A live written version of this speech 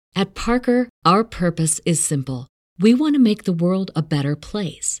At Parker, our purpose is simple. We want to make the world a better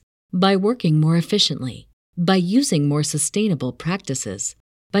place by working more efficiently, by using more sustainable practices,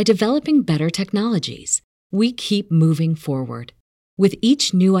 by developing better technologies. We keep moving forward. With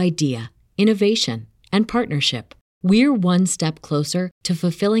each new idea, innovation, and partnership, we're one step closer to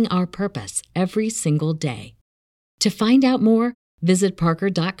fulfilling our purpose every single day. To find out more, visit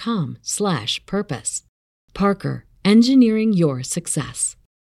parker.com/purpose. Parker, engineering your success.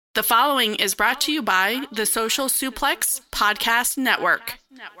 The following is brought to you by the Social Suplex Podcast Network.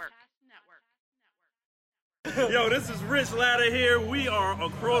 Yo, this is Rich Latta here. We are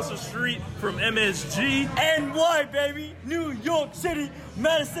across the street from MSG. NY, baby. New York City,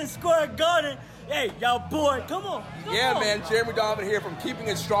 Madison Square Garden. Hey, y'all boy, come on. Come on. Man, Jeremy Donovan here from Keeping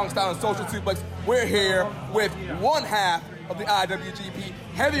It Strong Style and Social Suplex. We're here with one half of the IWGP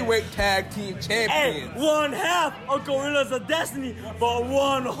Heavyweight Tag Team Champions. Hey, one half of Gorillas of Destiny, but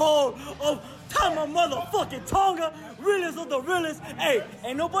one whole of Tama motherfucking Tonga. Realest of the realest. Hey,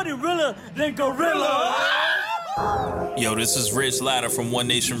 ain't nobody realer than Gorilla. Yo, this is Rich Latta from One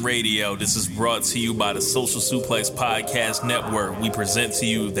Nation Radio. This is brought to you by the Social Suplex Podcast Network. We present to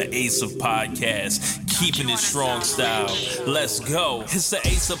you the Ace of Podcasts, Keeping It Strong Style. Let's go. It's the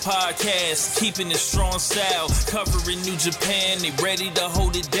Ace of Podcasts, Keeping It Strong Style. Covering New Japan, they ready to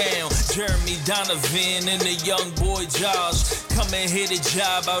hold it down. Jeremy Donovan and the young boy Josh. Come and hit a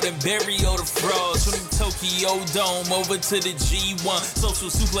job out in Barrio the Frogs. From the Tokyo Dome over to the G1. Social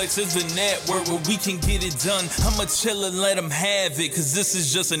Suplex is the network where we can get it done. I'ma chill and let them have it, cause this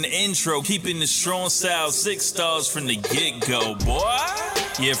is just an intro. Keeping the strong style, 6 stars from the get-go, boy.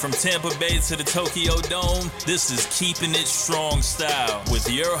 Yeah, from Tampa Bay to the Tokyo Dome, this is Keeping It Strong Style with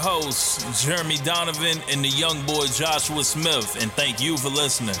your hosts, Jeremy Donovan and the young boy Joshua Smith. And thank you for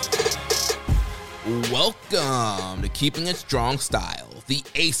listening. Welcome to Keeping It Strong Style, the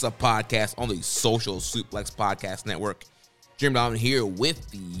Ace of Podcast on the Social Suplex Podcast Network. Jeremy Donovan here with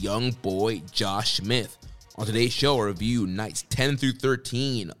the young boy Josh Smith. On today's show, I'll review nights 10 through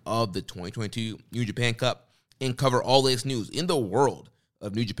 13 of the 2022 New Japan Cup and cover all the latest news in the world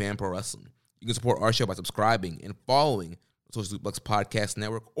of New Japan Pro Wrestling. You can support our show by subscribing and following the Social Suplex Podcast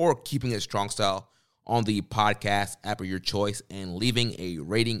Network or Keeping It Strong Style on the podcast app of your choice and leaving a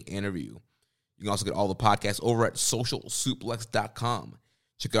rating and review. You can also get all the podcasts over at socialsuplex.com.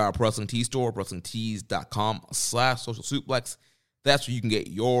 Check out our Pro Wrestling Tees store, ProWrestlingTees.com/socialsuplex. That's where you can get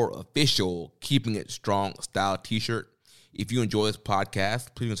your official Keeping It Strong Style t-shirt. If you enjoy this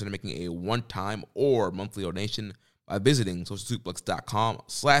podcast, please consider making a one-time or monthly donation by visiting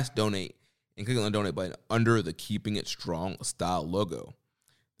socialsuplex.com/donate and clicking on the donate button under the Keeping It Strong Style logo.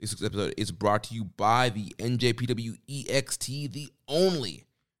 This week's episode is brought to you by the NJPW EXT, the only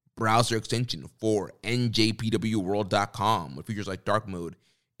browser extension for NJPWWorld.com with features like dark mode,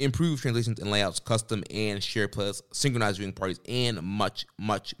 improved translations and layouts, custom and shared playlists, synchronized viewing parties, and much,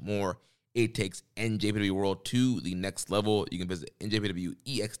 much more. It takes NJPW World to the next level. You can visit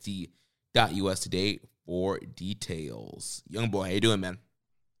njpwext.us today for details. Young boy, how you doing, man?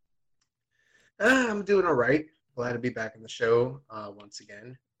 I'm doing all right. Glad to be back in the show once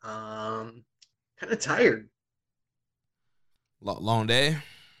again. Kind of tired. Long day?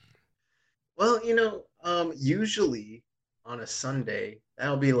 Well, usually on a Sunday,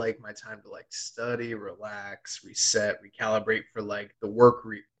 that'll be like my time to like study, relax, reset, recalibrate for like the work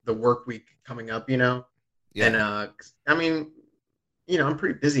week coming up, Yeah. And I'm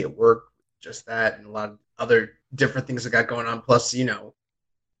pretty busy at work, just that, and a lot of other different things I got going on. Plus,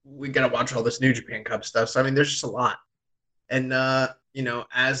 we got to watch all this New Japan Cup stuff. So there's just a lot. And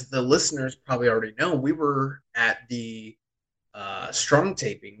as the listeners probably already know, we were at the Strong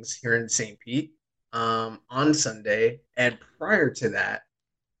tapings here in St. Pete on Sunday, and prior to that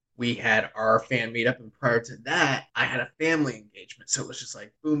we had our fan meetup, and prior to that I had a family engagement, so it was just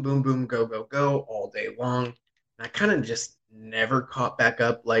like boom boom boom, go go go all day long, and I kind of just never caught back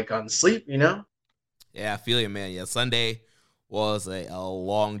up like on sleep. Yeah, I feel you, man. Yeah, Sunday was a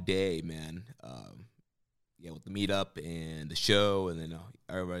long day, man. With the meetup and the show, and then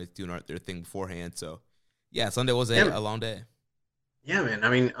everybody's doing their thing beforehand, so yeah, Sunday was a long day. Yeah, man.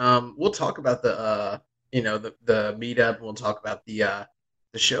 We'll talk about the meetup, and we'll talk about the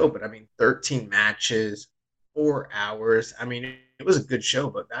show, but 13 matches, 4 hours. It was a good show,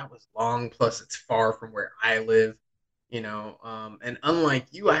 but that was long. Plus, it's far from where I live, and unlike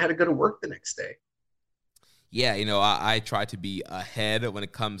you, I had to go to work the next day. Yeah, I try to be ahead when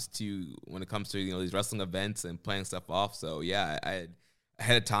it comes to these wrestling events and playing stuff off. So yeah, I had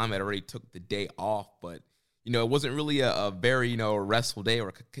ahead of time. I already took the day off, but it wasn't really a very, restful day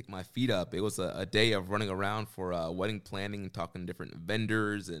or kick my feet up. It was a day of running around for wedding planning and talking to different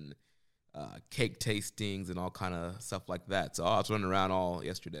vendors and cake tastings and all kind of stuff like that. So I was running around all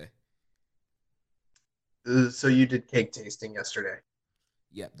yesterday. So you did cake tasting yesterday?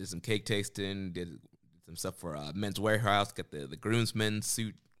 Yep, did some cake tasting, did some stuff for Men's Warehouse, got the groomsmen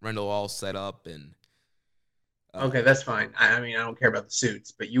suit rental all set up. And okay, that's fine. I mean, I don't care about the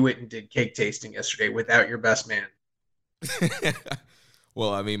suits, but you went and did cake tasting yesterday without your best man.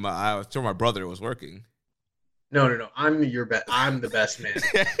 Well, I mean, I was sure my brother was working. No. I'm the best man.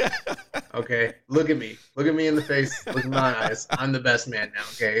 Okay, look at me. Look at me in the face. Look in my eyes. I'm the best man now.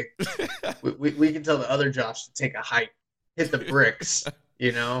 Okay, we can tell the other Josh to take a hike, hit the bricks.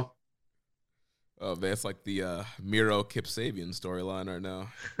 Oh man, it's like the Miro Kip Sabian storyline right now.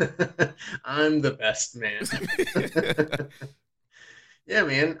 I'm the best man. Yeah,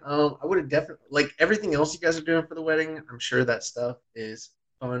 man. I would have definitely, like, everything else you guys are doing for the wedding. I'm sure that stuff is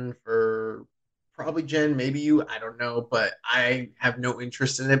fun for probably Jen, maybe you. I don't know, but I have no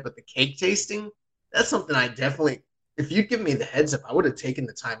interest in it. But the cake tasting, that's something I definitely. If you'd give me the heads up, I would have taken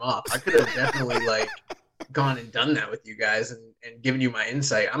the time off. I could have definitely gone and done that with you guys and given you my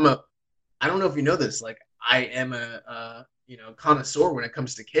insight. I don't know if you know this, like, I am a connoisseur when it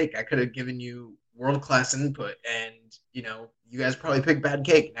comes to cake. I could have given you world-class input, and you guys probably picked bad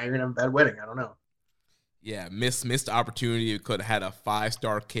cake. Now you're gonna have a bad wedding. I don't know. Yeah, missed opportunity. We could have had a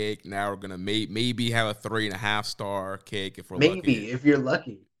 5-star cake. Now we're gonna maybe have a 3.5-star cake if we're lucky. Maybe if you're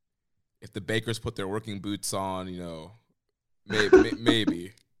lucky. If the bakers put their working boots on,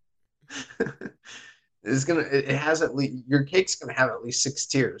 maybe. It has at least, your cake's gonna have at least 6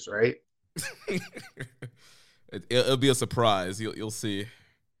 tiers, right? It'll be a surprise. You'll see.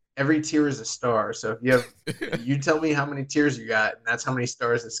 Every tier is a star. So if you tell me how many tiers you got, and that's how many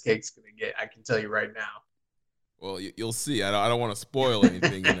stars this cake's gonna get, I can tell you right now. Well, you'll see. I don't want to spoil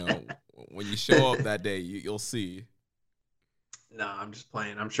anything. When you show up that day, you'll see. No, I'm just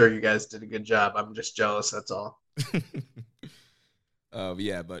playing. I'm sure you guys did a good job. I'm just jealous. That's all.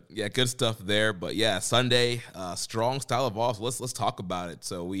 Good stuff there. But yeah, Sunday, strong style evolves. Let's talk about it.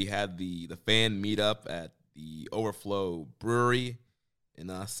 So we had the fan meetup at the Overflow Brewery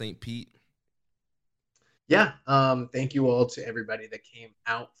in St. Pete. Yeah. Thank you all to everybody that came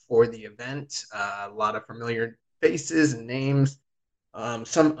out for the event. A lot of familiar faces and names.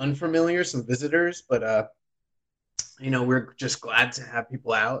 Some unfamiliar, some visitors, but we're just glad to have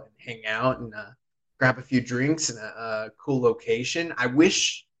people out and hang out and grab a few drinks in a cool location. I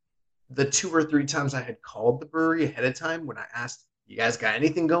wish the 2 or 3 times I had called the brewery ahead of time when I asked, you guys got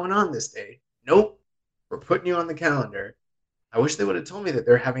anything going on this day? Nope. We're putting you on the calendar. I wish they would have told me that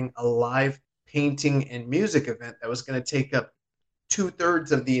they're having a live painting and music event that was going to take up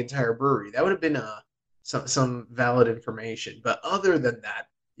 2/3 of the entire brewery. That would have been some valid information. But other than that,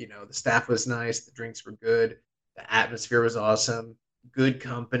 the staff was nice. The drinks were good. The atmosphere was awesome. Good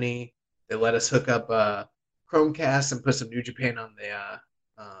company. They let us hook up Chromecast and put some New Japan on the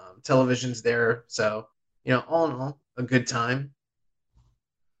televisions there. So, all in all, a good time.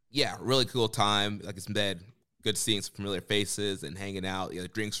 Yeah, really cool time. Like I said, good seeing some familiar faces and hanging out. The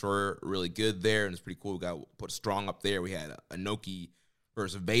drinks were really good there, and it's pretty cool. We got put Strong up there. We had Inoki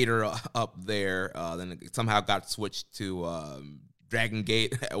versus Vader up there. Then it somehow got switched to Dragon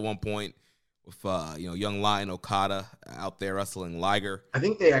Gate at one point with young Lion Okada out there wrestling Liger. I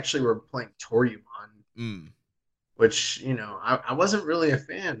think they actually were playing Toryumon, which I wasn't really a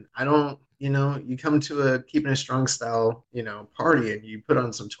fan. I don't. You come to a Keeping It Strong style party and you put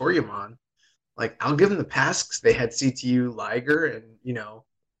on some Toryumon. Like, I'll give them the pass because they had CTU Liger and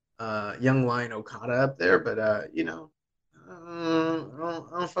young Lion Okada up there, but I don't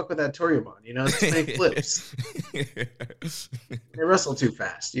fuck with that Toryumon. It's too many flips. They wrestle too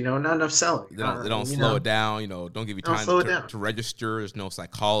fast. Not enough selling. They don't slow it down. Don't give you time to register. There's no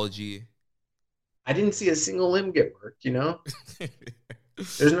psychology. I didn't see a single limb get worked.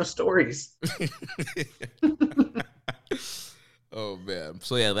 There's no stories. Oh man!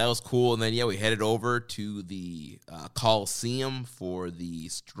 So yeah, that was cool. And then we headed over to the Coliseum for the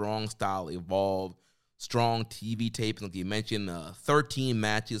Strong Style Evolve Strong TV tape. Like you mentioned, 13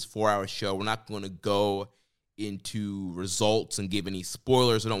 matches, 4-hour show. We're not going to go into results and give any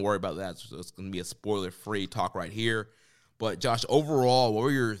spoilers, so don't worry about that. So it's going to be a spoiler-free talk right here. But Josh, overall, what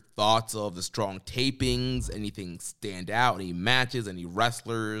were your thoughts of the Strong tapings? Anything stand out? Any matches? Any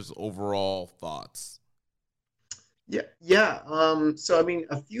wrestlers? Overall thoughts? Yeah. So I mean,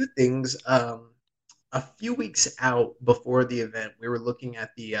 a few things. A few weeks out before the event, we were looking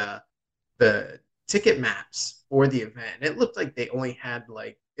at the ticket maps for the event, and it looked like they only had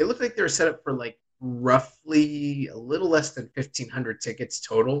it looked like they were set up for roughly a little less than 1,500 tickets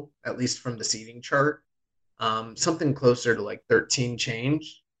total, at least from the seating chart. Something closer to like 13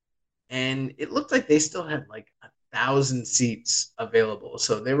 change. And it looked like they still had like 1,000 seats available.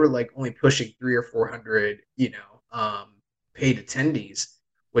 So they were like only pushing 300 or 400, paid attendees,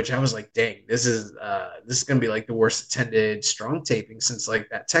 which I was like, dang, this is gonna be like the worst attended strong taping since like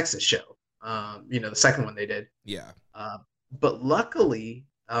that Texas show. The second one they did. Yeah. But luckily,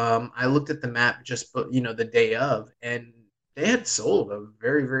 I looked at the map just the day of, and they had sold a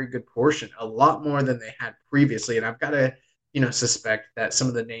very, very good portion, a lot more than they had previously. And I've got to, suspect that some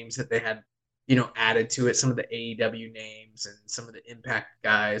of the names that they had, added to it, some of the AEW names and some of the Impact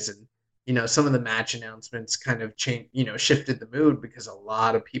guys, and some of the match announcements kind of changed, shifted the mood because a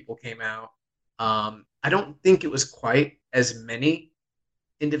lot of people came out. I don't think it was quite as many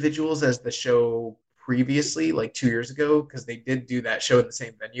individuals as the show previously, like 2 years ago, because they did do that show in the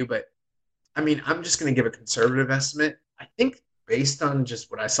same venue. But I mean, I'm just going to give a conservative estimate. I think based on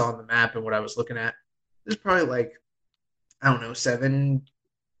just what I saw on the map and what I was looking at, there's probably like, I don't know,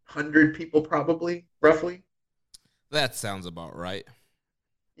 700 people probably, roughly. That sounds about right.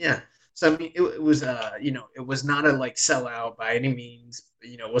 Yeah. So I mean, it was it was not a like sellout by any means.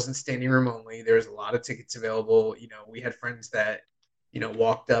 It wasn't standing room only. There was a lot of tickets available. We had friends that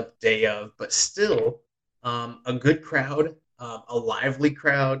walked up day of, but still a good crowd, a lively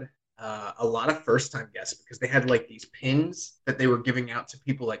crowd, a lot of first time guests because they had like these pins that they were giving out to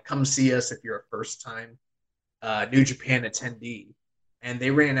people like, come see us if you're a first time New Japan attendee. And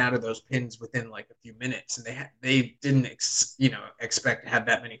they ran out of those pins within like a few minutes, and they didn't expect to have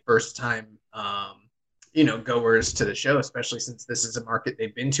that many first time goers to the show, especially since this is a market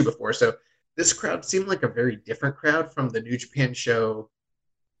they've been to before. So this crowd seemed like a very different crowd from the New Japan show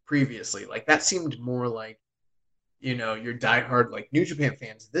previously. Like that seemed more like your diehard like New Japan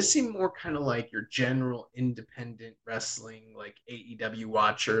fans. This seemed more kind of like your general independent wrestling, like AEW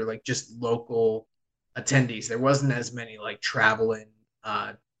watcher, like just local attendees. There wasn't as many like traveling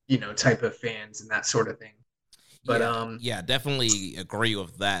type of fans and that sort of thing. But yeah, definitely agree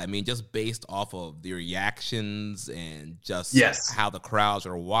with that. I mean, just based off of the reactions and just how the crowds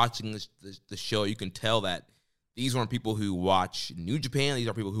are watching the show, you can tell that these weren't people who watch New Japan. These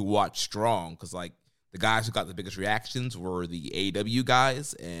are people who watch Strong, because like the guys who got the biggest reactions were the AEW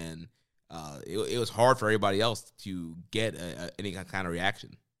guys, and it was hard for everybody else to get any kind of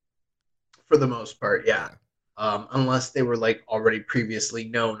reaction. For the most part, yeah. Unless they were like already previously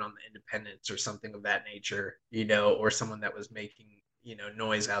known on the independents or something of that nature, or someone that was making,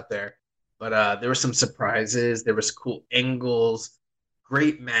 noise out there. But there were some surprises. There was cool angles,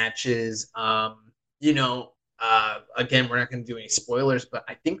 great matches. Again, we're not going to do any spoilers, but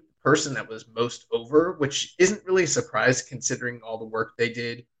I think the person that was most over, which isn't really a surprise considering all the work they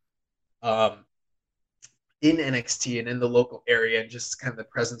did in NXT and in the local area, and just kind of the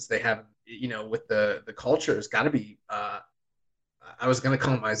presence they have, with the culture, has got to be. I was going to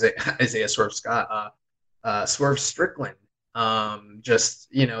call him Isaiah Swerve Scott, Swerve Strickland.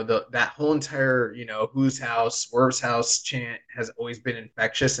 That whole entire whose house, Swerve's house chant has always been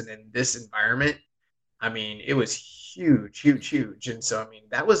infectious, and in this environment, I mean, it was huge. And so I mean,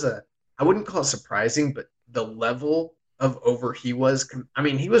 that was I wouldn't call it surprising, but the level of over he was. I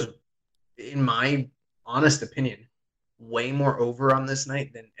mean, he was, in my honest opinion, way more over on this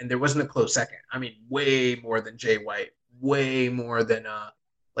night and there wasn't a close second. I mean, way more than Jay White, way more than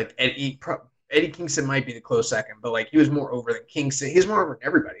like Eddie Kingston might be the close second, but like he was more over than Kingston. He's more over than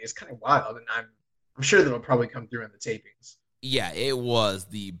everybody. It's kind of wild, and I'm sure that'll probably come through in the tapings. Yeah, it was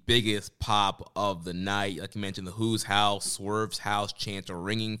the biggest pop of the night. Like you mentioned, the Who's House, Swerve's House chants are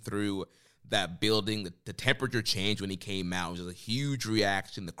ringing through that building. The temperature changed when he came out. It was just a huge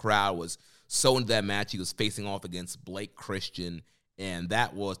reaction. The crowd was so into that match. He was facing off against Blake Christian, and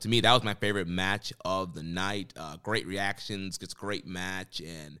that was, to me, that was my favorite match of the night. Great reactions, just great match,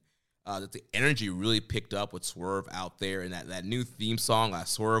 and the energy really picked up with Swerve out there, and that new theme song, I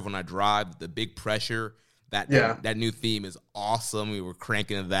Swerve When I Drive, the big pressure, that new theme is awesome. We were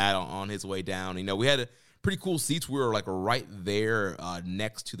cranking that on his way down. We had pretty cool seats. We were like right there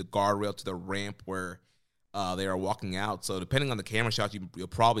next to the guardrail, to the ramp where they are walking out. So depending on the camera shot, you'll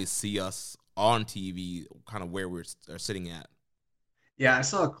probably see us on TV, kind of where we're sitting at. Yeah, I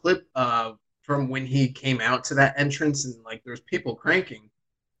saw a clip from when he came out to that entrance, and like there's people cranking.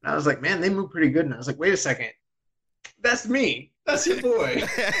 And I was like, man, they move pretty good. And I was like, wait a second, that's me. That's your boy.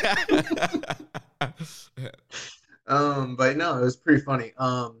 But no, it was pretty funny.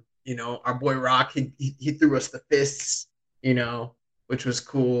 Our boy Rock, he threw us the fists, which was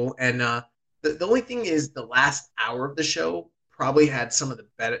cool. And the only thing is, the last hour of the show probably had some of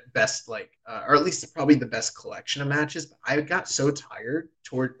the best, like, or at least probably the best collection of matches. But I got so tired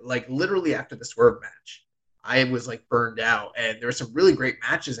toward, like, literally after the Swerve match. I was like burned out, and there were some really great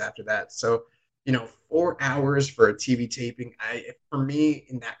matches after that. So, 4 hours for a TV taping, for me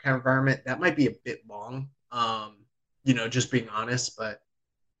in that kind of environment, that might be a bit long. Just being honest, but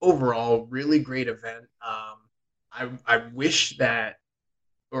overall, really great event. I wish that,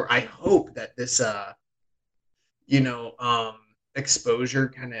 or I hope that this, exposure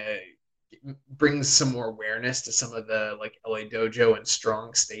kind of brings some more awareness to some of the like LA Dojo and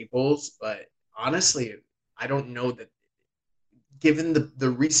Strong staples. But honestly, I don't know that, given the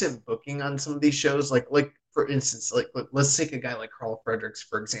recent booking on some of these shows, like for instance, like let's take a guy like Carl Fredericks,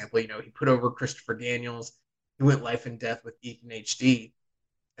 for example. He put over Christopher Daniels. He went life and death with Ethan HD.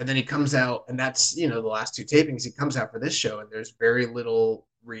 And then he comes out, and that's, the last two tapings, he comes out for this show, and there's very little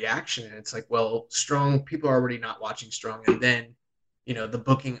reaction. And it's like, well, Strong, people are already not watching Strong. And then, the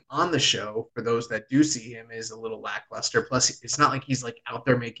booking on the show for those that do see him is a little lackluster. Plus, it's not like he's like out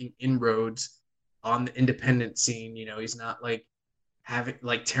there making inroads on the independent scene. He's not like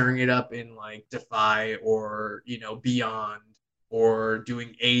tearing it up in like Defy or, Beyond, or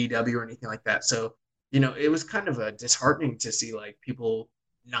doing AEW or anything like that. So, it was kind of disheartening to see like people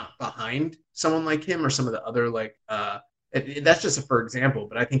not behind someone like him or some of the other like that's just for example,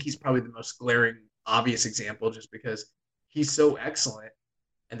 but I think he's probably the most glaring obvious example, just because he's so excellent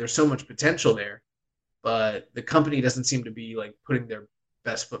and there's so much potential there, but the company doesn't seem to be like putting their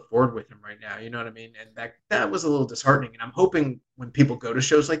best foot forward with him right now. You know what I mean? And that was a little disheartening, and I'm hoping when people go to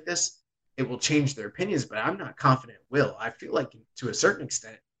shows like this, it will change their opinions, but I'm not confident it will. I feel like to a certain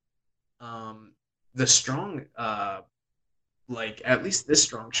extent, the Strong like at least this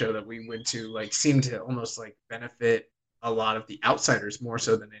Strong show that we went to like seemed to almost like benefit a lot of the outsiders more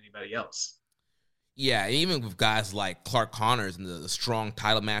so than anybody else. Yeah, even with guys like Clark Connors in the Strong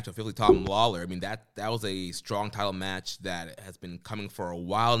title match with Philly Tom Lawler, I mean, that was a Strong title match that has been coming for a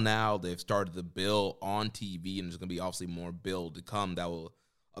while now. They've started the build on TV, and there's going to be obviously more build to come that will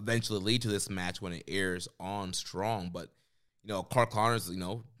eventually lead to this match when it airs on Strong. But, Clark Connors,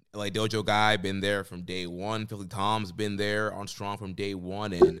 LA Dojo guy, been there from day one. Philly Tom's been there on Strong from day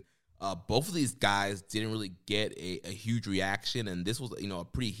one, and both of these guys didn't really get a huge reaction, and this was, a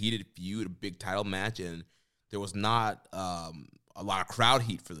pretty heated feud, a big title match, and there was not a lot of crowd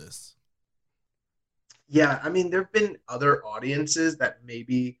heat for this. Yeah, I mean, there have been other audiences that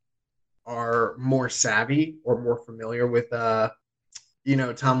maybe are more savvy or more familiar with,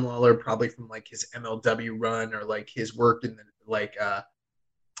 Tom Lawler, probably from like his MLW run or like his work in the like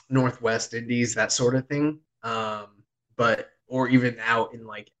Northwest Indies, that sort of thing. But or even out in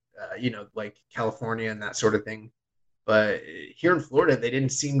like like California and that sort of thing. But here in Florida, they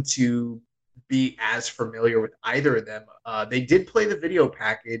didn't seem to be as familiar with either of them. They did play the video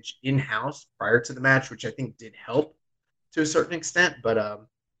package in-house prior to the match, which I think did help to a certain extent. But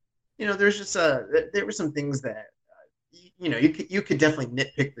there's just there were some things that you could definitely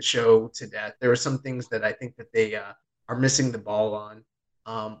nitpick the show to death. There were some things that I think that they are missing the ball on.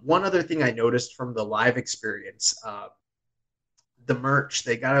 One other thing I noticed from the live experience, the merch,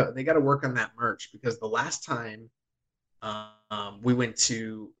 they gotta work on that merch, because the last time we went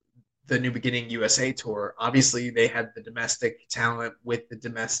to the New Beginning USA tour, obviously they had the domestic talent with the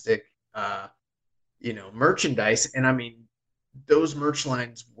domestic merchandise, and I mean, those merch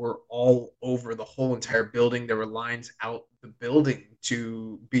lines were all over the whole entire building. There were lines out the building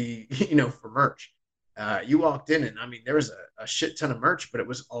to be for merch. You walked in, and I mean, there was a shit ton of merch, but it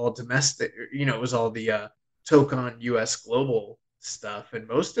was all domestic. It was all the Tokon US Global stuff, and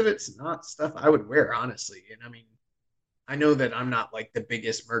most of it's not stuff I would wear, honestly. And I mean, I know that I'm not like the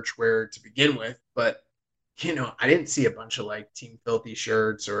biggest merch wearer to begin with, but I didn't see a bunch of like Team Filthy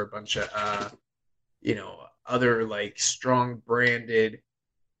shirts or a bunch of other like Strong branded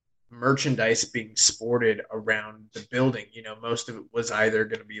merchandise being sported around the building. Most of it was either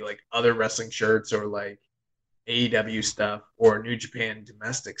going to be like other wrestling shirts or like AEW stuff or New Japan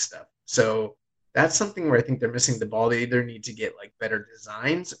domestic stuff. So that's something where I think they're missing the ball. They either need to get like better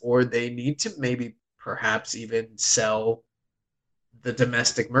designs, or they need to maybe perhaps even sell the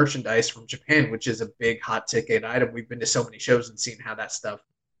domestic merchandise from Japan, which is a big hot ticket item. We've been to so many shows and seen how that stuff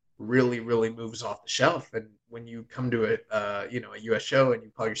really, really moves off the shelf. And when you come to a US show and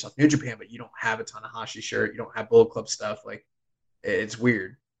you call yourself New Japan, but you don't have a Tanahashi shirt, you don't have Bullet Club stuff, like, it's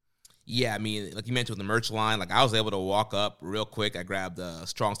weird. Yeah, I mean, like you mentioned with the merch line, like I was able to walk up real quick. I grabbed a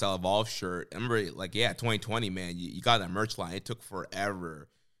Strong Style Evolve shirt. I remember, like, 2020, man, you got that merch line. It took forever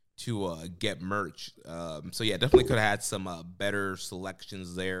to get merch. So, yeah, definitely could have had some better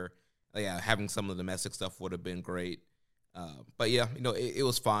selections there. Yeah, having some of the domestic stuff would have been great. But yeah, it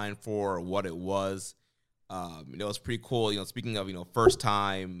was fine for what it was. It was pretty cool. Speaking of, first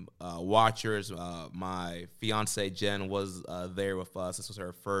time watchers, my fiance Jen was there with us. This was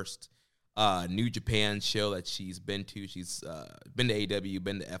her first New Japan show that she's been to. She's been to AEW,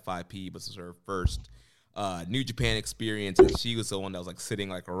 been to FIP, but this was her first New Japan experience, and she was the one that was like sitting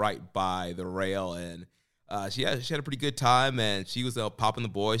like right by the rail, and she had a pretty good time, and she was popping the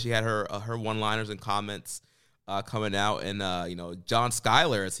boys. She had her one-liners and comments coming out, and John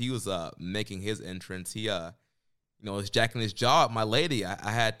Skyler, as he was making his entrance, he was jacking his jaw at my lady.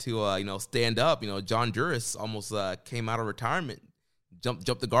 I had to stand up. John Juris almost came out of retirement, jumped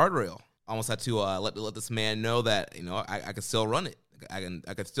the guardrail. Almost had to let this man know that I could still run it.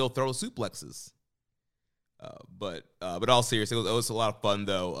 I could still throw suplexes. But all serious, it was a lot of fun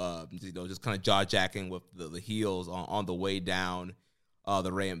though. Just kind of jaw jacking with the heels on the way down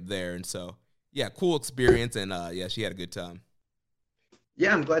the ramp there, and so yeah, cool experience, and yeah, she had a good time.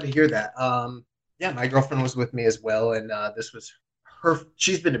 Yeah, I'm glad to hear that. Yeah, my girlfriend was with me as well, and this was her.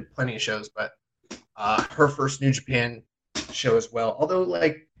 She's been in plenty of shows, but her first New Japan show as well. Although,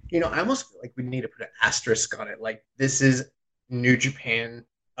 like, I almost feel like we need to put an asterisk on it. Like, this is New Japan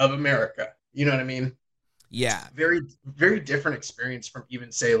of America. You know what I mean? Yeah. Very, very different experience from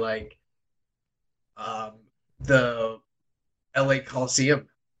even, say, like, the LA Coliseum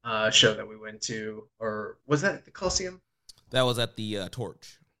show that we went to. Or was that at the Coliseum? That was at the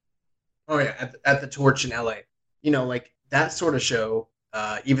Torch. Oh, yeah, at the Torch in LA. Like, that sort of show,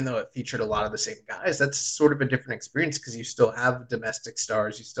 even though it featured a lot of the same guys, that's sort of a different experience because you still have domestic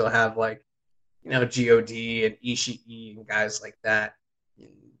stars. You still have, like, G.O.D. and Ishii and guys like that.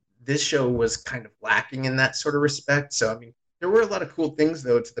 This show was kind of lacking in that sort of respect. So, I mean, there were a lot of cool things,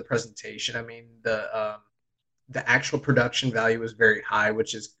 though, to the presentation. I mean, the actual production value was very high,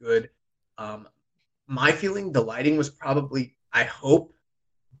 which is good. My feeling, the lighting was probably, I hope,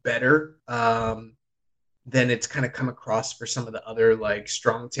 better than it's kind of come across for some of the other, like,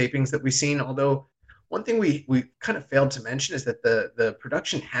 strong tapings that we've seen. Although, one thing we kind of failed to mention is that the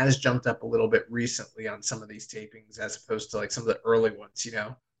production has jumped up a little bit recently on some of these tapings as opposed to, like, some of the early ones,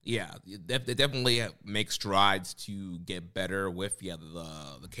 Yeah, they definitely make strides to get better with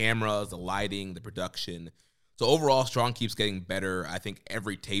the cameras, the lighting, the production. So overall, Strong keeps getting better. I think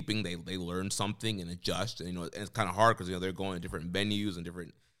every taping they learn something and adjust. And, and it's kind of hard because they're going to different venues and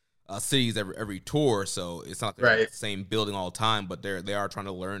different cities every tour. So it's not the same building all the time, but they are trying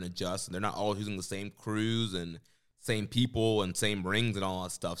to learn and adjust. And they're not always using the same crews and same people and same rings and all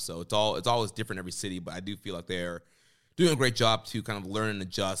that stuff. So it's always different every city. But I do feel like they're doing a great job to kind of learn and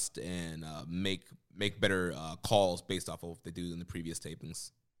adjust and make better calls based off of what they do in the previous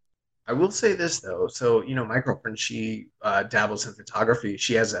tapings. I will say this, though. So, my girlfriend, she dabbles in photography.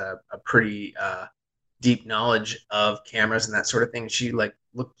 She has a pretty deep knowledge of cameras and that sort of thing. She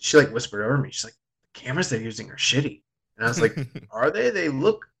whispered over me. She's like, the cameras they're using are shitty. And I was like, are they? They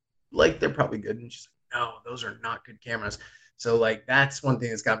look like they're probably good. And she's like, no, those are not good cameras. So, like, that's one thing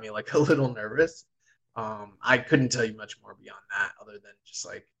that's got me, like, a little nervous. I couldn't tell you much more beyond that other than just,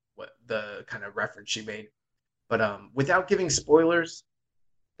 like, what the kind of reference she made. But without giving spoilers,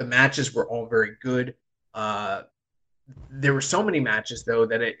 the matches were all very good. There were so many matches, though,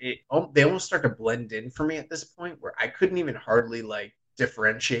 that they almost start to blend in for me at this point where I couldn't even hardly, like,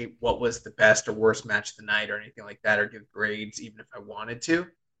 differentiate what was the best or worst match of the night or anything like that or give grades even if I wanted to.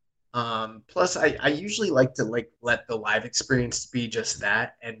 Plus, I usually like to, like, let the live experience be just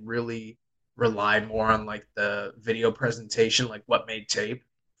that and really rely more on, like, the video presentation, like what made tape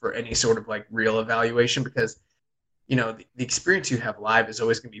for any sort of, like, real evaluation because the experience you have live is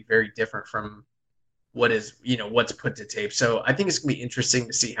always going to be very different from what is, what's put to tape. So I think it's going to be interesting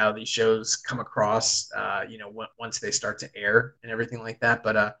to see how these shows come across, once they start to air and everything like that.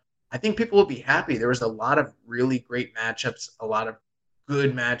 But I think people will be happy. There was a lot of really great matchups, a lot of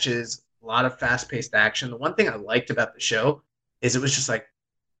good matches, a lot of fast-paced action. The one thing I liked about the show is it was just like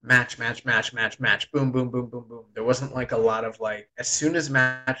match, boom, boom, boom, boom, boom. There wasn't like a lot of like, as soon as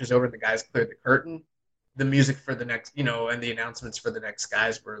match was over and the guys cleared the curtain, the music for the next, and the announcements for the next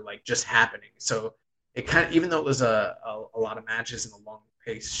guys were like just happening. So it kind of, even though it was a lot of matches and a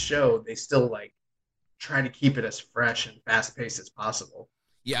long-paced show, they still like try to keep it as fresh and fast-paced as possible.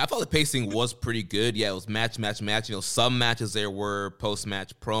 Yeah, I thought the pacing was pretty good. Yeah, it was match. Some matches there were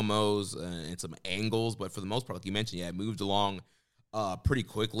post-match promos and some angles, but for the most part, like you mentioned, yeah, it moved along pretty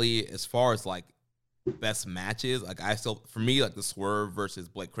quickly. As far as like best matches, like for me, like the Swerve versus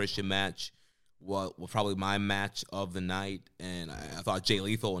Blake Christian match was probably my match of the night, and I thought Jay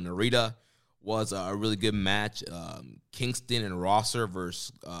Lethal and Narita was a really good match. Kingston and Rosser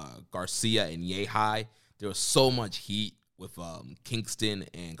versus Garcia and Yehai. There was so much heat with Kingston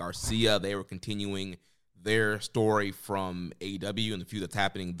and Garcia. They were continuing their story from AEW and the feud that's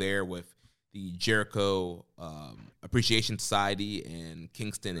happening there with the Jericho Appreciation Society and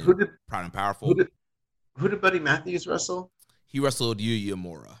Kingston and Proud and Powerful. Who did Buddy Matthews wrestle? He wrestled Yuya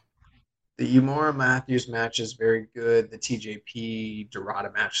Uemura. The Uemura Matthews match is very good. The TJP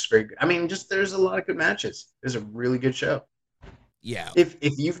Dorada match is very good. I mean, just there's a lot of good matches. There's a really good show. Yeah. If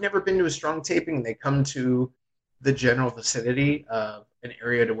you've never been to a Strong taping and they come to the general vicinity of an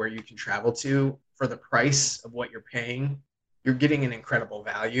area to where you can travel to for the price of what you're paying, you're getting an incredible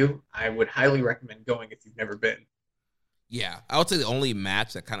value. I would highly recommend going if you've never been. Yeah, I would say the only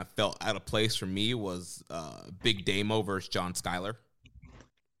match that kind of felt out of place for me was Big Damo versus John Skyler.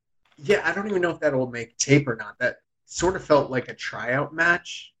 Yeah, I don't even know if that'll make tape or not. That sort of felt like a tryout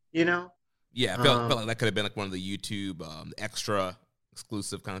match, you know? Yeah, it felt like that could have been like one of the YouTube extra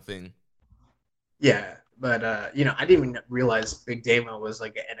exclusive kind of thing. Yeah, but I didn't even realize Big Damo was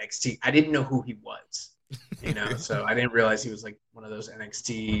like an NXT. I didn't know who he was, so I didn't realize he was like one of those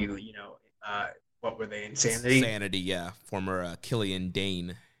NXT, what were they, Insanity? Insanity, yeah. Former Killian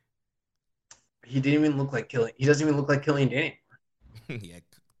Dane. He didn't even look like Killian. He doesn't even look like Killian Dane anymore. Yeah,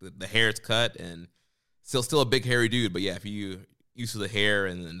 the hair's cut and still a big hairy dude, but yeah, if you used to the hair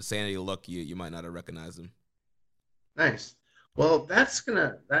and the Insanity look, you might not have recognized him. Nice. Well,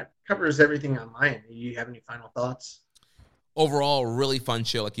 that covers everything on my end. Do you have any final thoughts? Overall, really fun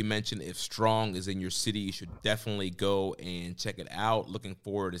show. Like you mentioned, if Strong is in your city, you should definitely go and check it out. Looking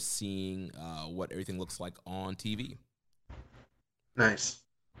forward to seeing what everything looks like on TV. Nice.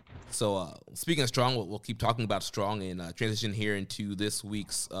 So speaking of Strong, we'll keep talking about Strong and transition here into this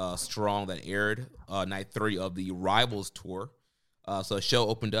week's Strong that aired night 3 of the Rivals Tour. So the show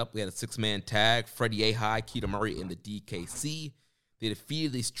opened up. We had a 6-man tag, Freddie Ahai, Keita Murray, and the DKC. They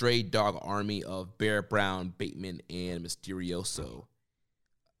defeated the Stray Dog Army of Bear Brown, Bateman, and Mysterioso.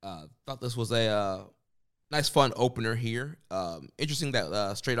 Thought this was a nice, fun opener here. Interesting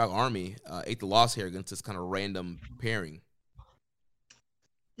that Stray Dog Army ate the loss here against this kind of random pairing.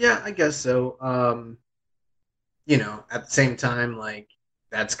 Yeah, I guess so. At the same time, like,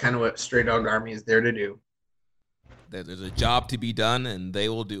 that's kind of what Stray Dog Army is there to do. There's a job to be done, and they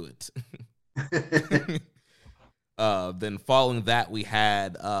will do it. Then following that, we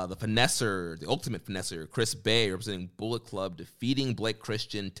had the ultimate finesser, Chris Bay, representing Bullet Club, defeating Blake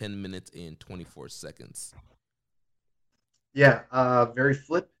Christian 10 minutes and 24 seconds. Yeah, very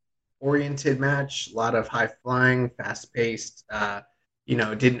flip-oriented match. A lot of high-flying, fast-paced.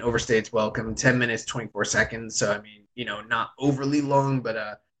 Didn't overstay its welcome. 10 minutes, 24 seconds. So, I mean, not overly long, but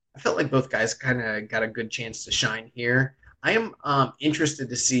I felt like both guys kind of got a good chance to shine here. I am interested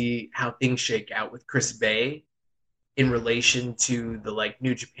to see how things shake out with Chris Bay in relation to the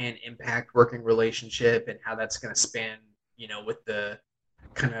New Japan Impact working relationship and how that's going to span, with the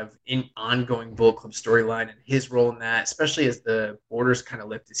kind of ongoing Bullet Club storyline and his role in that, especially as the borders kind of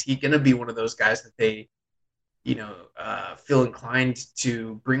lift. Is he going to be one of those guys that they, feel inclined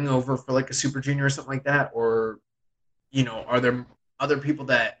to bring over for like a Super Junior or something like that? Or, are there other people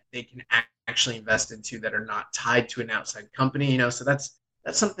that they can actually invest into that are not tied to an outside company? So that's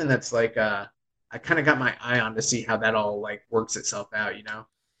something that's like, I kind of got my eye on to see how that all works itself out,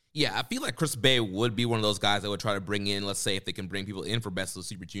 Yeah, I feel like Chris Bay would be one of those guys that would try to bring in, let's say, if they can bring people in for Best of the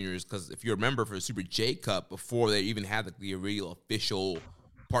Super Juniors, because if you remember for the Super J Cup, before they even had the real official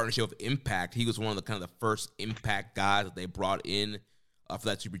partnership with Impact, he was one of the kind of the first Impact guys that they brought in for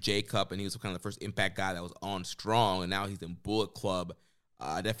that Super J Cup, and he was kind of the first Impact guy that was on Strong, and now he's in Bullet Club.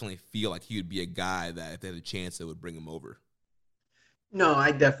 I definitely feel like he would be a guy that if they had a chance, they would bring him over. No,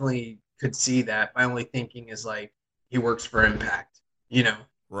 I definitely could see that. My only thinking is he works for Impact,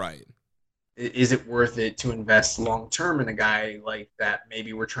 Right. Is it worth it to invest long-term in a guy like that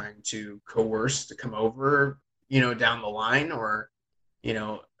maybe we're trying to coerce to come over, down the line? Or,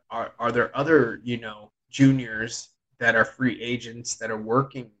 are there other, juniors that are free agents that are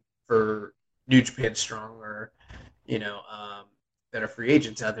working for New Japan Strong or, that are free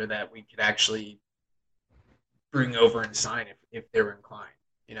agents out there that we could actually bring over and sign if they were inclined,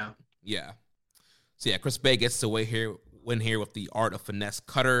 Yeah. So, yeah, Chris Bay gets to win here with the Art of Finesse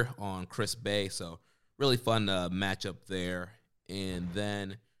Cutter on Chris Bay. So, really fun matchup there. And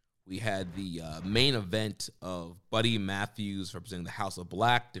then we had the main event of Buddy Matthews representing the House of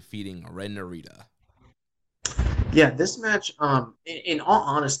Black, defeating Ren Narita. Yeah, this match, in all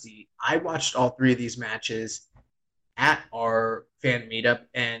honesty, I watched all 3 of these matches at our fan meetup,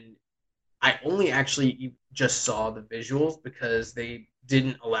 and I only actually just saw the visuals because they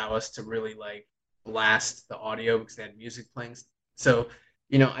didn't allow us to really blast the audio because they had music playing. So,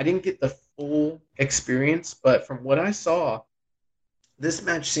 I didn't get the full experience, but from what I saw, this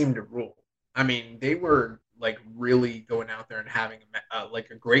match seemed to rule. I mean, they were like really going out there and having like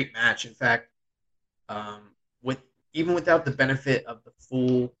a great match. In fact, with even without the benefit of the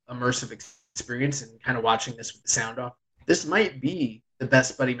full immersive experience and kind of watching this with the sound off, this might be the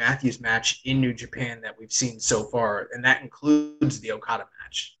best Buddy Matthews match in New Japan that we've seen so far, and that includes the Okada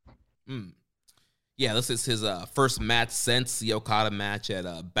match. Yeah, this is his first match since the Okada match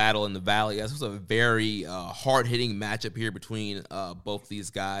at Battle in the Valley. This was a very hard-hitting matchup here between both these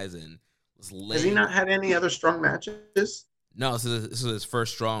guys. And has he not had any other strong matches? No, this is his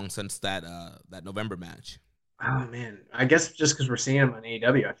first strong since that November match. Oh, man. I guess just because we're seeing him on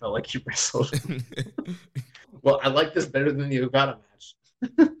AEW, I felt like he wrestled. Well, I like this better than the Okada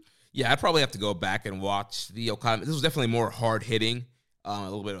match. Yeah, I'd probably have to go back and watch the Okada. This was definitely more hard-hitting. A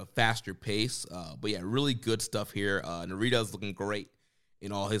little bit of a faster pace. But yeah, really good stuff here. Narita's looking great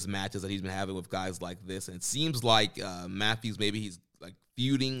in all his matches that he's been having with guys like this. And it seems like Matthews, maybe he's like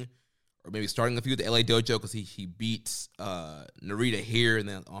feuding or maybe starting a feud with the LA Dojo because he beats Narita here. And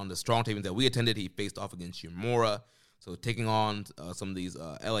then on the Strong taping that we attended, he faced off against Yamura. So taking on some of these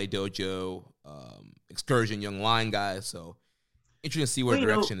LA Dojo excursion young lion guys. So interesting to see what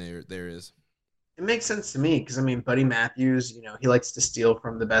direction there is. It makes sense to me because, I mean, Buddy Matthews, he likes to steal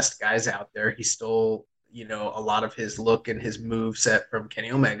from the best guys out there. He stole, a lot of his look and his move set from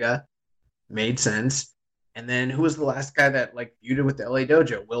Kenny Omega. Made sense. And then who was the last guy that, feuded with the LA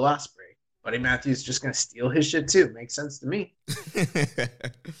Dojo? Will Ospreay. Buddy Matthews just going to steal his shit, too. Makes sense to me.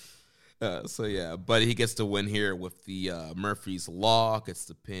 So, yeah, Buddy, he gets to win here with the Murphy's Law, gets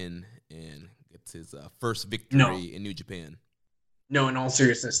the pin, and gets his first victory in New Japan. No, in all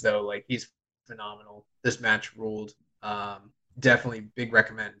seriousness, though, he's phenomenal. This match ruled. Definitely big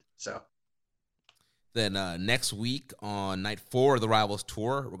recommend. So then next week on night 4 of the Rivals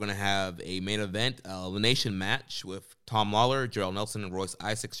Tour, we're going to have a main event, elimination match with Tom Lawler, Jarrell Nelson, Royce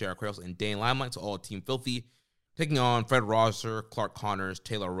Isaacs, J.R. Kratos, and Dane Limelight, so all Team Filthy, taking on Fred Rosser, Clark Connors,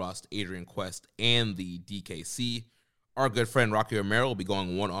 Taylor Rust, Adrian Quest, and the DKC. Our good friend Rocky Romero will be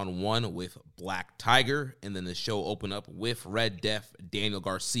going one-on-one with Black Tiger, and then the show will open up with Red Def Daniel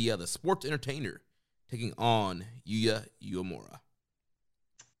Garcia, the sports entertainer, taking on Yuya Uemura.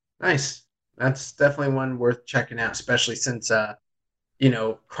 Nice. That's definitely one worth checking out, especially since,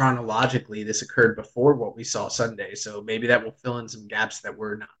 chronologically this occurred before what we saw Sunday, so maybe that will fill in some gaps that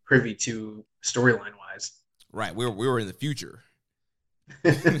we're not privy to storyline-wise. Right, we were in the future.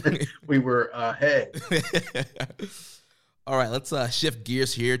 We were ahead. All right, let's shift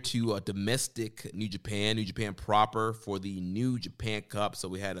gears here to domestic New Japan proper for the New Japan Cup. So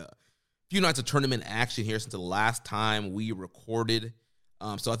we had a few nights of tournament action here since the last time we recorded.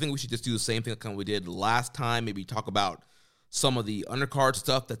 So I think we should just do the same thing like we did last time, maybe talk about some of the undercard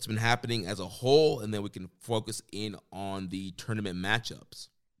stuff that's been happening as a whole, and then we can focus in on the tournament matchups.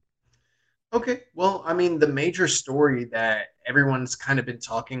 Okay, well, I mean, the major story that everyone's kind of been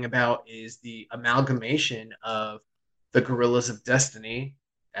talking about is the amalgamation of the Gorillas of Destiny,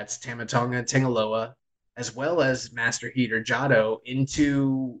 that's Tama Tonga and Tangaloa, as well as Master Heater Jado,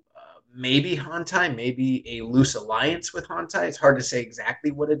 into maybe Hantai, maybe a loose alliance with Hantai. It's hard to say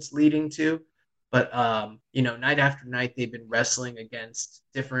exactly what it's leading to, but, night after night, they've been wrestling against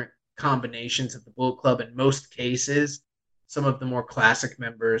different combinations of the Bullet Club. In most cases, some of the more classic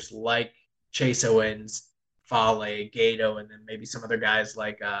members like Chase Owens, Fale, Gato, and then maybe some other guys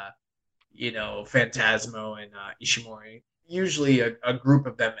like, Phantasmo and Ishimori. Usually a group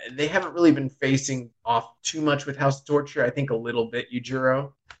of them. They haven't really been facing off too much with House of Torture. I think a little bit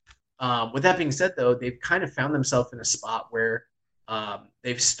Yujiro. With that being said, though, they've kind of found themselves in a spot where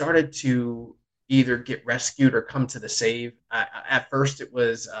they've started to either get rescued or come to the save. At first, it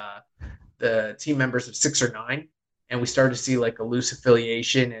was the team members of 6 or 9. And we started to see a loose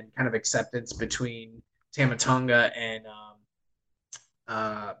affiliation and kind of acceptance between Tama Tonga and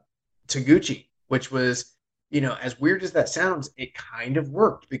Taguchi, which was, as weird as that sounds, it kind of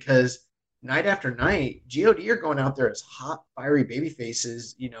worked because night after night, GOD are going out there as hot, fiery baby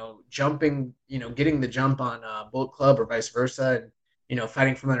faces, jumping, getting the jump on Bullet Club or vice versa, and,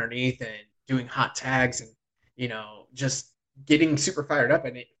 fighting from underneath and doing hot tags and, just getting super fired up.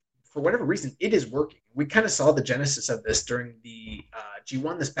 And for whatever reason, it is working. We kind of saw the genesis of this during the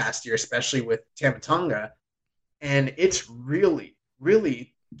G1 this past year, especially with Tama Tonga. And it's really,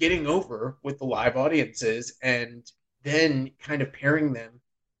 really getting over with the live audiences and then kind of pairing them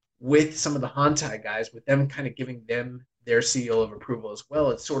with some of the Hantai guys, with them kind of giving them their seal of approval as well.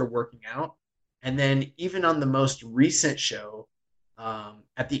 It's sort of working out. And then even on the most recent show,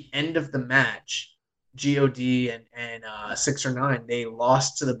 at the end of the match, God and 6 or 9, they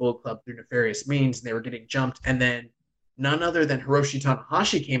lost to the Bullet Club through nefarious means, and they were getting jumped. And then none other than Hiroshi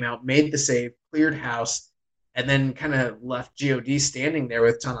Tanahashi came out, made the save, cleared house, and then kind of left God standing there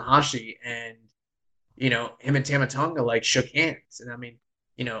with Tanahashi, and him and Tama Tonga like shook hands. And I mean,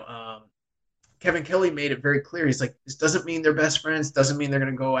 Kevin Kelly made it very clear. He's like, this doesn't mean they're best friends, doesn't mean they're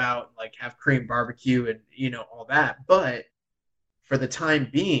gonna go out and like have Korean barbecue and all that, but for the time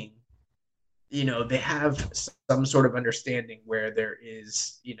being, they have some sort of understanding where there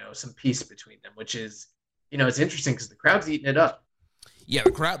is, some peace between them, which is, it's interesting because the crowd's eating it up. Yeah,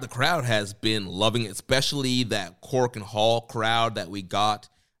 the crowd has been loving it, especially that Cork and Hall crowd that we got.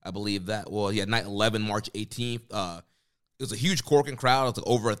 I believe that, night 11, March 18th. It was a huge Corkin crowd. It was like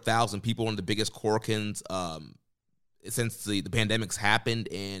over 1,000 people, one of the biggest Corkins since the pandemic's happened.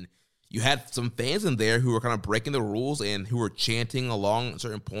 And you had some fans in there who were kind of breaking the rules and who were chanting along at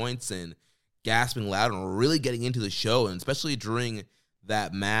certain points and gasping loud and really getting into the show. And especially during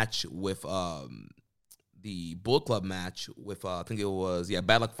that match with the Bullet Club match with, I think it was,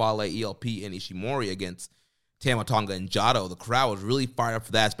 Bad Luck Fale, ELP, and Ishimori against Tama Tonga and Jado. The crowd was really fired up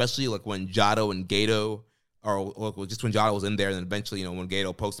for that, especially like when Jado and Gato, or just when Jado was in there, and then eventually, when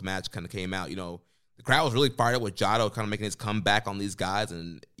Gato post-match kind of came out, the crowd was really fired up with Jado kind of making his comeback on these guys,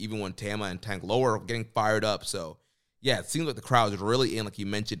 and even when Tama and Tank Lower were getting fired up. So, yeah, it seems like the crowd is really in, like you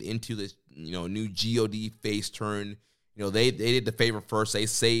mentioned, into this, new God face turn. They did the favor first. They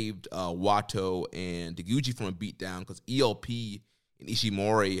saved Wato and Taguchi from a beatdown because ELP and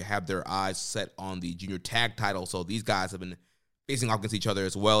Ishimori have their eyes set on the junior tag title. So these guys have been facing off against each other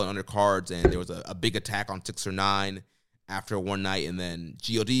as well in undercards, and there was a big attack on 6 or 9 after one night, and then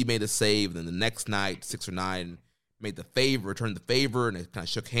God made a save, and then the next night 6 or 9 made the favor, returned the favor, and it kind of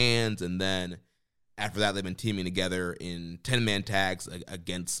shook hands, and then after that they've been teaming together in 10-man tags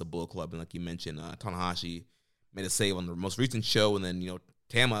against the Bullet Club, and like you mentioned, Tanahashi made a save on the most recent show, and then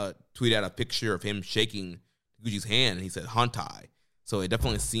Tama tweeted out a picture of him shaking Taguchi's hand, and he said Hantai. So it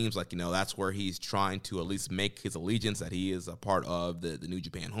definitely seems like, that's where he's trying to at least make his allegiance, that he is a part of the New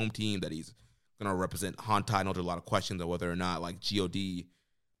Japan home team, that he's going to represent Hantai. I know there's a lot of questions on whether or not, like, God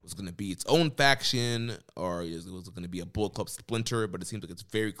was going to be its own faction or it was going to be a Bullet Club splinter, but it seems like it's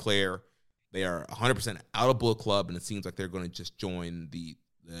very clear they are 100% out of Bullet Club, and it seems like they're going to just join the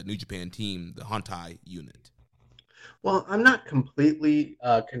New Japan team, the Hantai unit. Well, I'm not completely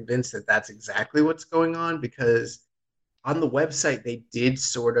convinced that that's exactly what's going on, because on the website, they did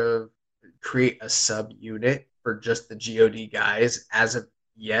sort of create a sub-unit for just the God guys as of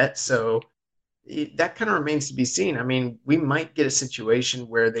yet. So that kind of remains to be seen. I mean, we might get a situation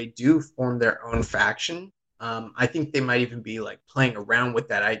where they do form their own faction. I think they might even be like playing around with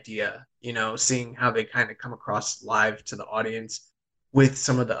that idea, seeing how they kind of come across live to the audience with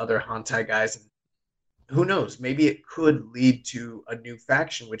some of the other Hantai guys. And who knows, maybe it could lead to a new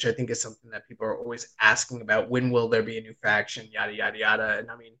faction, which I think is something that people are always asking about. When will there be a new faction, yada, yada, yada. And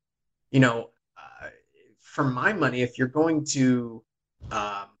I mean, for my money, if you're going to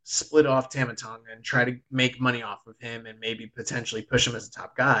split off Tama Tonga and try to make money off of him and maybe potentially push him as a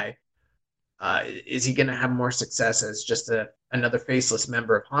top guy, is he going to have more success as just another faceless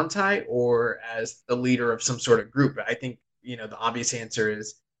member of Hantai or as the leader of some sort of group? I think, the obvious answer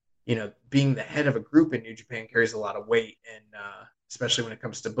is, being the head of a group in New Japan carries a lot of weight, and especially when it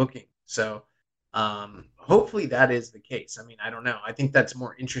comes to booking. So hopefully that is the case. I mean, I don't know. I think that's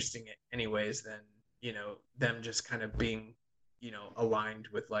more interesting anyways than, them just kind of being, aligned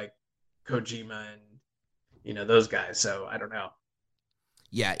with like Kojima and, those guys. So I don't know.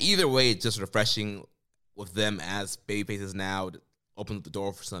 Yeah, either way, it's just refreshing with them as babyfaces now. It opens up the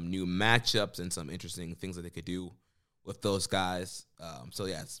door for some new matchups and some interesting things that they could do with those guys. So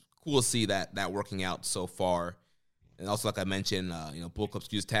yeah, it's cool to see that working out so far. And also, like I mentioned, Bullet Club's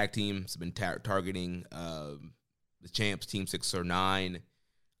used tag teams have been targeting the champs, Team 6 or 9.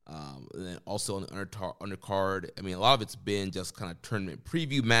 And then also on the undercard, I mean, a lot of it's been just kind of tournament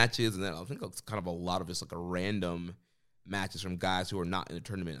preview matches, and then I think it's kind of a lot of just like a random matches from guys who are not in the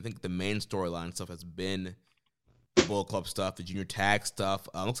tournament. I think the main storyline stuff has been the Bullet Club stuff, the junior tag stuff.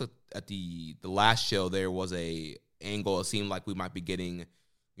 Looks like at the last show there was a angle. It seemed like we might be getting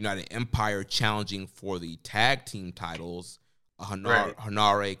United Empire challenging for the tag team titles.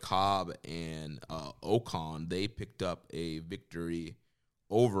 Hanare, Cobb, and Ocon, they picked up a victory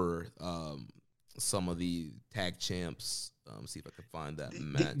over some of the tag champs. See if I can find that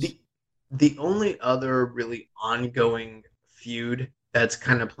match. The only other really ongoing feud that's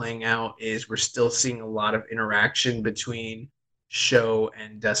kind of playing out is we're still seeing a lot of interaction between Show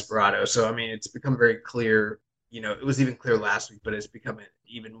and Desperado. So, I mean, it's become very clear, it was even clear last week, but it's become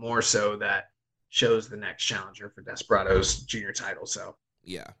even more so that shows the next challenger for Desperado's junior title. So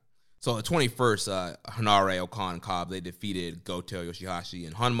yeah. So the 21st, Hanare, Okan, and Cobb, they defeated Goto, Yoshihashi,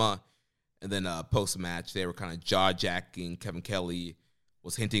 and Hanma. And then post-match, they were kind of jaw-jacking. Kevin Kelly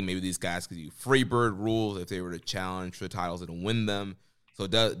was hinting maybe these guys could do Freebird rules if they were to challenge for the titles and win them. So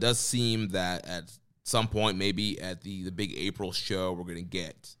it does seem that at some point, maybe at the big April show, we're going to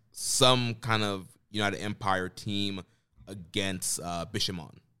get some kind of United Empire team against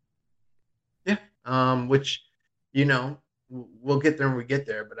Bishamon. Yeah, which, we'll get there when we get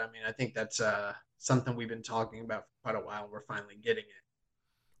there. But, I mean, I think that's something we've been talking about for quite a while, and we're finally getting it.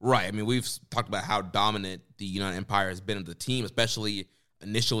 Right. I mean, we've talked about how dominant the United Empire has been as a team, especially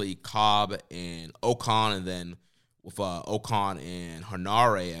initially Cobb and Okan, and then with Okan and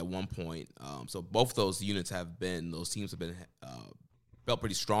Hanare at one point. So both those teams have been felt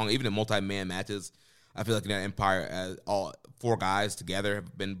pretty strong. Even in multi-man matches, I feel like United Empire, as all four guys together,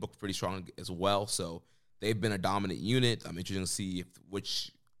 have been booked pretty strong as well. So they've been a dominant unit. I'm interested to see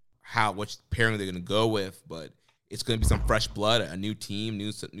which pairing they're going to go with, but it's going to be some fresh blood, a new team,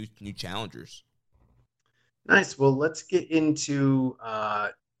 new challengers. Nice. Well, let's get into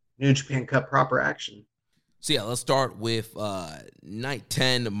New Japan Cup proper action. So, yeah, let's start with Night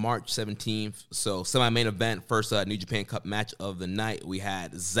 10, March 17th. So, semi-main event, first New Japan Cup match of the night. We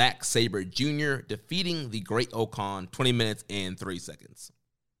had Zack Sabre Jr. defeating the Great Okan, 20 minutes and 3 seconds.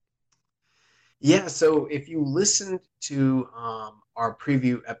 Yeah, so if you listened to our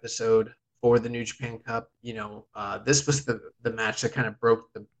preview episode for the New Japan Cup, this was the match that kind of broke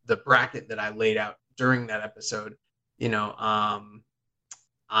the bracket that I laid out during that episode.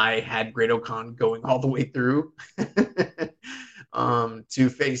 I had Great Okan going all the way through to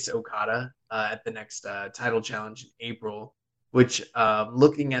face Okada at the next title challenge in April, which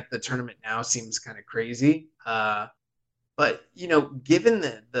looking at the tournament now seems kind of crazy. But, given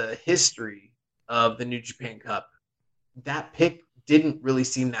the history of the New Japan Cup, that pick didn't really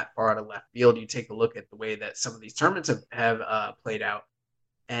seem that far out of left field. You take a look at the way that some of these tournaments have played out,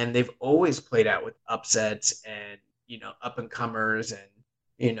 and they've always played out with upsets and, up-and-comers and,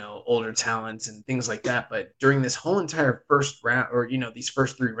 older talents and things like that. But during this whole entire first round, or, these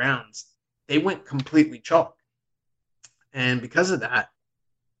first 3 rounds, they went completely chalk. And because of that,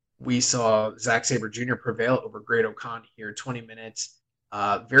 we saw Zack Sabre Jr. prevail over Great Okan here, 20 minutes.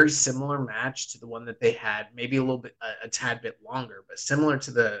 Very similar match to the one that they had, maybe a little bit, a tad bit longer, but similar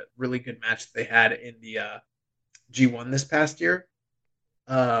to the really good match that they had in the G1 this past year.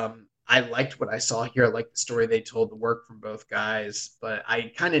 I liked what I saw here. I liked the story they told, the work from both guys, but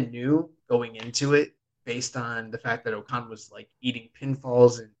I kind of knew going into it based on the fact that Okan was like eating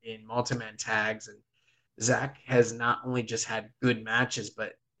pinfalls in multi-man tags, and Zack has not only just had good matches,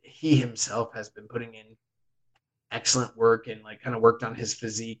 but he himself has been putting in excellent work and like kind of worked on his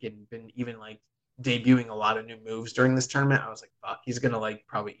physique and been even like debuting a lot of new moves during this tournament. I was like, fuck, he's gonna like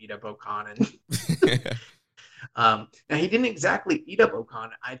probably eat up Okan. And now he didn't exactly eat up Okan.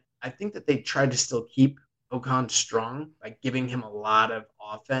 I think that they tried to still keep Okan strong by giving him a lot of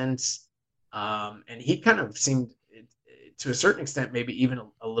offense, and he kind of seemed to a certain extent maybe even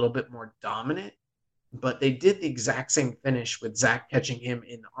a little bit more dominant. But they did the exact same finish with Zack catching him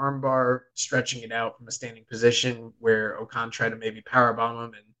in the armbar, stretching it out from a standing position where Okan tried to maybe powerbomb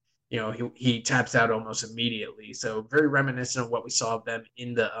him, and he taps out almost immediately. So very reminiscent of what we saw of them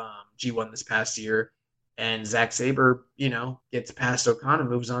in the G1 this past year. And Zack Sabre, gets past Okan and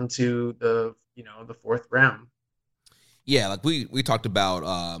moves on to the 4th round. Yeah, like we talked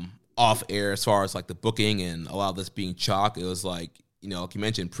about off air as far as like the booking and a lot of this being chalk. It was like, like you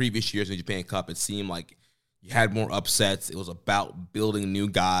mentioned, previous years in the Japan Cup, it seemed like you had more upsets. It was about building new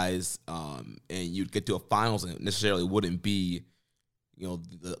guys, and you'd get to a finals and it necessarily wouldn't be,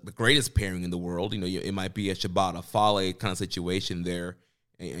 the greatest pairing in the world. It might be a Shibata Fale kind of situation there,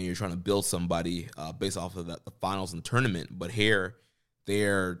 and you're trying to build somebody based off of the finals and the tournament. But here,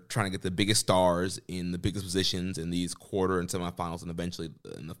 they're trying to get the biggest stars in the biggest positions in these quarter and semifinals and eventually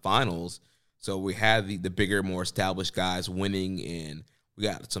in the finals. So we had the bigger, more established guys winning, and we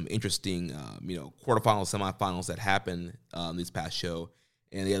got some interesting, quarterfinals, semifinals that happened this past show.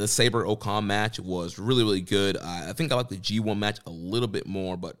 And yeah, the Sabre Okan match was really, really good. I think I like the G1 match a little bit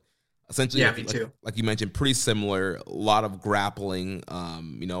more, but essentially, yeah, me too. Like you mentioned, pretty similar. A lot of grappling.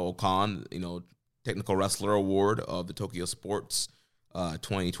 Okan, technical wrestler award of the Tokyo Sports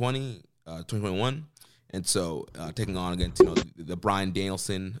 2021. And so taking on against, the Bryan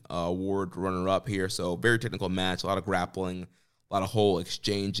Danielson award runner-up here. So very technical match, a lot of grappling, a lot of whole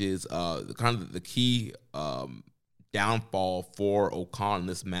exchanges. The key downfall for Okan in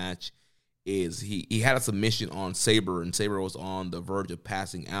this match is he had a submission on Sabre, and Sabre was on the verge of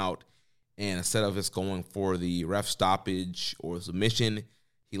passing out. And instead of just going for the ref stoppage or submission,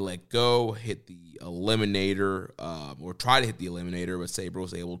 he let go, hit the eliminator, or tried to hit the eliminator, but Sabre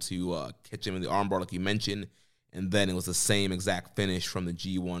was able to catch him in the armbar like you mentioned. And then it was the same exact finish from the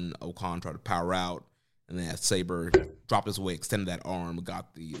G1. Okan tried to power out. And then Sabre dropped his weight, extended that arm,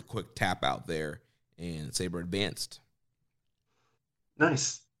 got the quick tap out there, and Sabre advanced.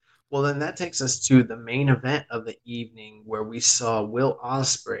 Nice. Well, then that takes us to the main event of the evening, where we saw Will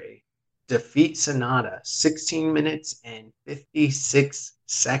Ospreay defeat Sonata 16 minutes and 56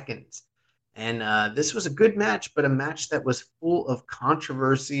 seconds. And this was a good match, but a match that was full of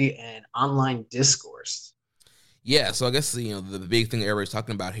controversy and online discourse. Yeah, so I guess the big thing that everybody's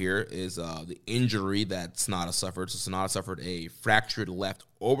talking about here is the injury that Sonata suffered. So Sonata suffered a fractured left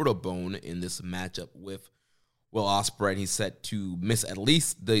orbital bone in this matchup with Will Ospreay. He's set to miss at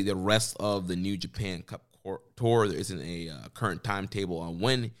least the rest of the New Japan Cup tour. There isn't a current timetable on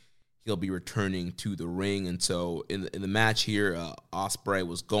when he'll be returning to the ring. And so in the match here, Ospreay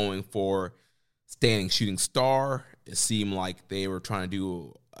was going for standing shooting star. It seemed like they were trying to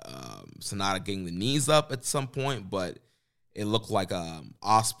do Sonata getting the knees up at some point, but it looked like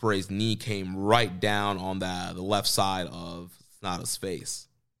Ospreay's knee came right down on the left side of Sonata's face.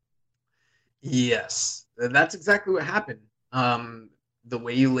 Yes, that's exactly what happened. The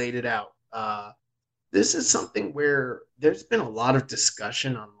way you laid it out. This is something where there's been a lot of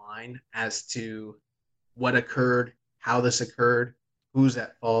discussion online as to what occurred, how this occurred, who's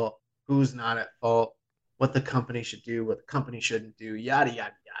at fault, who's not at fault, what the company should do, what the company shouldn't do, yada,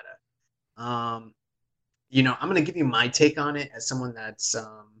 yada, yada. I'm going to give you my take on it as someone that's,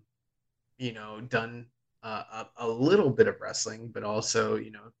 done a little bit of wrestling, but also,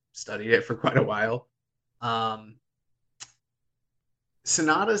 studied it for quite a while.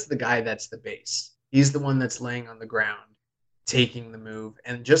 Sonata's the guy that's the base. He's the one that's laying on the ground, taking the move.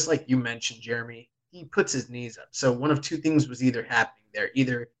 And just like you mentioned, Jeremy, he puts his knees up. So one of two things was either happening there.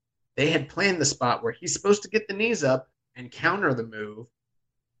 Either they had planned the spot where he's supposed to get the knees up and counter the move,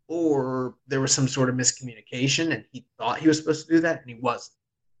 or there was some sort of miscommunication and he thought he was supposed to do that and he wasn't.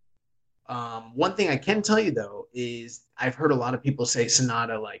 One thing I can tell you, though, is I've heard a lot of people say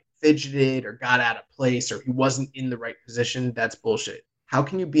Sonata like fidgeted or got out of place or he wasn't in the right position. That's bullshit. How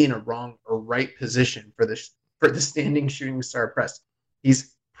can you be in a wrong or right position for the standing shooting star press?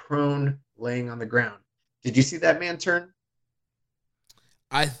 He's prone, laying on the ground. Did you see that man turn?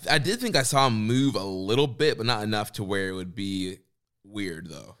 I did think I saw him move a little bit, but not enough to where it would be weird,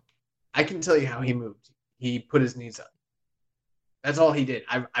 though. I can tell you how he moved. He put his knees up. That's all he did.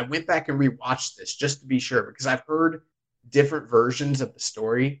 I went back and rewatched this just to be sure, because I've heard different versions of the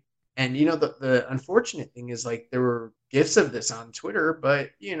story. And, the unfortunate thing is, like, there were GIFs of this on Twitter,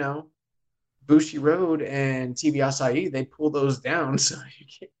 but, Bushiroad and TV Asahi, they pull those down. So, you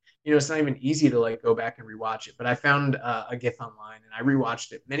can't, it's not even easy to, like, go back and rewatch it. But I found a GIF online, and I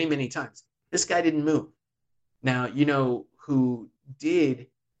rewatched it many, many times. This guy didn't move. Now, who did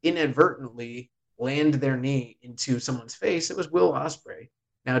inadvertently land their knee into someone's face? It was Will Ospreay.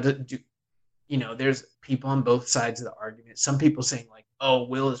 Now, there's people on both sides of the argument. Some people saying like, oh,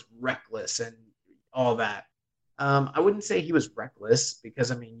 Will is reckless and all that. I wouldn't say he was reckless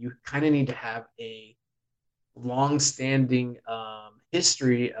because, you kind of need to have a long-standing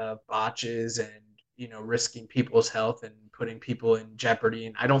history of botches and, risking people's health and putting people in jeopardy.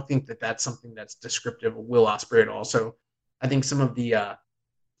 And I don't think that that's something that's descriptive of Will Ospreay at all. So I think some of the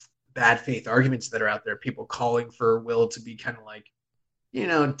bad faith arguments that are out there, people calling for Will to be kind of like,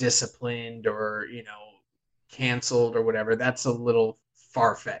 disciplined or, canceled or whatever, that's a little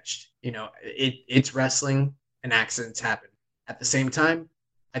far-fetched. It's wrestling and accidents happen. At the same time,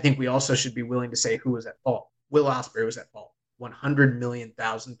 I think we also should be willing to say who was at fault. Will Ospreay was at fault.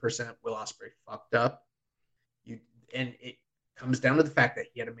 100,000,000% Will Ospreay fucked up. And it comes down to the fact that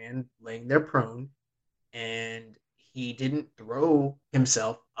he had a man laying there prone and he didn't throw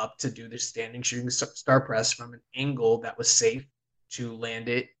himself up to do the standing shooting star press from an angle that was safe to land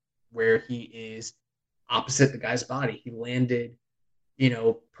it where he is opposite the guy's body. He landed,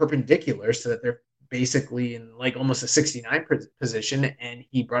 perpendicular so that they're basically in like almost a 69 position, and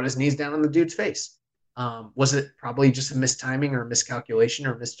he brought his knees down on the dude's face. Was it probably just a mistiming or a miscalculation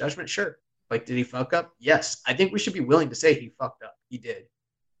or a misjudgment? Sure. Like, did he fuck up? Yes. I think we should be willing to say he fucked up. He did.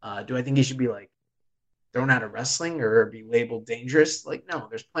 Do I think he should be like thrown out of wrestling or be labeled dangerous? Like, no,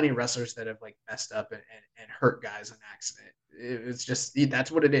 there's plenty of wrestlers that have like messed up and hurt guys on accident. It's just,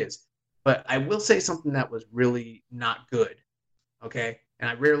 that's what it is. But I will say something that was really not good. Okay. And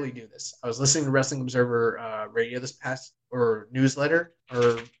I rarely do this. I was listening to Wrestling Observer radio this past, or newsletter,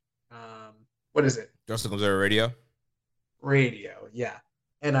 or what is it? Wrestling Observer Radio? Radio, yeah.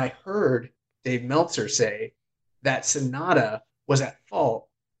 And I heard Dave Meltzer say that Sonata was at fault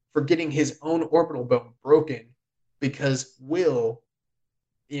for getting his own orbital bone broken because Will,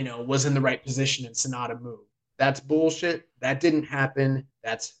 was in the right position and Sonata moved. That's bullshit. That didn't happen.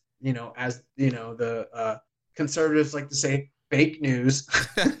 That's, as the conservatives like to say, fake news.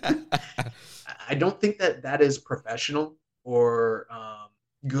 I don't think that is professional or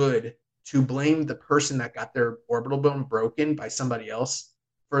good to blame the person that got their orbital bone broken by somebody else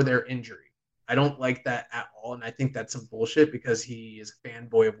for their injury. I don't like that at all, and I think that's some bullshit because he is a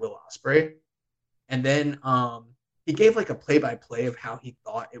fanboy of Will Ospreay. And then he gave like a play-by-play of how he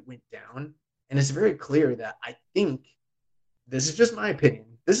thought it went down, and it's very clear that I think, this is just my opinion,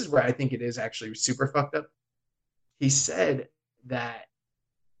 this is where I think it is actually super fucked up. He said that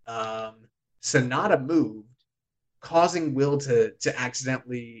Sonata moved, causing Will to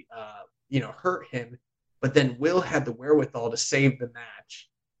accidentally hurt him, but then Will had the wherewithal to save the match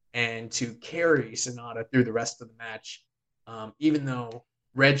and to carry Sonata through the rest of the match, even though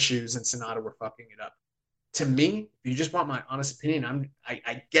Red Shoes and Sonata were fucking it up. To me, if you just want my honest opinion,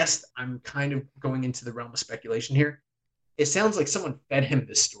 I guess I'm kind of going into the realm of speculation here. It sounds like someone fed him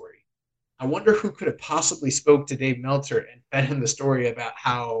this story. I wonder who could have possibly spoke to Dave Meltzer and fed him the story about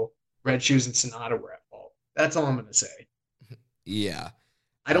how Red Shoes and Sonata were at fault. That's all I'm going to say. Yeah.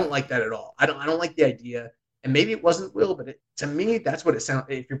 I don't like that at all. I don't like the idea. And maybe it wasn't Will, but to me, that's what it sounds.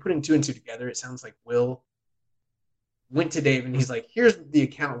 If you're putting two and two together, it sounds like Will went to Dave and he's like, here's the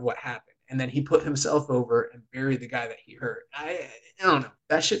account of what happened. And then he put himself over and buried the guy that he hurt. I don't know.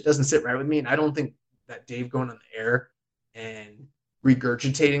 That shit doesn't sit right with me. And I don't think that Dave going on the air and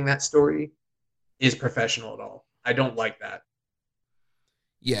regurgitating that story is professional at all. I don't like that.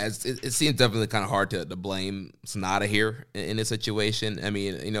 Yeah, it seems definitely kind of hard to blame Sonata here in this situation. I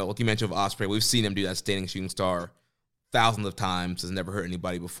mean, like you mentioned with Ospreay, we've seen him do that standing shooting star thousands of times. Has never hurt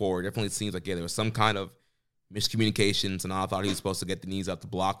anybody before. It definitely seems like, there was some kind of miscommunication. Sonata thought he was supposed to get the knees up to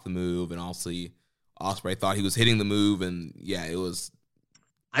block the move, and also Ospreay thought he was hitting the move, and it was.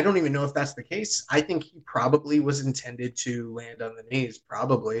 I don't even know if that's the case. I think he probably was intended to land on the knees,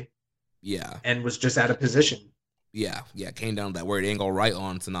 probably. Yeah. And was just out of position. Yeah, came down to that weird angle right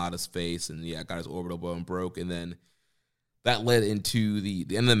on Sonata's face, and got his orbital bone broke, and then that led into the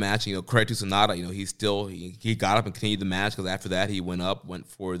end of the match. Credit to Sonata, he got up and continued the match, because after that he went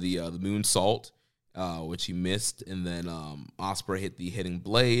for the moonsault, which he missed, and then Ospreay hit the hitting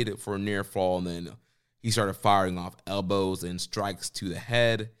blade for a near fall, and then he started firing off elbows and strikes to the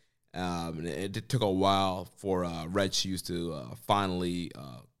head. And it took a while for Red Shoes to finally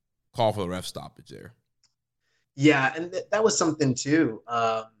call for the ref stoppage there. Yeah, and that was something too.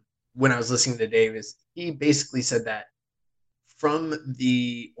 When I was listening to Dave, he basically said that from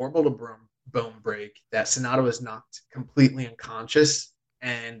the orbital bone break, that Sonata was knocked completely unconscious,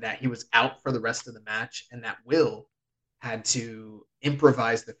 and that he was out for the rest of the match, and that Will had to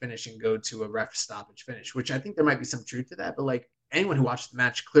improvise the finish and go to a ref stoppage finish. Which I think there might be some truth to that, but like anyone who watched the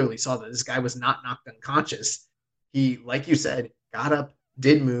match clearly saw that this guy was not knocked unconscious. He, like you said, got up,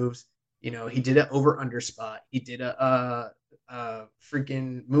 did moves. He did an over-under spot. He did a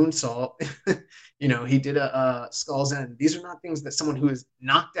freaking moonsault. He did a skull's end. These are not things that someone who is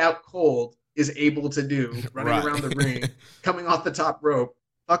knocked out cold is able to do, running around the ring, coming off the top rope.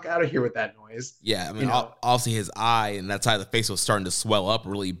 Fuck out of here with that noise. Yeah, I mean, obviously his eye and that side of the face was starting to swell up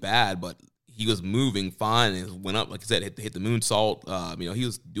really bad, but he was moving fine and went up, like I said, hit the moonsault. He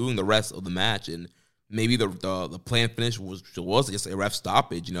was doing the rest of the match, and maybe the planned finish was just a ref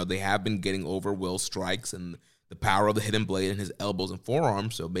stoppage. They have been getting over Will's strikes and the power of the hidden blade in his elbows and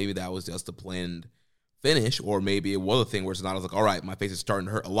forearms, so maybe that was just a planned finish, or maybe it was a thing where Sonata's like, all right, my face is starting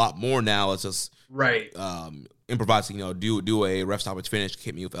to hurt a lot more now. Let's just improvise, do a ref stoppage finish,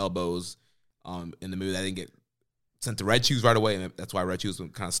 hit me with elbows in the move. That didn't get sent to Red Shoes right away, and that's why Red Shoes was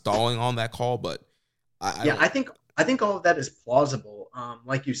kind of stalling on that call. But I think all of that is plausible.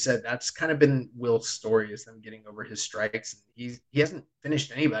 Like you said, that's kind of been Will's story, is them getting over his strikes. And he hasn't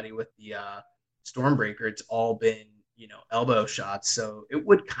finished anybody with the Stormbreaker. It's all been, elbow shots. So it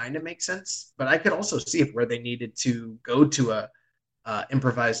would kind of make sense. But I could also see if where they needed to go to a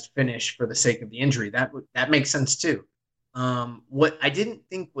improvised finish for the sake of the injury. That makes sense too. What I didn't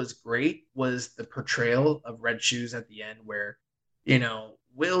think was great was the portrayal of Red Shoes at the end, where,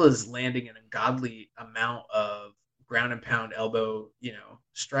 Will is landing an ungodly amount of ground and pound elbow,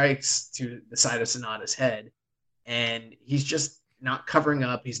 strikes to the side of Sonata's head. And he's just not covering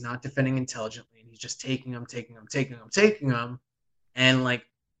up. He's not defending intelligently. And he's just taking them. And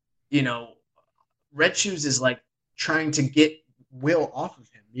Red Shoes is like trying to get Will off of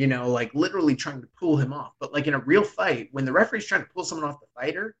him, like literally trying to pull him off. But like in a real fight, when the referee's trying to pull someone off the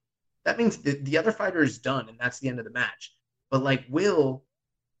fighter, that means the other fighter is done and that's the end of the match. But like Will,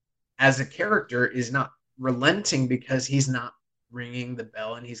 as a character, is not relenting because he's not ringing the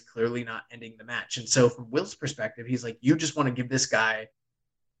bell and he's clearly not ending the match. And so from Will's perspective, he's like, you just want to give this guy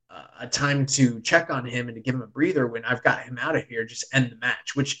a time to check on him and to give him a breather when I've got him out of here, just end the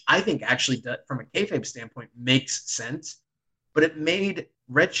match, which I think actually, from a kayfabe standpoint, makes sense. But it made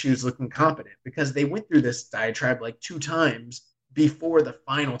Red Shoes look incompetent because they went through this diatribe like 2 times before the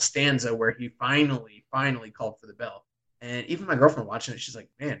final stanza where he finally called for the bell. And even my girlfriend watching it, she's like,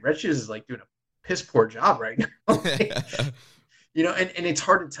 man, Red Shoes is like doing a piss poor job right now. And it's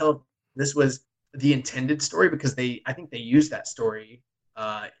hard to tell if this was the intended story because I think they used that story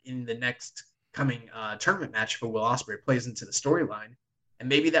in the next coming tournament match for Will Ospreay. It plays into the storyline. And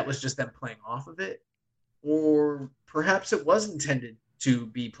maybe that was just them playing off of it. Or perhaps it was intended to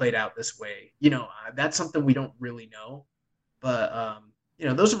be played out this way. That's something we don't really know. But,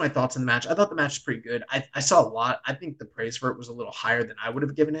 those are my thoughts on the match. I thought the match was pretty good. I saw a lot. I think the praise for it was a little higher than I would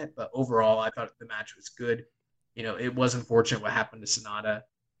have given it. But overall, I thought the match was good. It was unfortunate what happened to Sonata.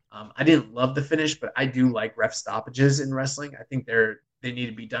 I didn't love the finish, but I do like ref stoppages in wrestling. I think they need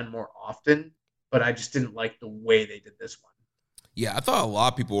to be done more often. But I just didn't like the way they did this one. Yeah, I thought a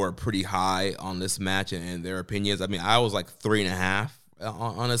lot of people were pretty high on this match and their opinions. I mean, I was like 3.5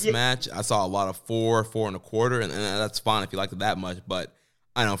 on this match. I saw a lot of 4, 4.25, and that's fine if you liked it that much. But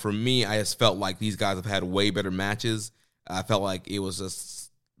I don't know, for me, I just felt like these guys have had way better matches. I felt like it was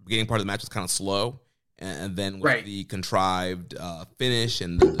just beginning part of the match was kind of slow, and then with the contrived finish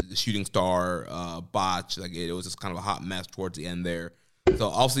and the shooting star botch, like it was just kind of a hot mess towards the end there. So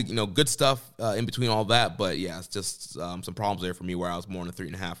obviously, good stuff in between all that, but yeah, it's just some problems there for me where I was more in the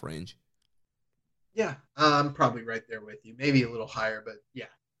 3.5 range. Yeah, I'm probably right there with you. Maybe a little higher, but yeah,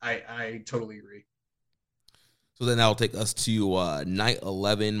 I totally agree. So then that'll take us to night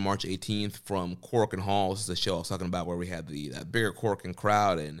 11, March 18th from Korakuen Hall. This is a show I was talking about where we had that bigger Korakuen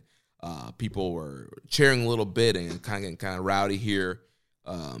crowd and people were cheering a little bit and getting kind of rowdy here.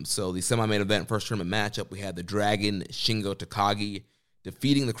 So the semi-main event first tournament matchup, we had the Dragon Shingo Takagi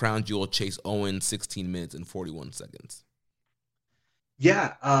defeating the Crown Jewel Chase Owens 16 minutes and 41 seconds.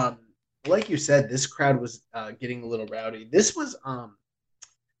 Yeah, like you said, this crowd was getting a little rowdy. This was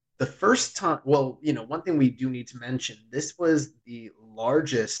the first time. Well, one thing we do need to mention: this was the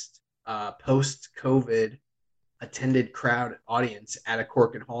largest post-COVID attended crowd audience at a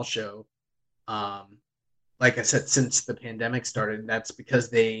Korakuen Hall show. Like I said, since the pandemic started, that's because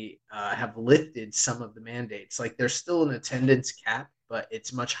they have lifted some of the mandates. Like there's still an attendance cap, but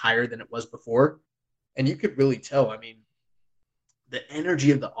it's much higher than it was before. And you could really tell. I mean, the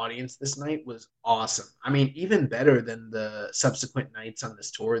energy of the audience this night was awesome. I mean, even better than the subsequent nights on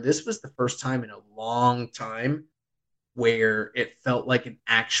this tour. This was the first time in a long time where it felt like an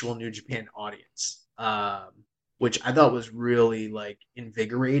actual New Japan audience, which I thought was really like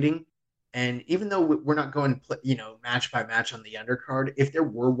invigorating. And even though we're not going, match by match on the undercard, if there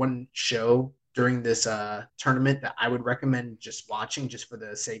were one show during this tournament that I would recommend just watching just for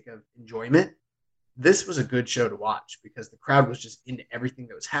the sake of enjoyment, this was a good show to watch because the crowd was just into everything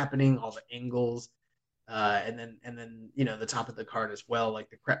that was happening, all the angles, and then the top of the card as well. Like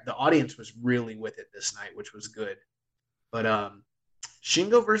the audience was really with it this night, which was good. But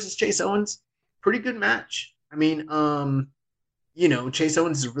Shingo versus Chase Owens, pretty good match. I mean, Chase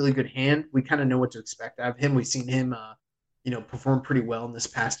Owens is a really good hand. We kind of know what to expect out of him. We've seen him, perform pretty well in this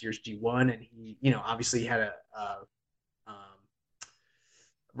past year's G1, and he, obviously had a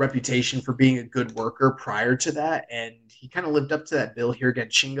reputation for being a good worker prior to that, and he kind of lived up to that bill here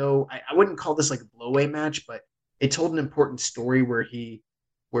against Shingo. I wouldn't call this like a blowaway match, but it told an important story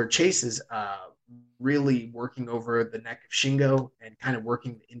where Chase is really working over the neck of Shingo and kind of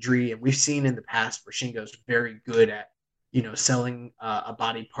working the injury. And we've seen in the past where Shingo's very good at selling a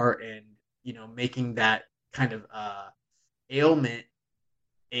body part and making that kind of ailment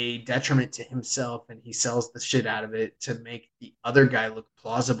a detriment to himself, and he sells the shit out of it to make the other guy look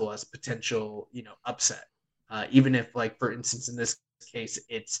plausible as potential, upset. Even if, like, for instance, in this case,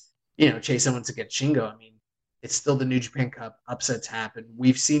 it's, Chase Owens against Shingo. I mean, it's still the New Japan Cup. Upsets happen.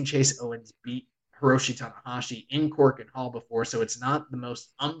 We've seen Chase Owens beat Hiroshi Tanahashi in Korakuen Hall before, so it's not the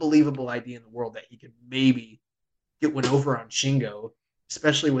most unbelievable idea in the world that he could maybe get one over on Shingo,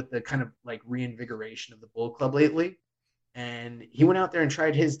 especially with the kind of, like, reinvigoration of the Bullet Club lately. And he went out there and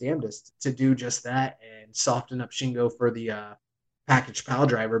tried his damnedest to do just that and soften up Shingo for the package pile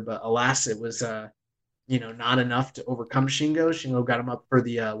driver. But alas, it was, not enough to overcome Shingo. Shingo got him up for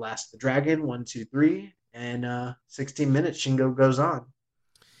the Last of the Dragon, 1, 2, 3. and 16 minutes, Shingo goes on.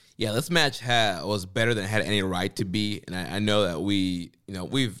 Yeah, this match was better than it had any right to be, and I know that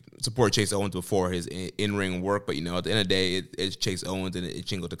we've supported Chase Owens before his in-ring work, but at the end of the day, it's Chase Owens and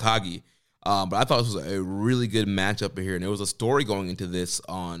it's Shingo Takagi. But I thought this was a really good matchup here, and there was a story going into this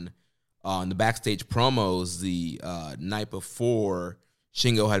on the backstage promos the night before.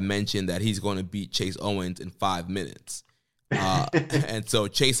 Shingo had mentioned that he's going to beat Chase Owens in 5 minutes. And so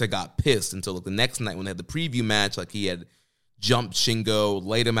Chase had got pissed. And so the next night when they had the preview match, he had jumped Shingo,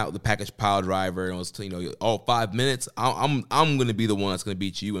 laid him out with the package pile driver, and was 5 minutes. I'm going to be the one that's going to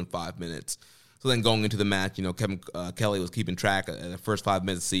beat you in 5 minutes. So then going into the match, Kevin Kelly was keeping track of the first 5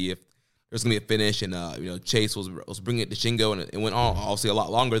 minutes to see if there's going to be a finish. And Chase was bringing it to Shingo, and it went on obviously a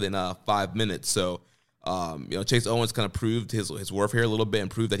lot longer than 5 minutes. So. Chase Owens kind of proved his worth here a little bit and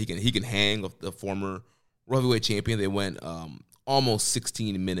proved that he can hang with the former World Heavyweight Champion. They went almost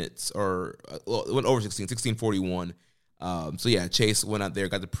 16 minutes, or it went over 16:41. So yeah, Chase went out there,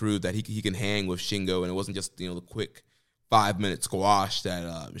 got to prove that he can hang with Shingo, and it wasn't just the quick 5-minute squash that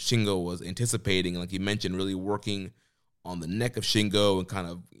Shingo was anticipating. Like you mentioned, really working on the neck of Shingo and kind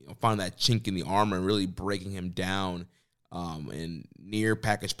of finding that chink in the armor and really breaking him down. And near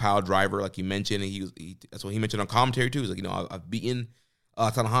package pile driver, like you mentioned, that's what he mentioned on commentary too. He's like, I've beaten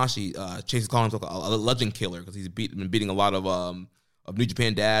Tanahashi. Chase is calling himself a legend killer because he's been beating a lot of New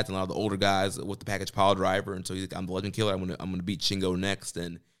Japan dads and a lot of the older guys with the package pile driver. And so he's like, I'm the legend killer. I'm gonna beat Shingo next.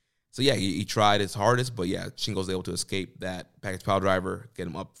 And so yeah, he tried his hardest, but yeah, Shingo's able to escape that package pile driver, get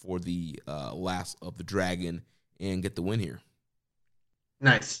him up for the last of the dragon, and get the win here.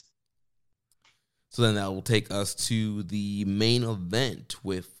 Nice. So then that will take us to the main event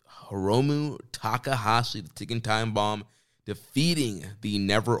with Hiromu Takahashi, the ticking time bomb, defeating the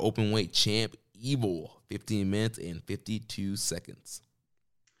never openweight champ Evil, 15 minutes and 52 seconds.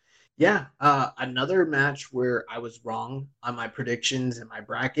 Yeah, another match where I was wrong on my predictions and my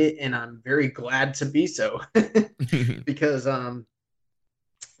bracket, and I'm very glad to be so because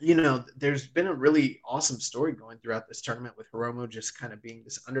there's been a really awesome story going throughout this tournament with Hiromu just kind of being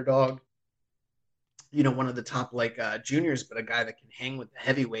this underdog. One of the top juniors, but a guy that can hang with the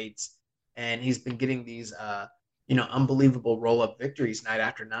heavyweights. And he's been getting these, unbelievable roll-up victories night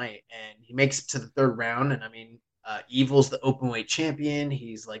after night. And he makes it to the third round. And Evil's the openweight champion.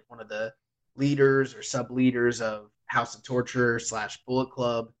 He's like one of the leaders or sub-leaders of House of Torture / Bullet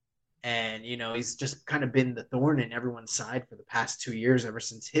Club. And, he's just kind of been the thorn in everyone's side for the past 2 years, ever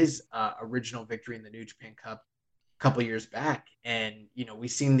since his original victory in the New Japan Cup a couple years back. And,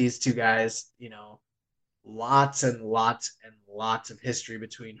 we've seen these two guys, lots and lots and lots of history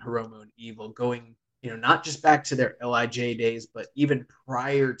between Hiromu and Evil going, not just back to their LIJ days, but even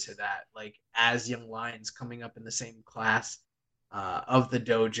prior to that, as young lions coming up in the same class of the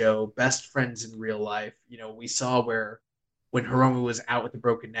dojo, best friends in real life. We saw where when Hiromu was out with a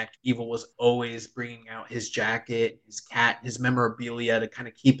broken neck, Evil was always bringing out his jacket, his cat, his memorabilia to kind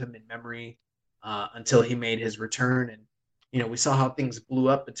of keep him in memory until he made his return. And we saw how things blew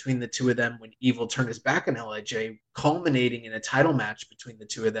up between the two of them when Evil turned his back on LIJ, culminating in a title match between the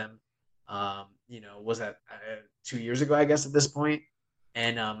two of them. Was that 2 years ago, I guess, at this point?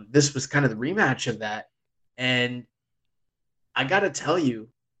 And this was kind of the rematch of that. And I got to tell you,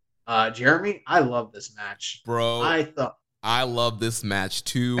 Jeremy, I love this match. Bro, I love this match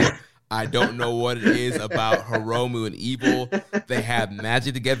too. I don't know what it is about Hiromu and Evil. They have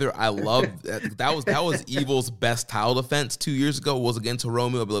magic together. I love that was Evil's best title defense 2 years ago. Was against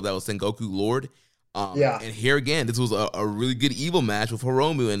Hiromu. I believe that was Sengoku Lord. And here again, this was a really good Evil match with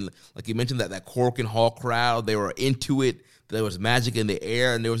Hiromu. And like you mentioned, that Korakuen Hall crowd, they were into it. There was magic in the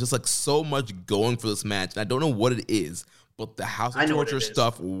air, and there was just so much going for this match. And I don't know what it is, but the House of Torture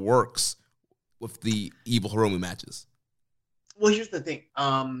stuff works with the Evil Hiromu matches. Well, here's the thing.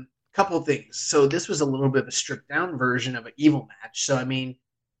 Couple of things. So this was a little bit of a stripped down version of an Evil match. So,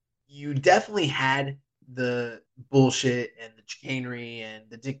 you definitely had the bullshit and the chicanery and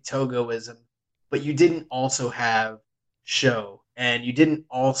the Dick Togoism, but you didn't also have Sho, and you didn't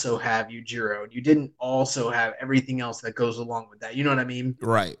also have Yujiro, and you didn't also have everything else that goes along with that. You know what I mean?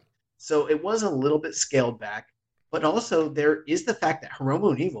 Right. So it was a little bit scaled back, but also there is the fact that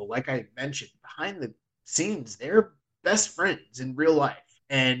Hiromu and Evil, like I mentioned, behind the scenes, they're best friends in real life.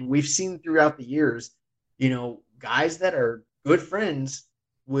 And we've seen throughout the years, guys that are good friends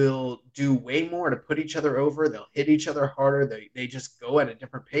will do way more to put each other over. They'll hit each other harder. They just go at a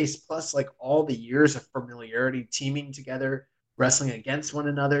different pace. Plus, all the years of familiarity, teaming together, wrestling against one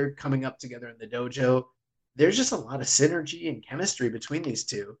another, coming up together in the dojo. There's just a lot of synergy and chemistry between these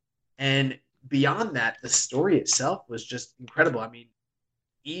two. And beyond that, the story itself was just incredible.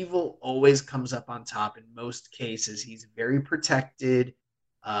 Evil always comes up on top in most cases. He's very protected,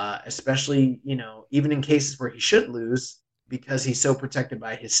 especially, even in cases where he should lose because he's so protected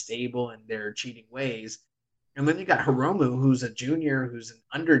by his stable and their cheating ways. And then you got Hiromu, who's a junior, who's an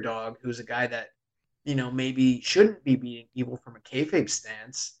underdog, who's a guy that, maybe shouldn't be beating Evil from a kayfabe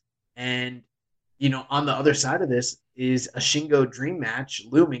stance. And, on the other side of this is a Shingo dream match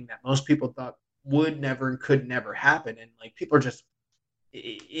looming that most people thought would never and could never happen. And like people are just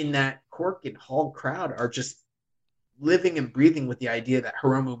in that Cork and Hall crowd are just living and breathing with the idea that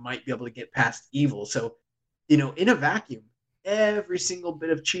Hiromu might be able to get past Evil. So, in a vacuum, every single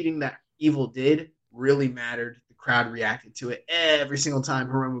bit of cheating that Evil did really mattered. The crowd reacted to it every single time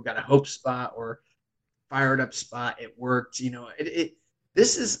Hiromu got a hope spot or fired up spot. It worked.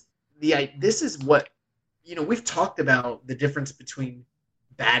 This is what, we've talked about the difference between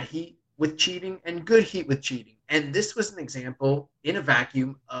bad heat with cheating and good heat with cheating. And this was an example in a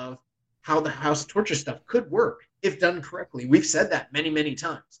vacuum of how the House of Torture stuff could work if done correctly. We've said that many, many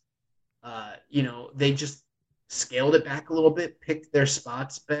times. They just scaled it back a little bit, picked their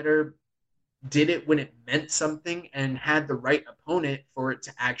spots better, did it when it meant something, and had the right opponent for it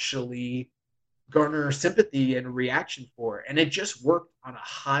to actually garner sympathy and reaction for it. And it just worked on a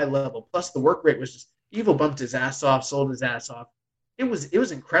high level. Plus the work rate was just, Evil bumped his ass off, sold his ass off. It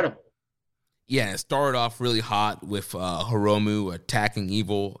was incredible. Yeah, it started off really hot with Hiromu attacking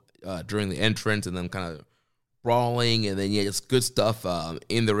Evil during the entrance and then kind of brawling. And then, it's good stuff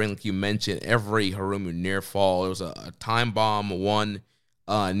in the ring, like you mentioned. Every Hiromu near fall. There was a time bomb, one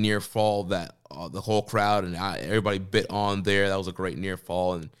near fall that the whole crowd and everybody bit on there. That was a great near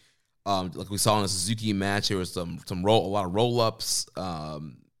fall. And like we saw in the Suzuki match, there was a lot of roll-ups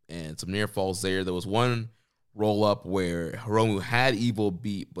and some near falls there. There was one roll-up where Hiromu had Evil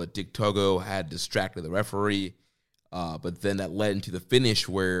beat, but Dick Togo had distracted the referee. But then that led into the finish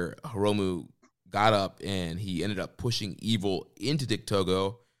where Hiromu got up and he ended up pushing Evil into Dick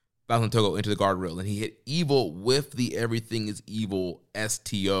Togo, bouncing Togo into the guardrail. And he hit Evil with the Everything is Evil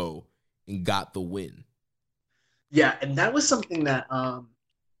STO and got the win. Yeah, and that was something that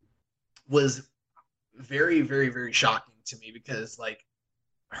was very, very, very shocking to me because, like,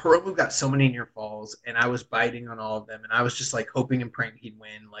 Hiromu got so many near falls, and I was biting on all of them, and I was just like hoping and praying he'd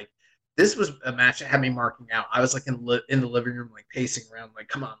win. Like, this was a match that had me marking out. I was like in the living room, like pacing around, like,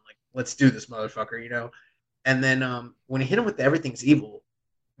 come on, like, let's do this, motherfucker, And then when he hit him with the Everything's Evil,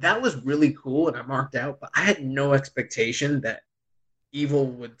 that was really cool, and I marked out. But I had no expectation that Evil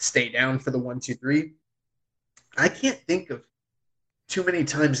would stay down for the 1, 2, 3. I can't think of too many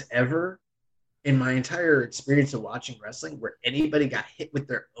times ever in my entire experience of watching wrestling where anybody got hit with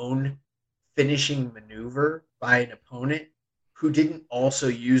their own finishing maneuver by an opponent who didn't also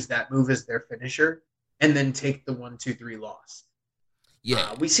use that move as their finisher and then take the 1, 2, 3 loss.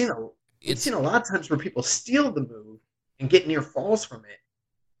 Yeah, we've seen a lot of times where people steal the move and get near falls from it,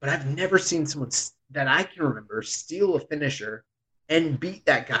 but I've never seen someone that I can remember steal a finisher and beat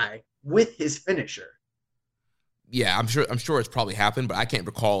that guy with his finisher. Yeah, I'm sure it's probably happened, but I can't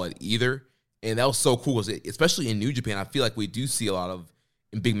recall it either. And that was so cool, especially in New Japan. I feel like we do see a lot of,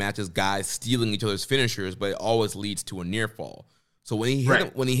 in big matches, guys stealing each other's finishers, but it always leads to a near fall. So when he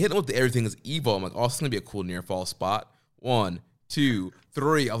hit him with the Everything is Evil, I'm like, oh, it's going to be a cool near fall spot. 1, 2,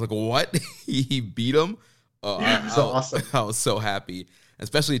 3. I was like, what? He beat him? Awesome. I was so happy.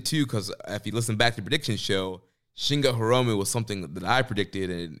 Especially, too, because if you listen back to the prediction show, Shingo Hiromu was something that I predicted,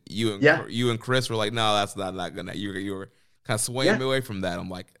 and you and Chris were like, no, that's not going to. You were kind of swaying me away from that. I'm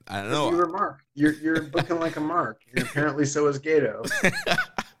like, I don't know. You were Mark. You're booking like a Mark. And apparently so is Gato.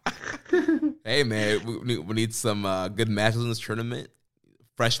 Hey, man, we need some good matches in this tournament.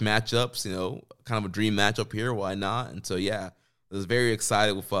 Fresh matchups, kind of a dream matchup here. Why not? And so, I was very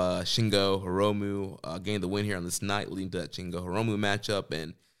excited with Shingo Hiromu getting the win here on this night, leading to that Shingo Hiromu matchup.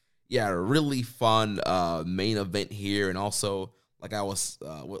 And, a really fun main event here. And also, like I was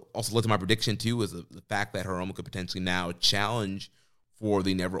also looked at my prediction too, was the fact that Hiromu could potentially now challenge for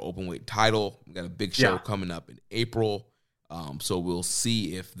the Never Openweight title. We got a big show coming up in April, so we'll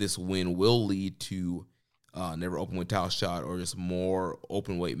see if this win will lead to Never Openweight title shot or just more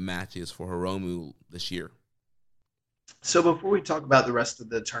openweight matches for Hiromu this year. So before we talk about the rest of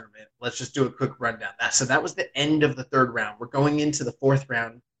the tournament, let's just do a quick rundown. So that was the end of the third round. We're going into the fourth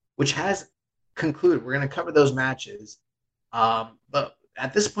round, which has concluded. We're going to cover those matches. But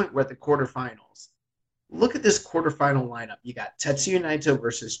at this point, we're at the quarterfinals. Look at this quarterfinal lineup. You got Tetsuya Naito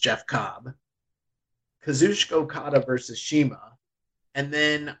versus Jeff Cobb, Kazuchika Okada versus Shima, and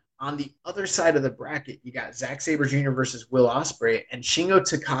then on the other side of the bracket, you got Zack Sabre Jr. versus Will Ospreay and Shingo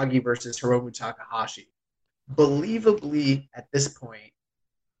Takagi versus Hiromu Takahashi. Believably, at this point,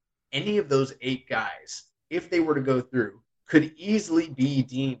 any of those 8 guys, if they were to go through, could easily be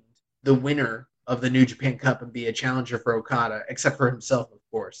deemed the winner of the New Japan Cup and be a challenger for Okada, except for himself, of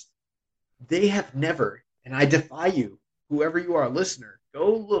course. They have never, and I defy you, whoever you are, listener,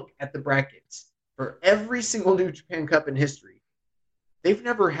 go look at the brackets for every single New Japan Cup in history. They've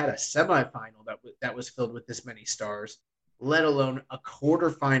never had a semifinal that was filled with this many stars, let alone a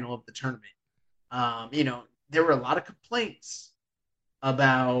quarterfinal of the tournament. There were a lot of complaints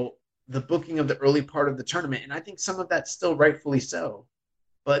about the booking of the early part of the tournament, and I think some of that's still rightfully so.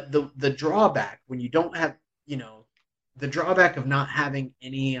 But the drawback when you don't have, the drawback of not having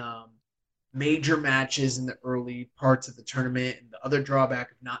any major matches in the early parts of the tournament, and the other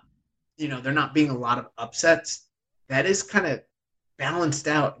drawback of not, there not being a lot of upsets, that is kind of balanced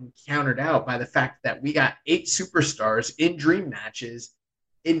out and countered out by the fact that we got 8 superstars in dream matches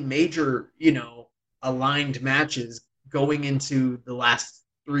in major, aligned matches going into the last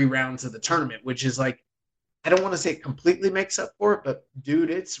 3 rounds of the tournament, which is like, I don't want to say it completely makes up for it, but dude,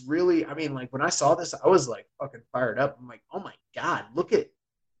 it's really, when I saw this, I was like fucking fired up. I'm like, oh my God, look at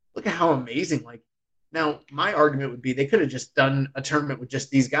how amazing. Like, now my argument would be they could have just done a tournament with just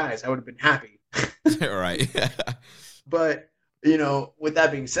these guys. I would have been happy. Right. But, with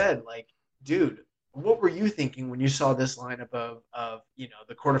that being said, like, dude, what were you thinking when you saw this lineup of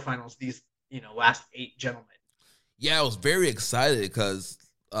the quarterfinals, these, last 8 gentlemen? Yeah, I was very excited because,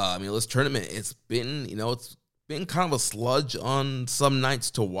 this tournament, it's been kind of a sludge on some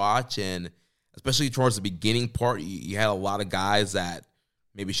nights to watch, and especially towards the beginning part, you had a lot of guys that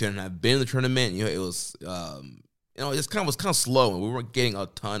maybe shouldn't have been in the tournament. It was, it was kind of slow, and we weren't getting a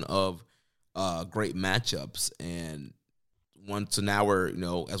ton of great matchups. And so now we're,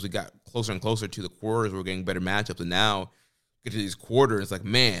 as we got closer and closer to the quarters, we're getting better matchups, and now get to these quarters, it's like,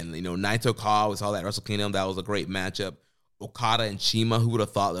 man, Naito Ka, we saw that Wrestle Kingdom, that was a great matchup. Okada and Shima, who would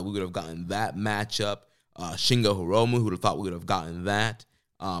have thought that we would have gotten that matchup? Shingo Hiromu, who would have thought we would have gotten that?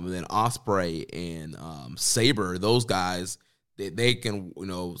 And then Ospreay and Sabre, those guys, they can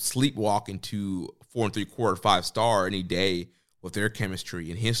sleepwalk into 4 3/4, 5-star any day with their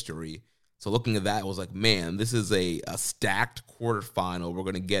chemistry and history. So looking at that, it was like, man, this is a stacked quarterfinal. We're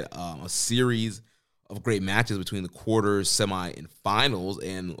going to get a series of great matches between the quarters, semi, and finals.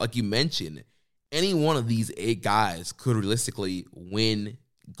 And like you mentioned, any one of these 8 guys could realistically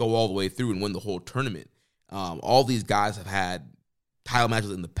go all the way through and win the whole tournament. All these guys have had title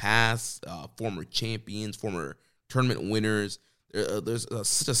matches in the past, former champions, former tournament winners. There's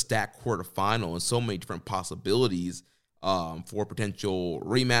such a stacked quarterfinal and so many different possibilities for potential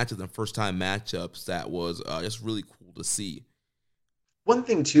rematches and first-time matchups that was just really cool to see. One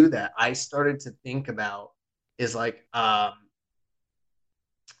thing, too, that I started to think about is like, at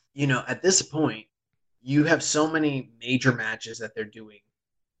this point, you have so many major matches that they're doing,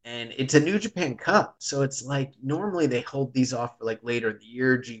 and it's a New Japan Cup. So it's like, normally they hold these off for like later in the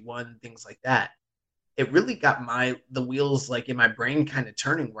year, G1, things like that. It really got the wheels like in my brain kind of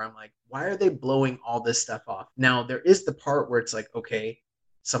turning, where I'm like, why are they blowing all this stuff off? Now, there is the part where it's like, okay,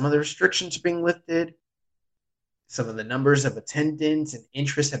 some of the restrictions are being lifted. Some of the numbers of attendance and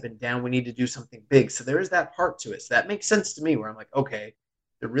interest have been down. We need to do something big. So there is that part to it. So that makes sense to me, where I'm like, okay,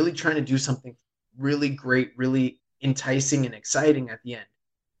 they're really trying to do something really great, really enticing and exciting at the end.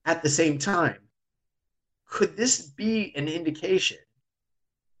 At the same time, could this be an indication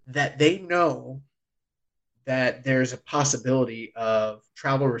that they know that there's a possibility of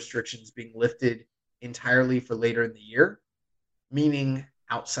travel restrictions being lifted entirely for later in the year, meaning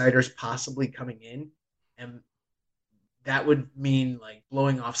outsiders possibly coming in? And that would mean like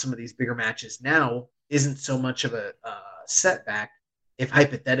blowing off some of these bigger matches now isn't so much of a setback if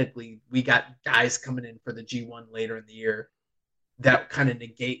hypothetically we got guys coming in for the G1 later in the year that kind of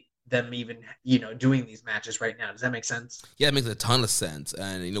negate them even, doing these matches right now. Does that make sense? Yeah, it makes a ton of sense.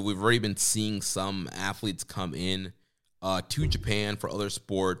 And, we've already been seeing some athletes come in to Japan for other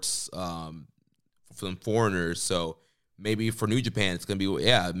sports, for them foreigners. So maybe for New Japan, it's going to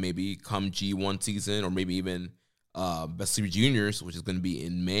be, maybe come G1 season, or maybe even Best Super Juniors, which is going to be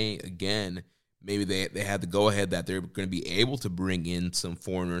in May again. Maybe they had the go-ahead that they're going to be able to bring in some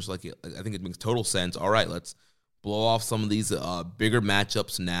foreigners. I think it makes total sense. All right, let's blow off some of these bigger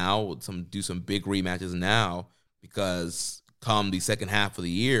matchups now, do some big rematches now, because come the second half of the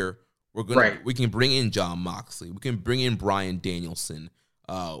year, we can bring in Jon Moxley, we can bring in Bryan Danielson,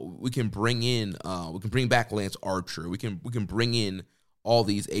 we can bring back Lance Archer, we can bring in all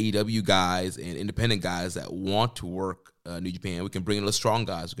these AEW guys and independent guys that want to work New Japan. We can bring in the strong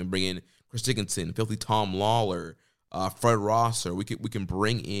guys. We can bring in Chris Dickinson, Filthy Tom Lawler, Fred Rosser. We can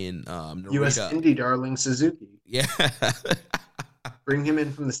bring in Narita. U.S. indie darling Suzuki. Yeah. Bring him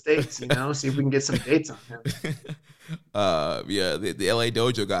in from the States, see if we can get some dates on him. Yeah, the LA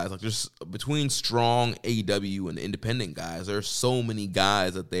Dojo guys, like just between Strong, AEW, and the independent guys, there's so many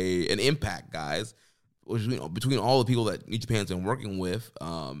guys and Impact guys, which, between all the people that New Japan's been working with,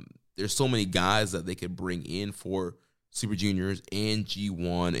 there's so many guys that they could bring in for Super Juniors and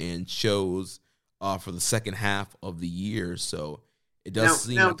G1 and shows for the second half of the year. So it does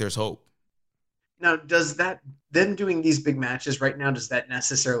seem like there's hope. Now, does them doing these big matches right now, does that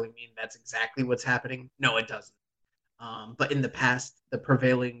necessarily mean that's exactly what's happening? No, it doesn't. But in the past, the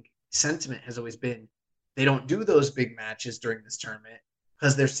prevailing sentiment has always been they don't do those big matches during this tournament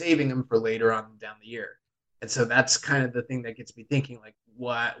because they're saving them for later on down the year. And so that's kind of the thing that gets me thinking, like,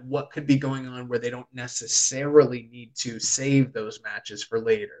 what could be going on where they don't necessarily need to save those matches for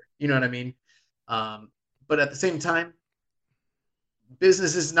later? You know what I mean? But at the same time,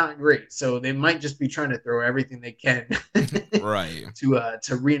 business is not great, so they might just be trying to throw everything they can right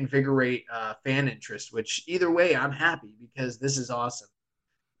to reinvigorate fan interest, which either way I'm happy because this is awesome.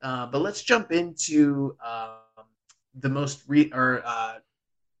 But let's jump into the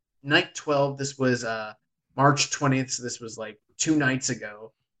night 12. This was March 20th, so this was like 2 nights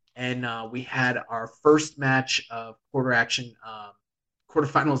ago, and we had our first match of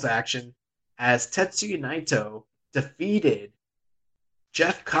quarterfinals action as Tetsuya Naito defeated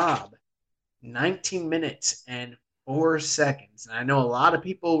Jeff Cobb, 19 minutes and 4 seconds. And I know a lot of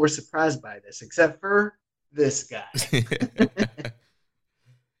people were surprised by this, except for this guy.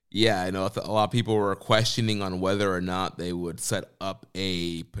 Yeah, I know a lot of people were questioning on whether or not they would set up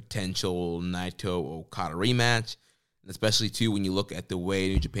a potential Naito-Okada rematch, especially, too, when you look at the way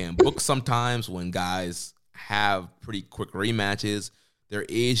New Japan books sometimes when guys have pretty quick rematches. There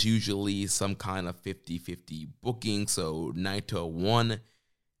is usually some kind of 50-50 booking, so Naito won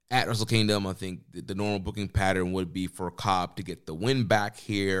at Wrestle Kingdom. I think the normal booking pattern would be for Cobb to get the win back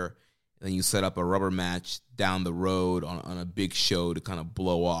here, and then you set up a rubber match down the road on a big show to kind of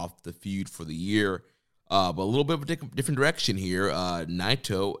blow off the feud for the year. But a little bit of a different direction here.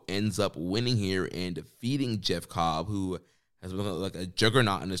 Naito ends up winning here and defeating Jeff Cobb, who has been like a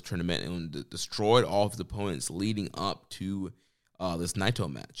juggernaut in this tournament and destroyed all of his opponents leading up to this Naito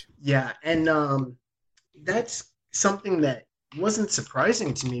match. Yeah, and that's something that wasn't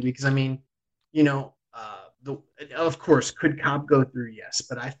surprising to me because, I mean, of course, could Cobb go through? Yes,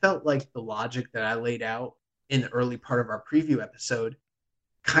 but I felt like the logic that I laid out in the early part of our preview episode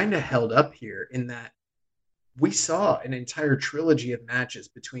kind of held up here in that we saw an entire trilogy of matches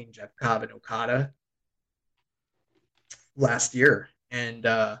between Jeff Cobb and Okada last year. And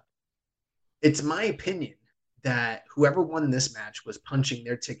it's my opinion that whoever won this match was punching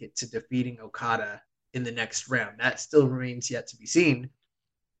their ticket to defeating Okada in the next round. That still remains yet to be seen.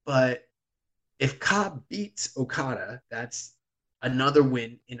 But if Cobb beats Okada, that's another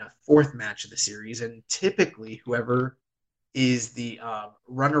win in a 4th match of the series. And typically, whoever is the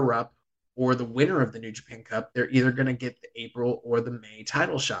runner-up or the winner of the New Japan Cup, they're either going to get the April or the May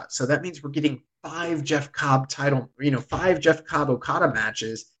title shot. So that means we're getting 5 Jeff Cobb Okada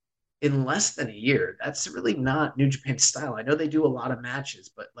matches in less than a year. That's really not New Japan style. I know they do a lot of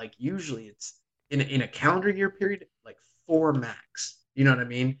matches, but like usually it's in a calendar year period, like 4 max. You know what I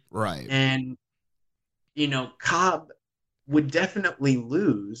mean? Right. And Cobb would definitely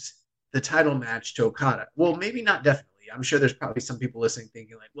lose the title match to Okada. Well, maybe not definitely. I'm sure there's probably some people listening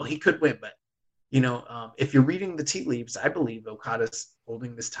thinking like, well, he could win, but if you're reading the tea leaves, I believe Okada's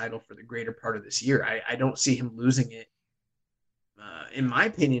holding this title for the greater part of this year. I don't see him losing it, in my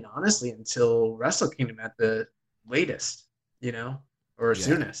opinion, honestly, until Wrestle Kingdom at the latest, or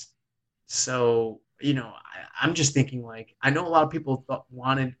soonest. So, I'm just thinking like, I know a lot of people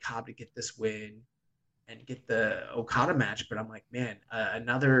wanted Cobb to get this win and get the Okada match, but I'm like, man,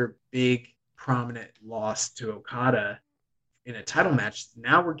 another big prominent loss to Okada in a title match.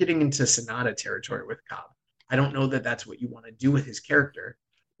 Now we're getting into Sonata territory with Cobb. I don't know that that's what you want to do with his character.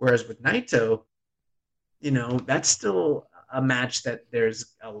 Whereas with Naito, that's still a match that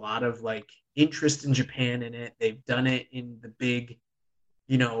there's a lot of like interest in Japan in it. They've done it in the big,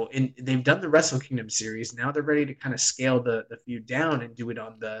 they've done the Wrestle Kingdom series. Now they're ready to kind of scale the feud down and do it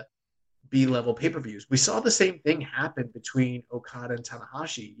on the B-level pay-per-views. We saw the same thing happen between Okada and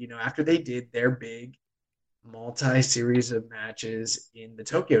Tanahashi. After they did their big multi-series of matches in the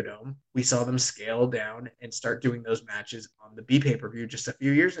Tokyo Dome, we saw them scale down and start doing those matches on the B pay-per-view just a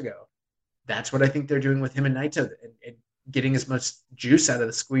few years ago. That's what I think they're doing with him and Naito and getting as much juice out of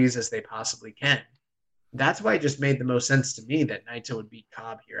the squeeze as they possibly can. That's why it just made the most sense to me that Naito would beat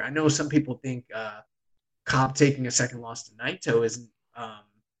Cobb here. I know some people think Cobb taking a second loss to Naito isn't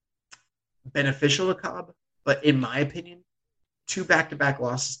beneficial to Cobb, but in my opinion, 2 back-to-back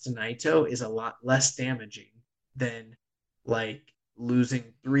losses to Naito is a lot less damaging than like losing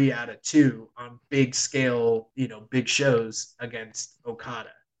 3 out of 2 on big scale, big shows against Okada,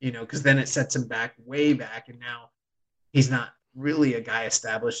 because then it sets him back way back, and now he's not really a guy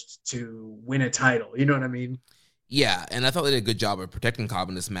established to win a title. You know what I mean? Yeah, and I thought they did a good job of protecting Cobb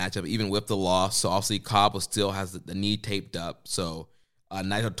in this matchup, even with the loss. So obviously Cobb still has the knee taped up. So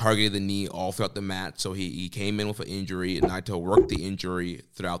Naito targeted the knee all throughout the match. So he came in with an injury, and Naito worked the injury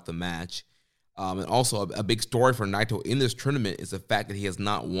throughout the match. And also a big story for Naito in this tournament is the fact that he has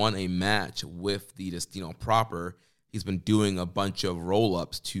not won a match with the Destino proper. He's been doing a bunch of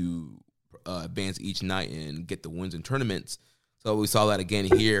roll-ups to advance each night and get the wins in tournaments. So we saw that again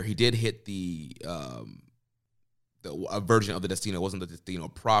here. He did hit a version of the Destino. It wasn't the Destino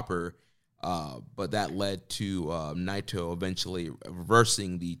proper, but that led to Naito eventually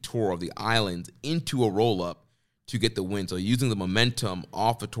reversing the tour of the islands into a roll-up to get the win. So using the momentum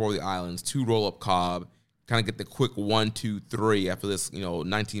off the tour of the islands to roll up Cobb, kind of get the quick 1, 2, 3 after this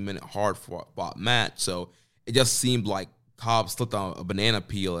 19-minute hard-fought match. So it just seemed like Cobb slipped on a banana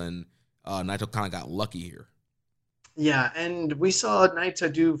peel, and Naito kind of got lucky here. Yeah, and we saw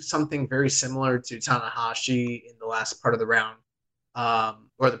Naito do something very similar to Tanahashi in the last part of the round,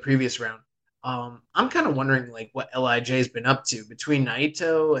 or the previous round. I'm kind of wondering like what LIJ's been up to between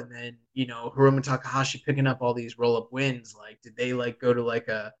Naito and then Hiromu Takahashi picking up all these roll up wins. Like, did they like go to like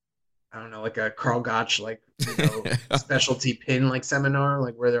a Carl Gotch like specialty pin like seminar,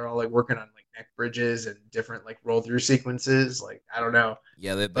 like where they're all like working on like neck bridges and different like roll through sequences? Like, I don't know.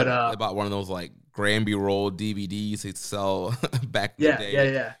 Yeah, they bought one of those like Granby roll DVDs they sell back in the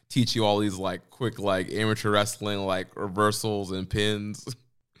day. Yeah. Teach you all these like quick like amateur wrestling like reversals and pins.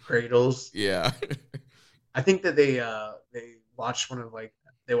 Cradles. Yeah. I think that they watched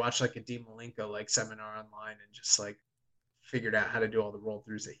they watched like a Dean Malenko like seminar online and just like figured out how to do all the roll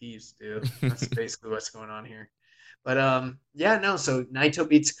throughs that he used to do. That's basically what's going on here. But so Naito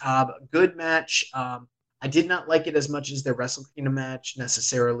beats Cobb. Good match. I did not like it as much as their Wrestle Kingdom match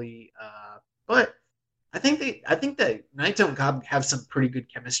necessarily, but I think that Naito and Cobb have some pretty good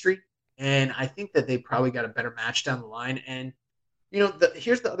chemistry, and I think that they probably got a better match down the line. And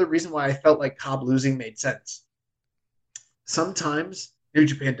here's the other reason why I felt like Cobb losing made sense. Sometimes New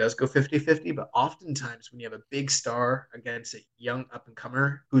Japan does go 50-50, but oftentimes when you have a big star against a young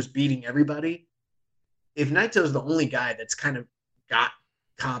up-and-comer who's beating everybody, if Naito's the only guy that's kind of got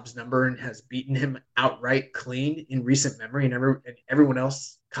Cobb's number and has beaten him outright clean in recent memory, and everyone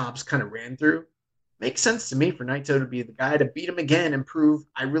else Cobb's kind of ran through, makes sense to me for Naito to be the guy to beat him again and prove,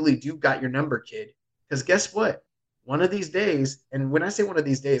 I really do got your number, kid. Because guess what? One of these days, and when I say one of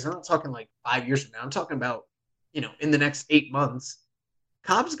these days, I'm not talking like 5 years from now. I'm talking about, in the next 8 months,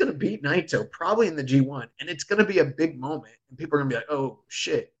 Cobb's going to beat Naito probably in the G1, and it's going to be a big moment, and people are going to be like, oh,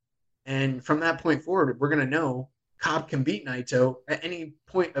 shit. And from that point forward, we're going to know Cobb can beat Naito at any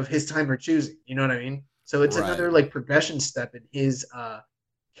point of his time or choosing. You know what I mean? So it's another like progression step in his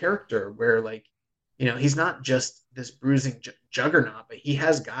character where like, he's not just this bruising juggernaut, but he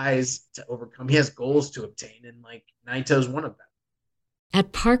has guys to overcome. He has goals to obtain, and like Naito's one of them.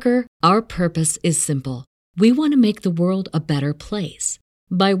 At Parker, our purpose is simple. We want to make the world a better place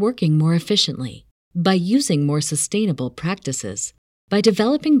by working more efficiently, by using more sustainable practices, by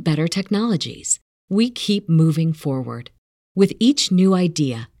developing better technologies. We keep moving forward. With each new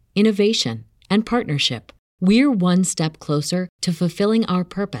idea, innovation, and partnership, we're one step closer to fulfilling our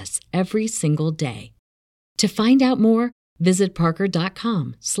purpose every single day. To find out more, visit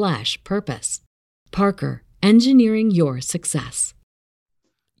parker.com/purpose. Parker, engineering your success.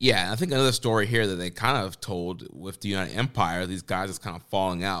 Yeah, I think another story here that they kind of told with the United Empire, these guys is kind of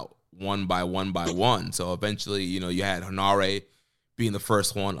falling out one by one. So eventually, you had Hanare being the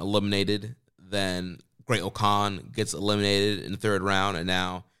first one eliminated. Then Great Okan gets eliminated in the third round, and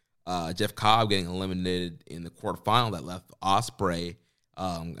now Jeff Cobb getting eliminated in the quarterfinal that left Ospreay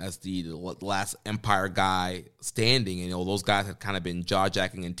as the last Empire guy standing. And those guys had kind of been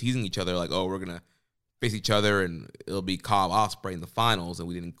jaw-jacking and teasing each other, like, oh, we're gonna face each other, and it'll be Cobb Ospreay in the finals, and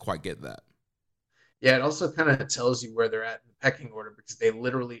we didn't quite get that. Yeah, it also kind of tells you where they're at in the pecking order because they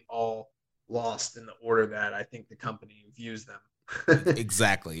literally all lost in the order that I think the company views them.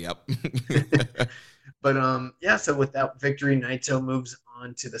 Exactly. Yep. But so with that victory, Naito moves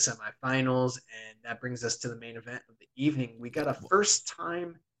on to the semifinals, and that brings us to the main event of the evening. We got a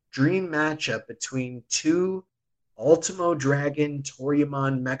first-time dream matchup between two Ultimo Dragon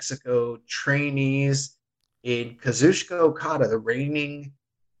Toryumon Mexico trainees in Kazuchika Okada, the reigning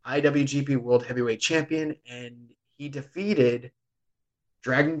IWGP World Heavyweight Champion, and he defeated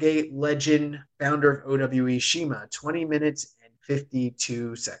Dragon Gate legend, founder of OWE, Shima, 20 minutes and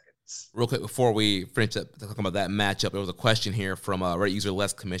 52 seconds. Real quick, before we finish up talking about that matchup, there was a question here from Reddit user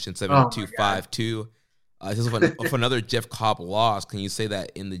Les Commission 7252. This is for another Jeff Cobb loss. Can you say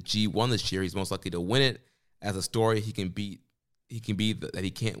that in the G1 this year, he's most likely to win it? As a story, he can be that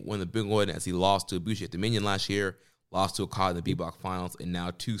he can't win the big one, as he lost to Ibushi at Dominion last year, lost to Okada in the B-Block finals, and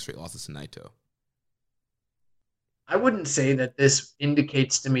now 2 straight losses to Naito. I wouldn't say that this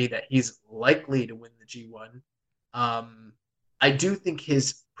indicates to me that he's likely to win the G1. I do think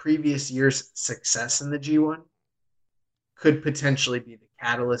his previous year's success in the G1 could potentially be the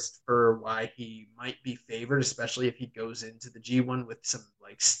catalyst for why he might be favored, especially if he goes into the G1 with some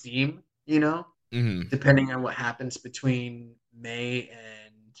like steam, depending on what happens between May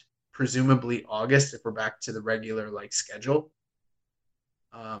and presumably August, if we're back to the regular like schedule.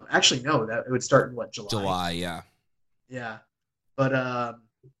 Actually, no, that it would start in what, July? July, yeah. Yeah. But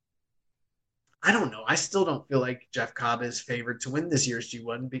I don't know. I still don't feel like Jeff Cobb is favored to win this year's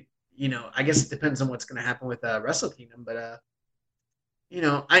G1. I guess it depends on what's going to happen with Wrestle Kingdom. But,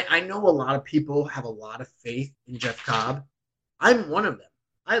 I know a lot of people have a lot of faith in Jeff Cobb. I'm one of them.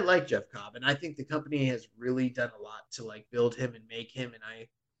 I like Jeff Cobb, and I think the company has really done a lot to like build him and make him. And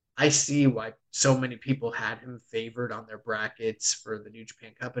I see why so many people had him favored on their brackets for the New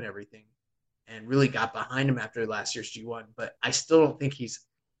Japan Cup and everything, and really got behind him after last year's G1. But I still don't think he's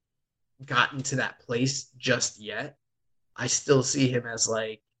gotten to that place just yet. I still see him as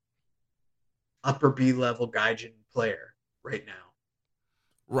like upper B-level Gaijin player right now.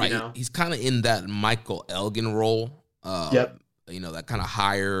 Right. He's kind of in that Michael Elgin role. Yep. That kind of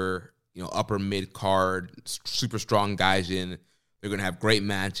higher, upper mid-card, super strong Gaijin. They're going to have great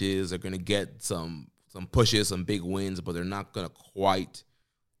matches. They're going to get some pushes, some big wins, but they're not going to quite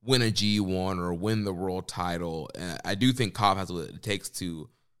win a G1 or win the world title. And I do think Cobb has what it takes to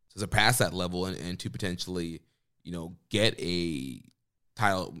surpass that level and to potentially, get a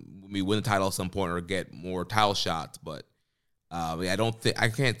title, win the title at some point or get more title shots. But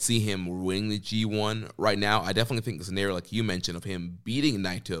I can't see him winning the G1 right now. I definitely think the scenario, like you mentioned, of him beating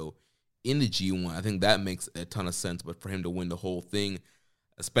Naito in the G1, I think that makes a ton of sense. But for him to win the whole thing,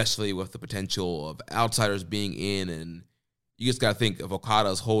 especially with the potential of outsiders being in, and you just got to think if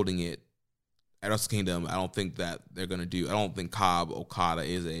Okada's holding it at Wrestle Kingdom, I don't think that they're going to do. I don't think Cobb Okada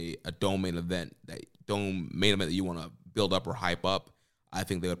is a dome main event that you want to build up or hype up. I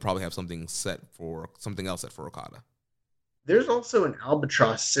think they would probably have something else set for Okada. There's also an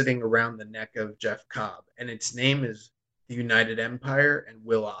albatross sitting around the neck of Jeff Cobb, and its name is the United Empire and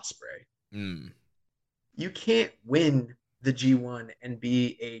Will Ospreay. You can't win the G1 and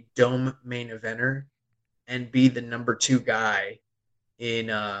be a dome main eventer and be the number 2 guy in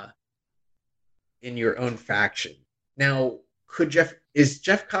your own faction. Now, is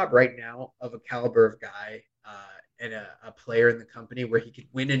Jeff Cobb right now of a caliber of guy and a player in the company where he could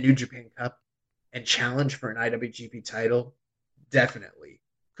win a New Japan Cup and challenge for an IWGP title? Definitely.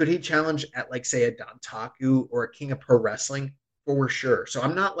 Could he challenge at, like, say, a Dantaku or a King of Pro Wrestling? For sure. So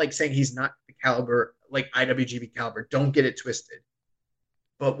I'm not, like, saying he's not the caliber, like IWGP caliber. Don't get it twisted.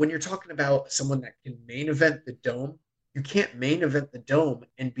 But when you're talking about someone that can main event the Dome, you can't main event the Dome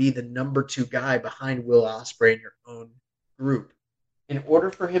and be the number 2 guy behind Will Ospreay in your own group. In order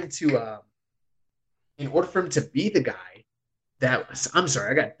for him to be the guy I'm sorry,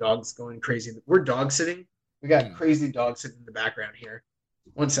 I got dogs going crazy. We're dog sitting. We got crazy dogs sitting in the background here.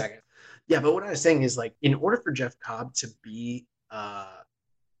 1 second. Yeah, but what I was saying is, like, in order for Jeff Cobb to be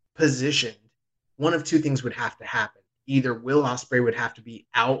positioned, one of 2 things would have to happen. Either Will Ospreay would have to be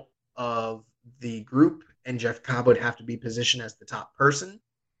out of the group and Jeff Cobb would have to be positioned as the top person,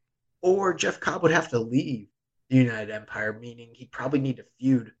 or Jeff Cobb would have to leave the United Empire, meaning he'd probably need to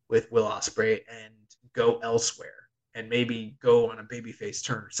feud with Will Ospreay and go elsewhere and maybe go on a babyface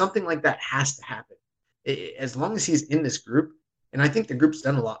turn. Something like that has to happen. As long as he's in this group, and I think the group's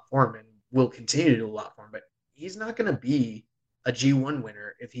done a lot for him and will continue to do a lot for him, but he's not going to be a G1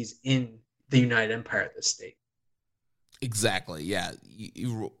 winner if he's in the United Empire at this state. Exactly, yeah.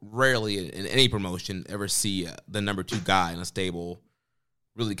 You rarely in any promotion ever see the number 2 guy in a stable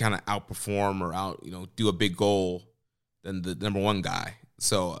really kind of outperform or do a big goal than the number 1 guy.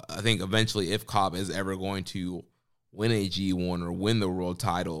 So I think eventually, if Cobb is ever going to win a G1 or win the world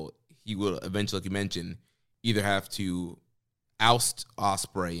title, he will eventually, like you mentioned, either have to oust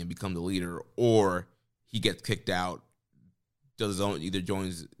Ospreay and become the leader, or he gets kicked out, does his own, either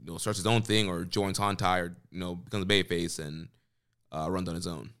joins, starts his own thing, or joins Hantai, or becomes a babyface and runs on his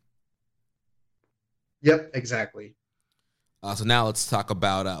own. Yep, exactly. So now let's talk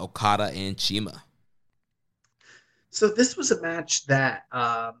about Okada and Chima. So this was a match that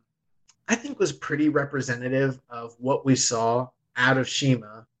I I think was pretty representative of what we saw out of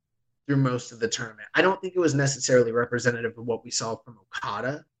CIMA through most of the tournament. I don't think it was necessarily representative of what we saw from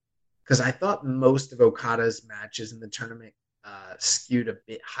Okada, because I thought most of Okada's matches in the tournament skewed a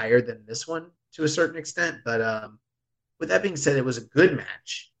bit higher than this one to a certain extent. But with that being said, it was a good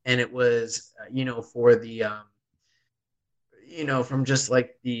match, and it was for the from just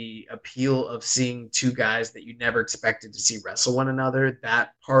like the appeal of seeing two guys that you never expected to see wrestle one another.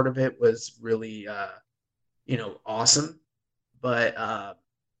 That part of it was really awesome. But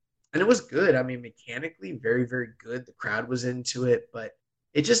and it was good. I mean, mechanically, very, very good. The crowd was into it, but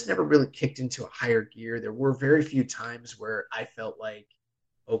it just never really kicked into a higher gear. There were very few times where I felt like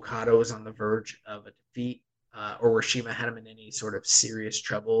Okada was on the verge of a defeat, or where CIMA had him in any sort of serious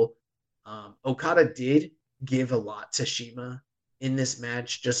trouble. Okada did give a lot to CIMA in this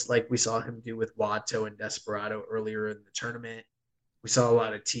match, just like we saw him do with Wato and Desperado earlier in the tournament. We saw a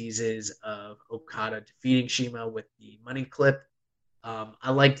lot of teases of Okada defeating CIMA with the money clip. I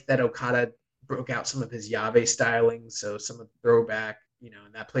liked that Okada broke out some of his Yave styling, so some of the throwback,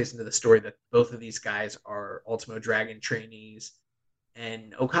 and that plays into the story that both of these guys are Ultimo Dragon trainees.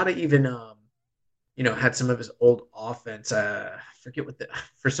 And Okada even, had some of his old offense. I forget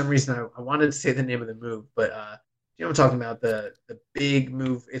for some reason I wanted to say the name of the move, but I'm talking about the big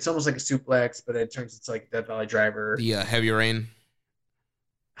move. It's almost like a suplex, but it's like Death Valley Driver. The Heavy Rain.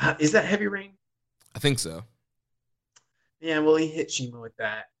 Is that Heavy Rain? I think so. Yeah, well, he hit CIMA with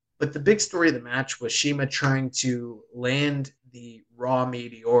that. But the big story of the match was CIMA trying to land the Raw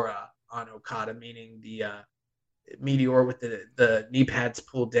Meteora on Okada, meaning the Meteor with the knee pads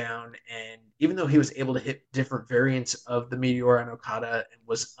pulled down. And even though he was able to hit different variants of the Meteor on Okada and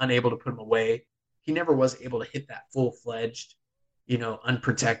was unable to put him away, he never was able to hit that full-fledged,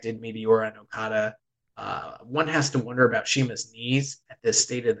 unprotected Meteor on Okada. One has to wonder about CIMA's knees at this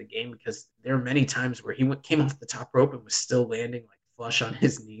state of the game, because there are many times where he came off the top rope and was still landing like flush on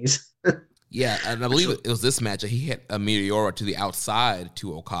his knees. Yeah, and I believe it was this match that he hit a Meteora to the outside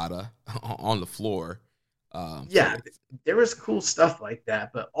to Okada on the floor. There was cool stuff like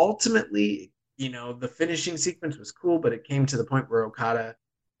that, but ultimately, the finishing sequence was cool, but it came to the point where Okada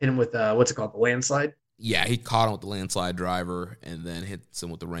hit him with what's it called, the landslide? Yeah, he caught him with the landslide driver and then hits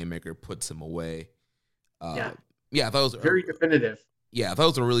him with the Rainmaker, puts him away. I thought it was very definitive. Yeah, I thought it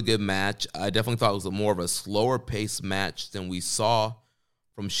was a really good match. I definitely thought it was more of a slower paced match than we saw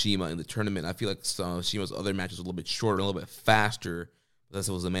from CIMA in the tournament. I feel like some of CIMA's other matches were a little bit shorter, a little bit faster. Unless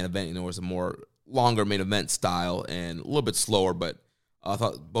it was a main event, it was a more longer main event style and a little bit slower. But I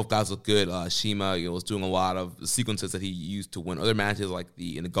thought both guys looked good. CIMA, was doing a lot of the sequences that he used to win other matches, like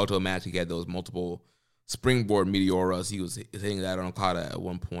in the Goto match, he had those multiple springboard Meteoras. He was hitting that on Okada at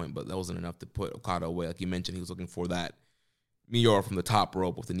one point, but that wasn't enough to put Okada away. Like you mentioned, he was looking for that Meteor from the top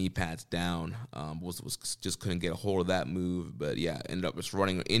rope with the knee pads down. Was just couldn't get a hold of that move, but yeah, ended up just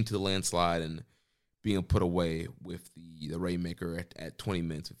running into the landslide and being put away with the Rainmaker at 20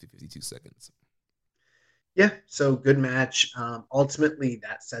 minutes and 52 seconds. Yeah, so good match. Ultimately,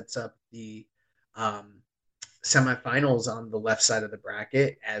 that sets up the semifinals on the left side of the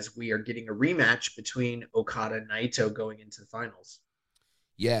bracket, as we are getting a rematch between Okada and Naito going into the finals.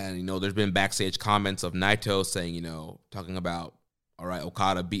 Yeah, and there's been backstage comments of Naito saying, talking about, all right,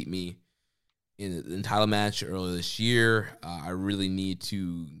 Okada beat me in the title match earlier this year. I really need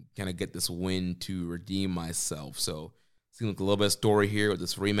to kind of get this win to redeem myself. So it seems like a little bit of story here with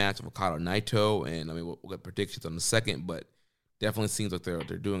this rematch of Okada and Naito, and I mean we'll get predictions on the second, but definitely seems like they're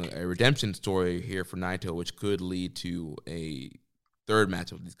doing a redemption story here for Naito, which could lead to a third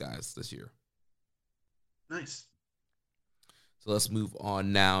match with these guys this year. Nice. So let's move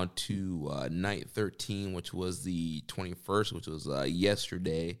on now to night 13, which was the 21st, which was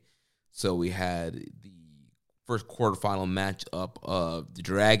yesterday. So we had the first quarterfinal matchup of the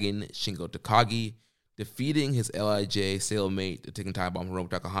Dragon, Shingo Takagi, defeating his LIJ stalemate, the Ticking Time Bomb,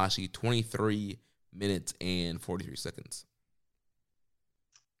 Hiromu Takahashi, 23 minutes and 43 seconds.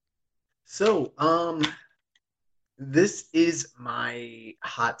 So, this is my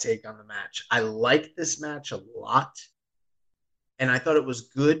hot take on the match. I like this match a lot, and I thought it was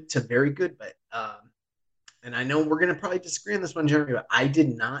good to very good, but and I know we're going to probably disagree on this one, Jeremy, but I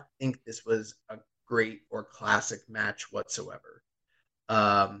did not think this was a great or classic match whatsoever.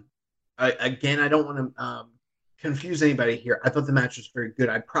 I don't want to confuse anybody here. I thought the match was very good.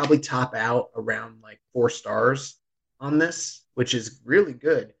 I'd probably top out around like 4 stars on this, which is really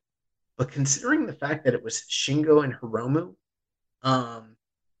good. But considering the fact that it was Shingo and Hiromu,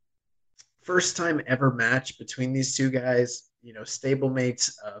 first time ever match between these two guys,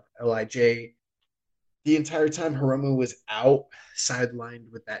 stablemates of LIJ, the entire time Hiromu was out, sidelined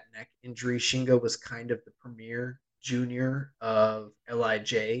with that neck injury, Shingo was kind of the premier junior of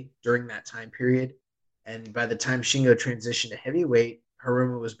LIJ during that time period. And by the time Shingo transitioned to heavyweight,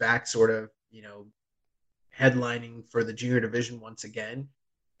 Hiromu was back sort of, headlining for the junior division once again.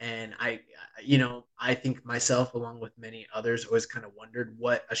 And I think myself, along with many others, always kind of wondered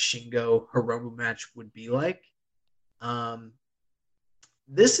what a Shingo Hiromu match would be like. Um,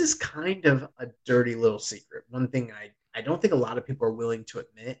 this is kind of a dirty little secret. One thing I don't think a lot of people are willing to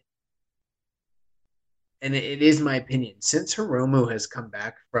admit, and it is my opinion, since Hiromu has come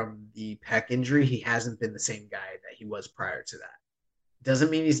back from the pec injury, he hasn't been the same guy that he was prior to that.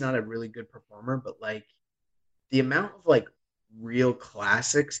 Doesn't mean he's not a really good performer, but like the amount of like real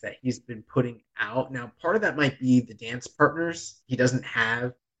classics that he's been putting out. Now, part of that might be the dance partners. He doesn't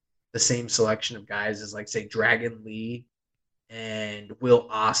have the same selection of guys as like say Dragon Lee and Will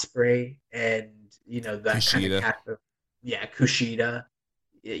Ospreay and that Kushida. Kind of cast of Kushida.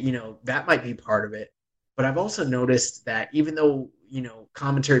 That might be part of it. But I've also noticed that even though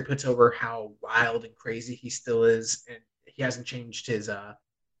commentary puts over how wild and crazy he still is, and he hasn't changed his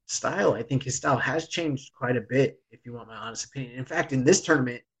style, I think his style has changed quite a bit, if you want my honest opinion. In fact, in this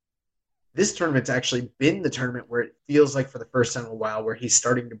tournament's actually been the tournament where it feels like for the first time in a while where he's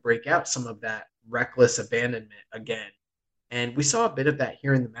starting to break out some of that reckless abandonment again. And we saw a bit of that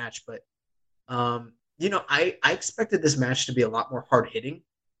here in the match, but I expected this match to be a lot more hard hitting.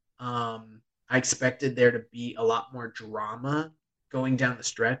 I expected there to be a lot more drama going down the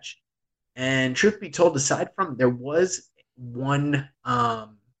stretch. And truth be told, aside from there was one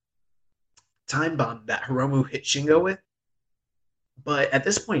time bomb that Hiromu hit Shingo with, but at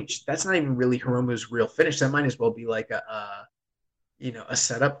this point, that's not even really Hiromu's real finish. That might as well be like a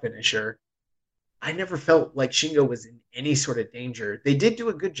setup finisher. I never felt like Shingo was in any sort of danger. They did do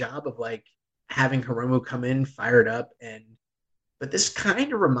a good job of like having Hiromu come in fired up, but this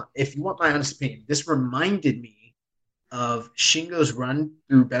kind of if you want my honest opinion, this reminded me of Shingo's run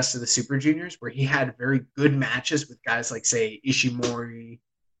through Best of the Super Juniors, where he had very good matches with guys like say Ishimori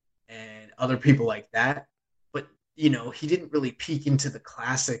and other people like that. But he didn't really peak into the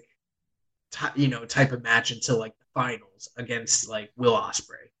classic type of match until like the finals against like Will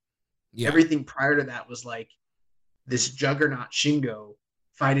Ospreay. Yeah. Everything prior to that was like this juggernaut Shingo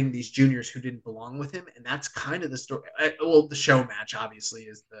fighting these juniors who didn't belong with him, and that's kind of the story. Well, the show match obviously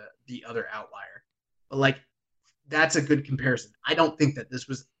is the other outlier, but like that's a good comparison. I don't think that this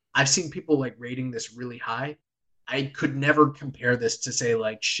was. I've seen people like rating this really high. I could never compare this to say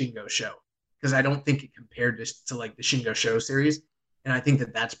like Shingo Show, because I don't think it compared this to like the Shingo Show series, and I think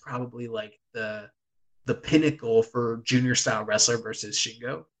that that's probably like the pinnacle for junior style wrestler versus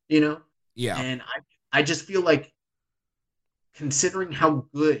Shingo. Yeah. And I just feel like, considering how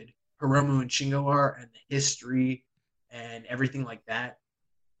good Hiromu and Shingo are and the history and everything like that,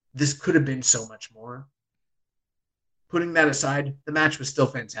 this could have been so much more. Putting that aside, the match was still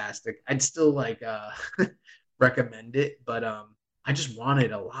fantastic. I'd still like recommend it, but I just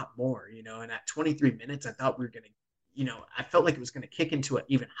wanted a lot more, and at 23 minutes, I thought we were going to, I felt like it was going to kick into an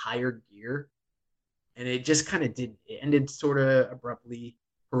even higher gear, and it just kind of didn't. It ended sort of abruptly.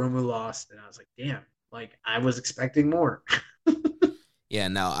 Hiromu lost, and I was like, damn, like I was expecting more. Yeah,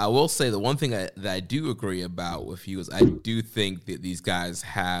 now I will say the one thing that I do agree about with you is I do think that these guys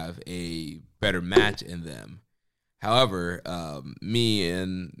have a better match in them. However, me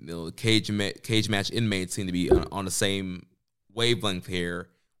and cage match inmates seem to be on the same wavelength here.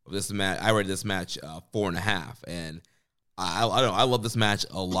 With this match, I rated this match 4.5, and I love this match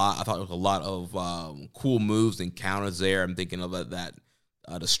a lot. I thought there was a lot of cool moves and counters there. I'm thinking of that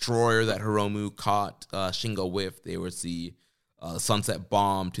destroyer that Hiromu caught Shingo with. There was the sunset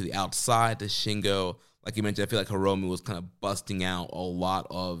bomb to the outside to Shingo. Like you mentioned, I feel like Hiromu was kind of busting out a lot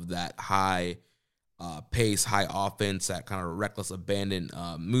of that high pace, high offense, that kind of reckless abandon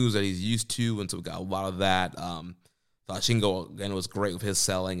moves that he's used to, and so we got a lot of that. Thought Shingo again was great with his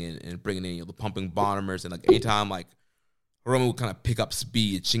selling and bringing in the pumping bombers, and like anytime like Hiromu would kind of pick up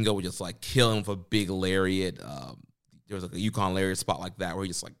speed, Shingo would just like kill him with a big lariat. There was like a Yukon lariat spot like that where he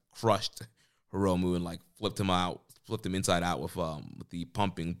just like crushed Hiromu and like flipped him inside out with the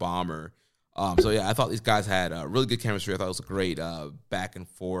pumping bomber. So yeah, I thought these guys had really good chemistry. I thought it was a great back and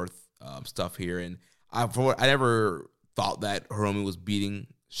forth stuff here, and I never thought that Hiromu was beating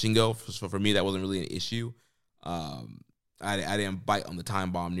Shingo. So for me, that wasn't really an issue. I didn't bite on the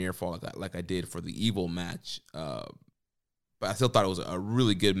time bomb near fall like I did for the Evil match, but I still thought it was a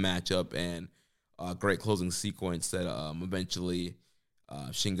really good matchup and a great closing sequence that eventually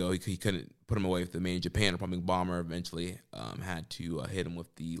Shingo, he couldn't put him away with the Made in Japan pumping bomber. Eventually had to hit him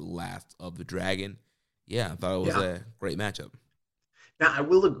with the Last of the Dragon. Yeah, I thought it was Yeah. a great matchup. Now, I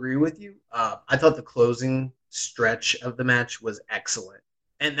will agree with you. I thought the closing stretch of the match was excellent.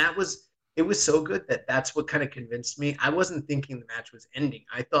 And it was so good that that's what kind of convinced me. I wasn't thinking the match was ending.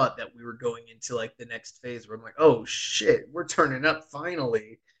 I thought that we were going into like the next phase where I'm like, oh shit, we're turning up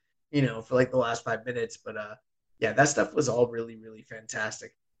finally, for like the last 5 minutes. But yeah, that stuff was all really, really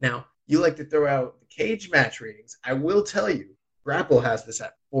fantastic. Now, you like to throw out the cage match ratings. I will tell you, Grapple has this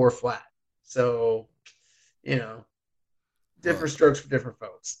at 4 flat. So, you know, Well, different strokes for different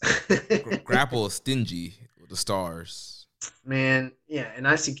folks. Grapple is stingy with the stars. Man, yeah, and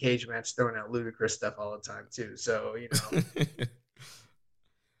I see Cage Match throwing out ludicrous stuff all the time too. So,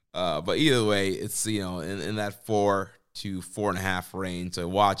 But either way, it's in that 4 to 4.5 range. So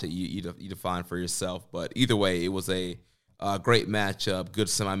watch it, you define for yourself. But either way, it was a great matchup, good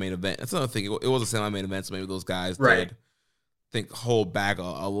semi-main event. That's another thing. It was a semi-main event, so maybe those guys did hold back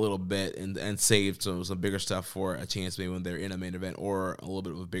a little bit and save some bigger stuff for a chance maybe when they're in a main event or a little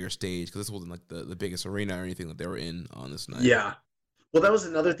bit of a bigger stage, because this wasn't like the biggest arena or anything that they were in on this night. Yeah. Well, that was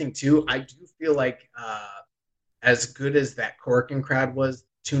another thing too. I do feel like as good as that Corkin crowd was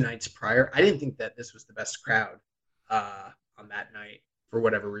 2 nights prior, I didn't think that this was the best crowd on that night for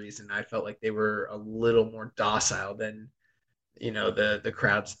whatever reason. I felt like they were a little more docile than the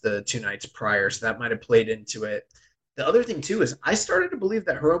crowds the 2 nights prior, so that might have played into it. The other thing too is I started to believe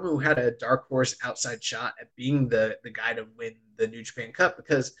that Hiromu had a dark horse outside shot at being the guy to win the New Japan Cup,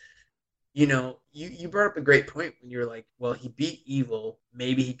 because you brought up a great point when you're like, well, he beat Evil,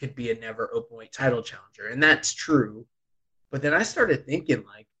 maybe he could be a never openweight title challenger, and that's true. But then I started thinking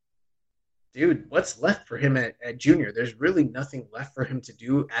like, dude, what's left for him at Junior? There's really nothing left for him to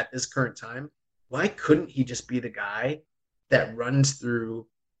do at this current time. Why couldn't he just be the guy that runs through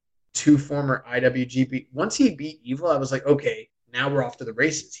 2 former IWGP? Once he beat Evil, I was like, okay, now we're off to the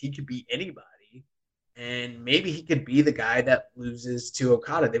races. He could beat anybody, and maybe he could be the guy that loses to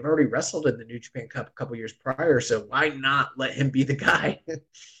Okada. They've already wrestled in the New Japan Cup a couple years prior, so why not let him be the guy?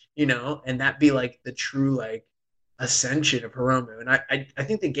 And that be like the true like ascension of Hiromu. And I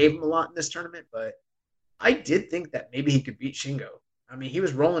think they gave him a lot in this tournament, but I did think that maybe he could beat Shingo. I mean, he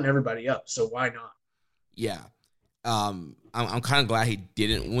was rolling everybody up, so why not? Yeah. I'm kind of glad he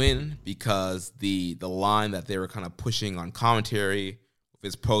didn't win, because the line that they were kind of pushing on commentary with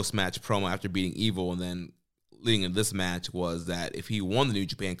his post-match promo after beating Evil and then leading into this match was that if he won the New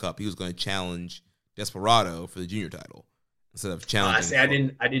Japan Cup, he was going to challenge Desperado for the junior title instead of challenging.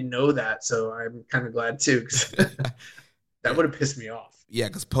 I didn't know that, so I'm kind of glad too, because that would have pissed me off. Yeah,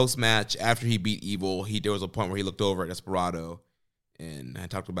 because post-match, after he beat Evil, there was a point where he looked over at Desperado and I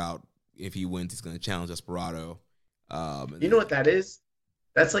talked about if he wins, he's going to challenge Desperado. You know what that is?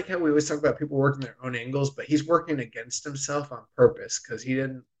 That's like how we always talk about people working their own angles, but he's working against himself on purpose, because he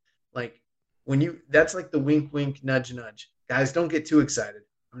didn't like that's like the wink, wink, nudge, nudge. Guys, don't get too excited.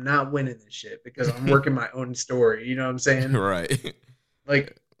 I'm not winning this shit because I'm working my own story. You know what I'm saying? Right.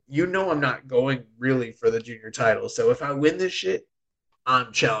 Like, I'm not going really for the junior title. So if I win this shit,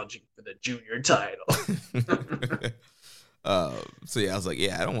 I'm challenging for the junior title. So yeah, I was like,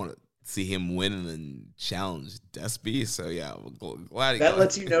 yeah, I don't want to see him win and then challenge Despy. So yeah, I'm glad that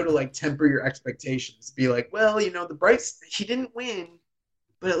lets you know to like temper your expectations. Be like, well, the Bryce, he didn't win,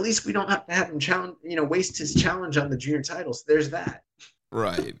 but at least we don't have to have him challenge, waste his challenge on the junior title. So there's that.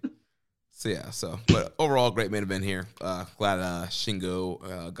 Right. So yeah, but overall, great main event here. Glad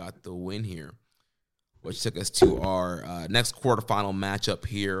Shingo got the win here, which took us to our next quarterfinal matchup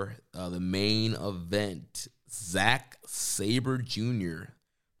here. The main event, Zack Sabre Jr.,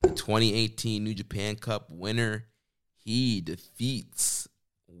 the 2018 New Japan Cup winner. He defeats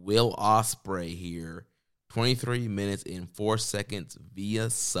Will Ospreay here, 23 minutes and 4 seconds via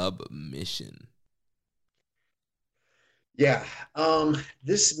submission. Yeah,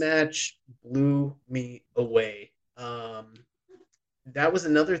 this match blew me away. That was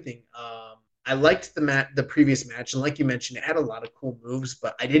another thing. I liked the previous match, and like you mentioned, it had a lot of cool moves,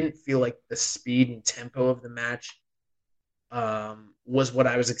 but I didn't feel like the speed and tempo of the match was what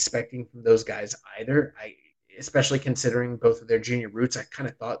I was expecting from those guys either. Especially considering both of their junior roots, I kind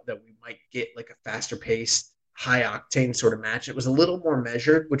of thought that we might get like a faster paced, high octane sort of match. It was a little more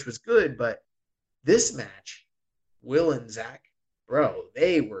measured, which was good, but this match, Will and Zach, bro,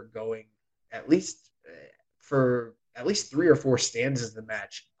 they were going at least for at least 3 or 4 stanzas of the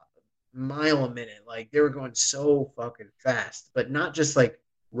match, mile a minute. Like, they were going so fucking fast, but not just like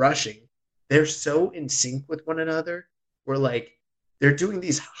rushing. They're so in sync with one another. Where like they're doing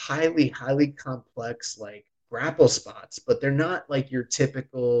these highly, highly complex like grapple spots, but they're not like your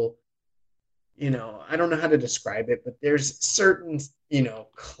typical, I don't know how to describe it, but there's certain,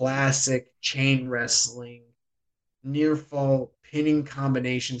 classic chain wrestling, near fall pinning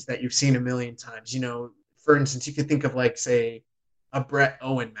combinations that you've seen a million times. For instance, you could think of like, say, a Bret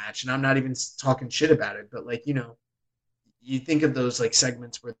Owen match, and I'm not even talking shit about it, but like, you think of those like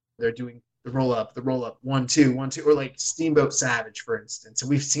segments where they're doing the roll up, 1-2, 1-2, or like Steamboat Savage, for instance. And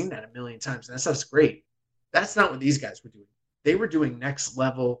we've seen that a million times. And that stuff's great. That's not what these guys were doing. They were doing next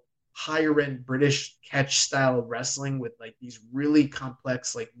level, higher end British catch style wrestling with like these really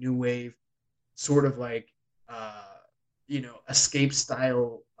complex, like new wave, sort of like, escape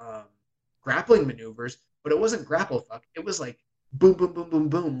style grappling maneuvers. But it wasn't grapple fuck. It was like boom, boom, boom, boom,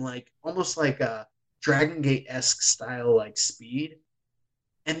 boom, like almost like a Dragon Gate-esque style like speed.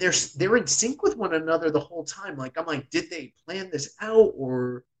 And they're in sync with one another the whole time. Like, I'm like, did they plan this out,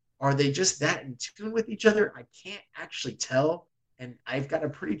 or are they just that in tune with each other? I can't actually tell. And I've got a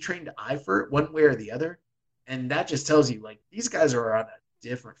pretty trained eye for it one way or the other. And that just tells you, like, these guys are on a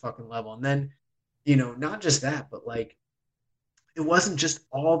different fucking level. And then, not just that, but like, it wasn't just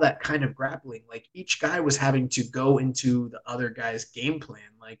all that kind of grappling. Like, each guy was having to go into the other guy's game plan.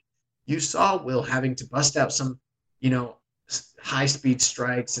 Like, you saw Will having to bust out some, high speed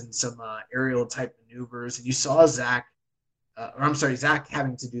strikes and some aerial type maneuvers. And you saw Zach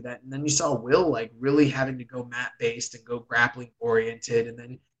having to do that. And then you saw Will like really having to go mat based and go grappling oriented. And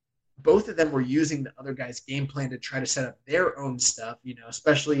then both of them were using the other guy's game plan to try to set up their own stuff,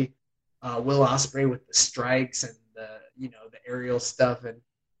 especially Will Ospreay with the strikes and the aerial stuff. And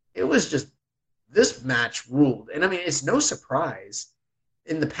it was just, this match ruled. And I mean, it's no surprise.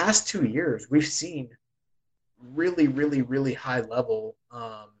 In the past 2 years, we've seen really, really, really high level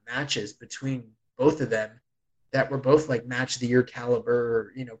matches between both of them that were both like match of the year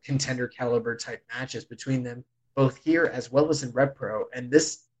caliber, contender caliber type matches between them, both here as well as in Rev Pro. And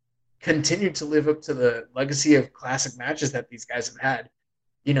this continued to live up to the legacy of classic matches that these guys have had.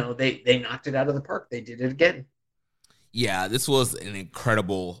 They knocked it out of the park. They did it again. Yeah, this was an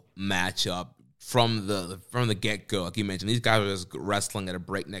incredible matchup from the get-go. Like you mentioned, these guys were just wrestling at a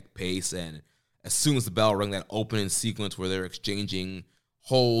breakneck pace, and as soon as the bell rang, that opening sequence where they're exchanging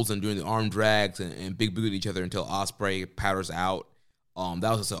holds and doing the arm drags and big boot each other until Ospreay powders out, that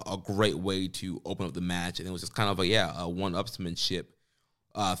was just a great way to open up the match. And it was just kind of a one-upsmanship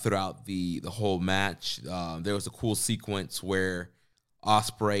throughout the whole match. There was a cool sequence where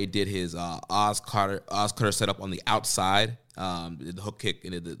Ospreay did his Oz Cutter setup on the outside, did the hook kick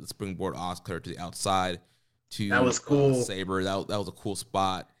and the springboard Oz Cutter to the outside. That was cool. Sabre, that was a cool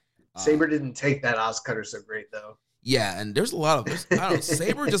spot. Sabre didn't take that Oz Cutter so great, though. Yeah, and there's a lot of, I don't know,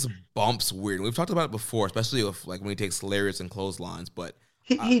 Sabre just bumps weird. We've talked about it before, especially with like when he takes lariats and clotheslines, but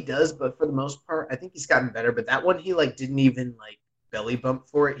he does, but for the most part, I think he's gotten better. But that one, he like didn't even like belly bump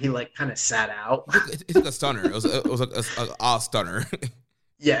for it. He like kind of sat out. It took a stunner. It was like a Oz stunner.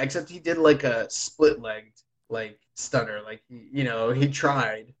 Yeah, except he did like a split-legged like stunner. Like he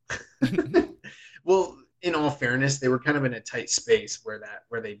tried. Well, in all fairness, they were kind of in a tight space where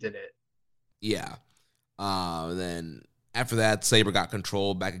they did it. Yeah. Then after that, Sabre got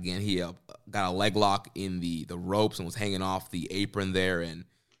control back again. He got a leg lock in the ropes and was hanging off the apron there and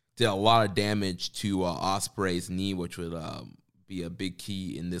did a lot of damage to Ospreay's knee, which would be a big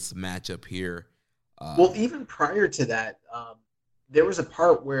key in this matchup here. Well, even prior to that, there was a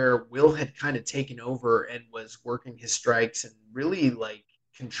part where Will had kind of taken over and was working his strikes and really like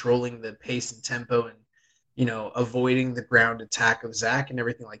controlling the pace and tempo and avoiding the ground attack of Zach and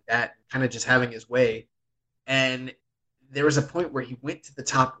everything like that, kind of just having his way. And there was a point where he went to the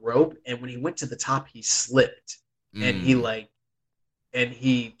top rope, and when he went to the top, he slipped, and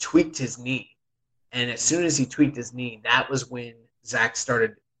he tweaked his knee. And as soon as he tweaked his knee, that was when Zach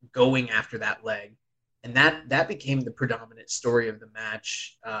started going after that leg. And that became the predominant story of the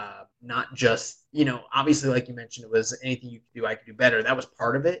match. Not just, obviously, like you mentioned, it was anything you could do, I could do better. That was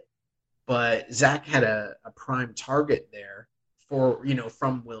part of it. But Zach had a prime target there for,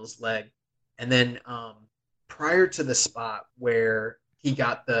 from Will's leg. And then prior to the spot where he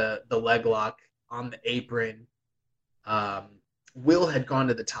got the leg lock on the apron, Will had gone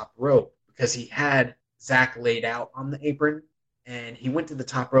to the top rope because he had Zach laid out on the apron. And he went to the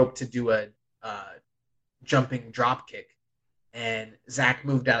top rope to do a jumping drop kick. And Zach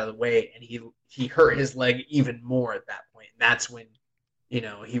moved out of the way, and he hurt his leg even more at that point. And that's when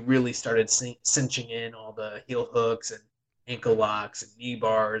he really started cinching in all the heel hooks and ankle locks and knee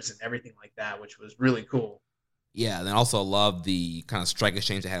bars and everything like that, which was really cool. Yeah, and then also loved the kind of strike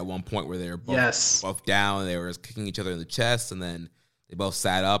exchange they had at one point where they were both down, they were kicking each other in the chest, and then they both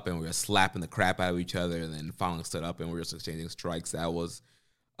sat up and we were slapping the crap out of each other, and then finally stood up and we were just exchanging strikes. That was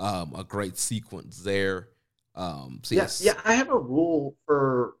a great sequence there. So yes. Yeah, I have a rule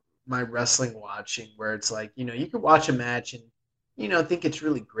for my wrestling watching where it's like, you could watch a match and, think it's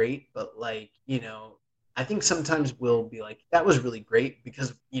really great, but like, I think sometimes we'll be like, that was really great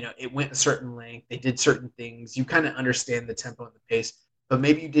because, it went a certain length, they did certain things, you kind of understand the tempo and the pace, but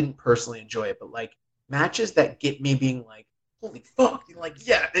maybe you didn't personally enjoy it. But like matches that get me being like, holy fuck, like,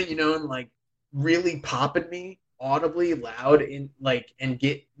 yeah, and like really popping me audibly loud and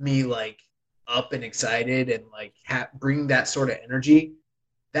get me like up and excited and like bring that sort of energy.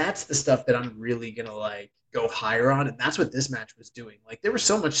 That's the stuff that I'm really gonna like go higher on, and that's what this match was doing. Like there was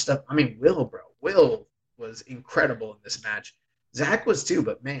so much stuff. I mean, Will was incredible in this match. Zach was too,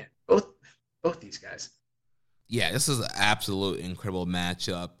 but man, both these guys. Yeah, this is an absolute incredible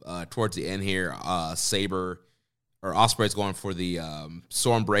matchup. Towards the end here, Sabre or Ospreay's going for the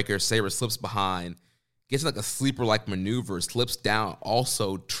Stormbreaker. Sabre slips behind, gets like a sleeper-like maneuver, slips down,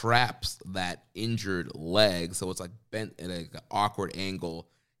 also traps that injured leg, so it's like bent at an awkward angle.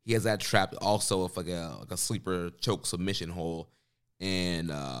 He has that trapped also with like a sleeper choke submission hole,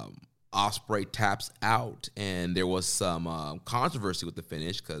 and Ospreay taps out. And there was some controversy with the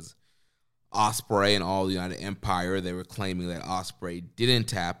finish because Ospreay and all the United Empire, they were claiming that Ospreay didn't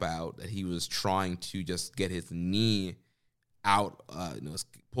tap out, that he was trying to just get his knee out,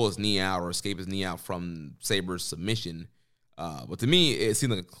 pull his knee out or escape his knee out from Sabre's submission. But to me, it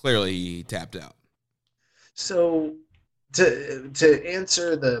seemed like clearly he tapped out. So to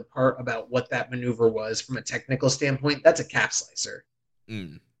answer the part about what that maneuver was from a technical standpoint, that's a calf slicer.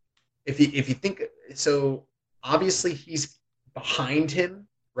 Mm. If you think so, obviously he's behind him,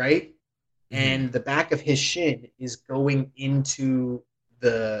 right? Mm-hmm. And the back of his shin is going into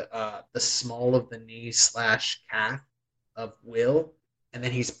the small of the knee / calf of Will, and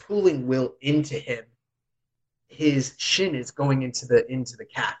then he's pulling Will into him. His shin is going into the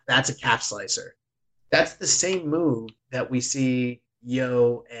calf. That's a calf slicer. That's the same move that we see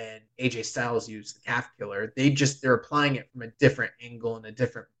Yo and AJ Styles use, the calf killer. They're applying it from a different angle and a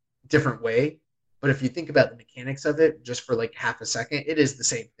different way. But if you think about the mechanics of it, just for like half a second, it is the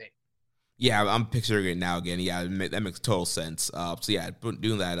same thing. Yeah, I'm picturing it now again. Yeah, that makes total sense. So yeah,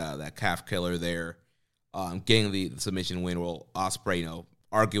 doing that calf killer there, getting the submission win. Well, Ospreay,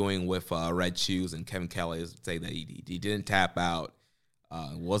 arguing with Red Shoes and Kevin Kelly, saying that he didn't tap out.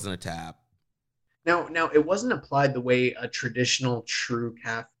 It wasn't a tap. Now it wasn't applied the way a traditional true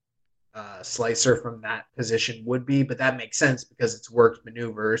calf slicer from that position would be, but that makes sense because it's worked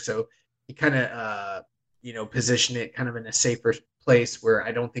maneuver. So he kind of position it kind of in a safer place where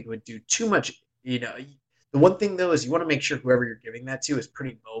I don't think it would do too much. The one thing though is you want to make sure whoever you're giving that to is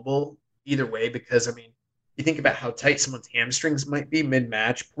pretty mobile either way, because I mean, you think about how tight someone's hamstrings might be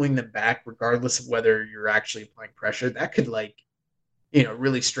mid-match, pulling them back regardless of whether you're actually applying pressure, that could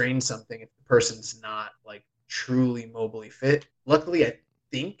really strain something if the person's not like truly mobily fit. Luckily, I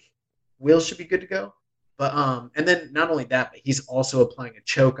think Will should be good to go. But and then not only that, but he's also applying a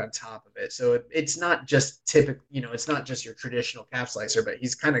choke on top of it. So it's not just typical, it's not just your traditional calf slicer, but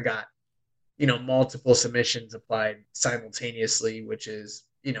he's kind of got, multiple submissions applied simultaneously, which is,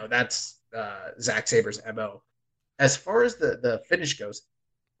 that's Zack Sabre's MO. As far as the finish goes,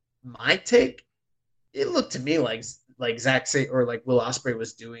 my take, it looked to me like Zack Sabre or like Will Ospreay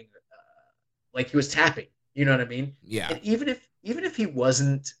was doing, like he was tapping. You know what I mean? Yeah. And even if he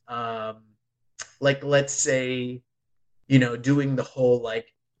wasn't, like let's say, doing the whole like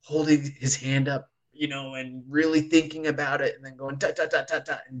holding his hand up, and really thinking about it, and then going da da da da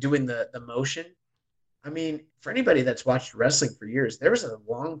da and doing the motion. I mean, for anybody that's watched wrestling for years, there was a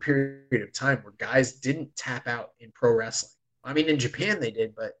long period of time where guys didn't tap out in pro wrestling. I mean, in Japan they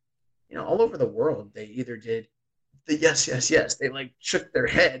did, but all over the world they either did the yes, yes, yes. They like shook their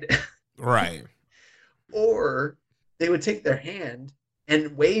head. Right. Or they would take their hand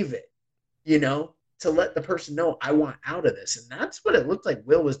and wave it, to let the person know I want out of this. And that's what it looked like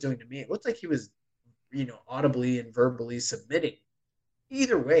Will was doing to me. It looked like he was, audibly and verbally submitting.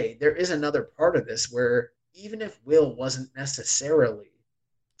 Either way, there is another part of this where even if Will wasn't necessarily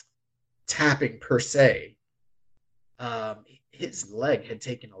tapping per se, his leg had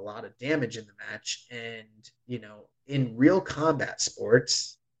taken a lot of damage in the match. And, in real combat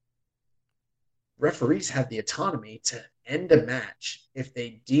sports, referees have the autonomy to end a match if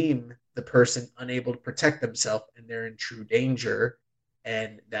they deem the person unable to protect themselves and they're in true danger,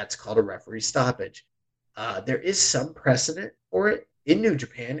 and that's called a referee stoppage. There is some precedent for it in New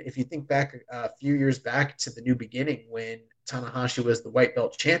Japan. If you think back a few years back to the New Beginning when Tanahashi was the white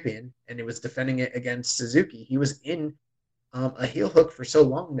belt champion and he was defending it against Suzuki, he was in a heel hook for so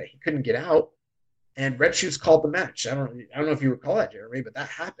long that he couldn't get out. and Red Shoes called the match. I don't know if you recall that, Jeremy, but that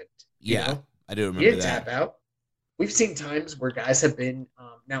happened. Yeah, I do He remember didn't that. tap out. We've seen times where guys have been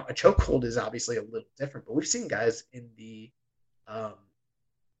now a chokehold is obviously a little different, but we've seen guys in um,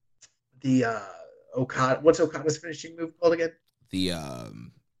 the Okada. What's Okada's finishing move called again? The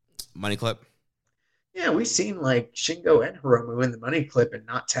money clip. Yeah, we've seen like Shingo and Hiromu in the money clip and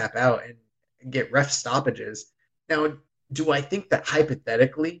not tap out and get ref stoppages. Now, do I think that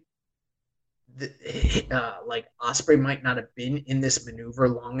hypothetically, like Osprey might not have been in this maneuver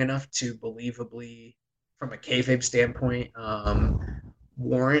long enough to believably, from a kayfabe standpoint,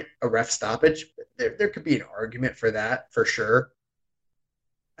 warrant a ref stoppage? There could be an argument for that for sure.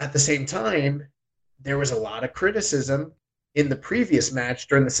 At the same time, there was a lot of criticism in the previous match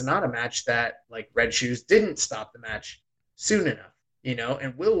during the Sonata match that like Red Shoes didn't stop the match soon enough,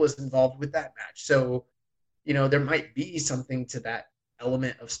 and Will was involved with that match. So, there might be something to that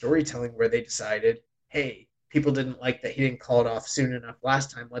element of storytelling where they decided, hey, people didn't like that he didn't call it off soon enough last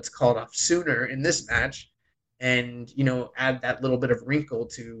time. Let's call it off sooner in this match and, add that little bit of wrinkle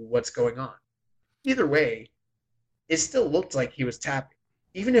to what's going on. Either way, it still looked like he was tapping.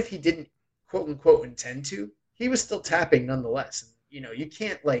 Even if he didn't quote unquote intend to, he was still tapping nonetheless. And, you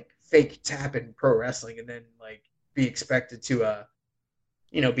can't like fake tap in pro wrestling and then like be expected to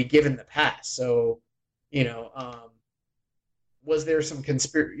be given the pass. So, was there some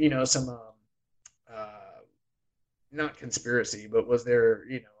not conspiracy, but was there,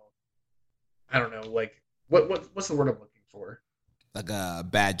 I don't know, like what's the word I'm looking for? Like a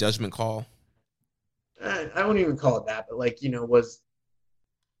bad judgment call. I won't even call it that, but like, was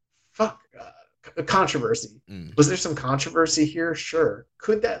a controversy. Was there some controversy here? Sure.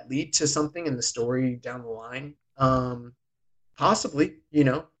 Could that lead to something in the story down the line? Possibly,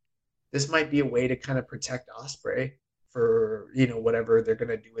 this might be a way to kind of protect Osprey for, whatever they're going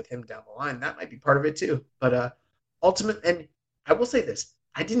to do with him down the line. That might be part of it too. But and I will say this,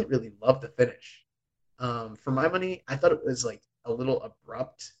 I didn't really love the finish. For my money, I thought it was like a little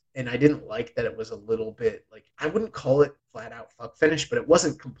abrupt, and I didn't like that it was a little bit like, I wouldn't call it flat out fuck finish, but it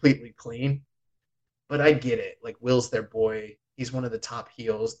wasn't completely clean. But I get it. Like, Will's their boy. He's one of the top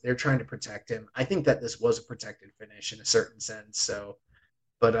heels. They're trying to protect him. I think that this was a protected finish in a certain sense. So,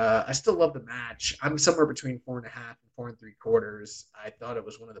 but I still love the match. I'm somewhere between 4.5 and 4 3/4. I thought it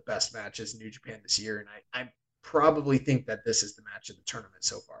was one of the best matches in New Japan this year, and I probably think that this is the match of the tournament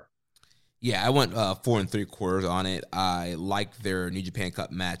so far. Yeah, I went 4 3/4 on it. I liked their New Japan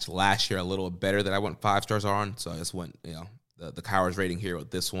Cup match last year a little better than I went 5 stars on. So I just went, the Cowards rating here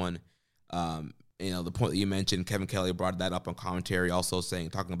with this one. The point that you mentioned, Kevin Kelly brought that up on commentary, also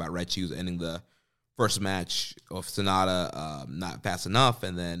talking about Red Shoes ending the first match of Sonata not fast enough,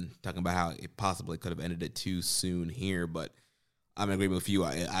 and then talking about how it possibly could have ended it too soon here. But I'm in agreement with you.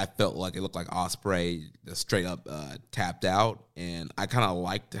 I felt like it looked like Osprey straight up tapped out, and I kind of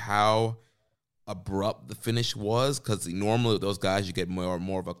liked how abrupt the finish was, because normally with those guys you get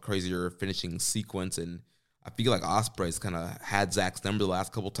more of a crazier finishing sequence, and I feel like Osprey's kind of had Zach's number the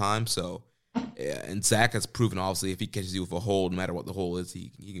last couple times. So. Yeah, and Zach has proven, obviously, if he catches you with a hold, no matter what the hold is, he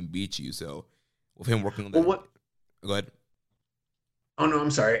can beat you. So, with him working on that. Well, Go ahead. Oh, no,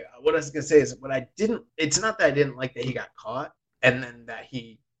 I'm sorry. What I was going to say is it's not that I didn't like that he got caught and then that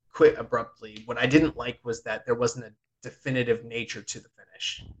he quit abruptly. What I didn't like was that there wasn't a definitive nature to the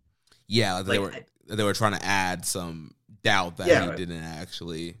finish. Yeah, they were trying to add some doubt that he didn't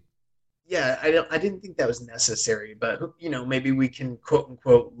actually. Yeah, I didn't think that was necessary, but maybe we can quote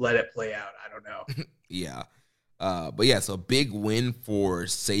unquote let it play out. I don't know. Yeah. But yeah, so big win for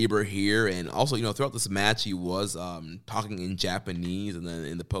Sabre here. And also, throughout this match, he was talking in Japanese, and then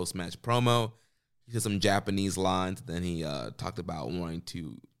in the post-match promo, he said some Japanese lines. Then he talked about wanting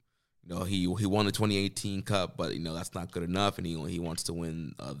to, he won the 2018 Cup, but, that's not good enough, and he wants to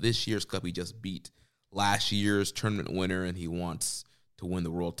win this year's Cup. He just beat last year's tournament winner, and he wants to win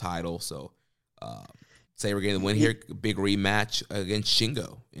the world title. So Sabre getting the win here. Big rematch against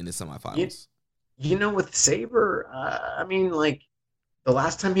Shingo in the semifinals. With Sabre, the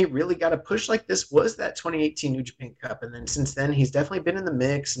last time he really got a push like this was that 2018 New Japan Cup. And then since then, he's definitely been in the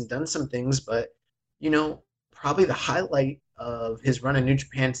mix and done some things. But, probably the highlight of his run in New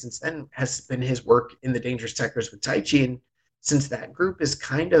Japan since then has been his work in the Dangerous Tekkers with Taichi. And since that group is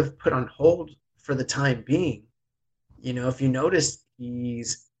kind of put on hold for the time being, if you notice,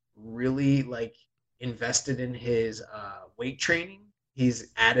 he's really invested in his weight training.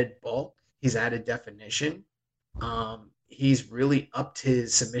 He's added bulk. He's added definition. He's really upped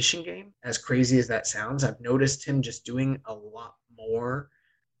his submission game, as crazy as that sounds. I've noticed him just doing a lot more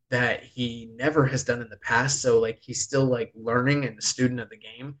that he never has done in the past. So he's still learning and a student of the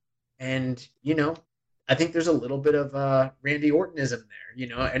game. And, I think there's a little bit of Randy Ortonism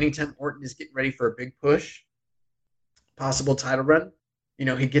there. Anytime Orton is getting ready for a big push, possible title run,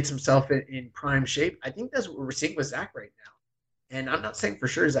 he gets himself in prime shape. I think that's what we're seeing with Zach right now. And I'm not saying for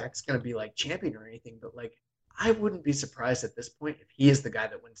sure Zach's going to be like champion or anything, but like I wouldn't be surprised at this point if he is the guy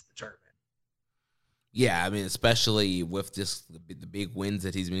that wins the tournament. Yeah, I mean, especially with just the big wins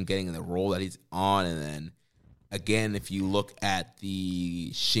that he's been getting and the role that he's on. And then, again, if you look at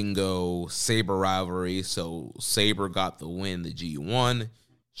the Shingo-Sabre rivalry, so Sabre got the win the G1.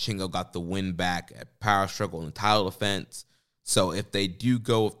 Shingo got the win back at Power Struggle in the title defense. So if they do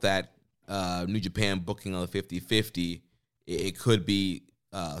go with that New Japan booking on the 50-50, it could be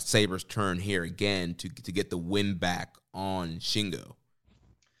Sabre's turn here again to get the win back on Shingo.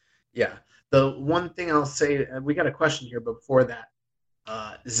 Yeah. The one thing I'll say, we got a question here, but before that,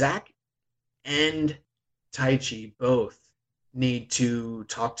 Zach and Taichi both need to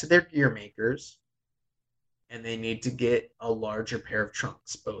talk to their gear makers, and they need to get a larger pair of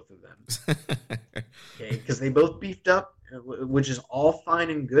trunks, both of them. Okay, because they both beefed up, which is all fine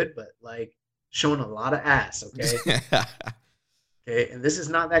and good, but like showing a lot of ass. Okay. Okay, and this is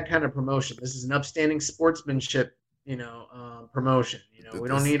not that kind of promotion. This is an upstanding sportsmanship, promotion. We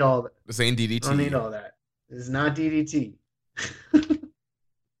don't need all that. This ain't DDT. We don't need all that. This is not DDT.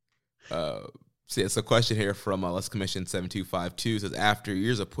 So it's a question here from Let's Commission 7252. Says, after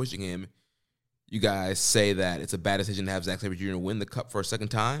years of pushing him, you guys say that it's a bad decision to have Zack Sabre Jr. win the Cup for a second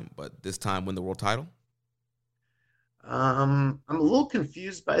time, but this time win the world title? I'm a little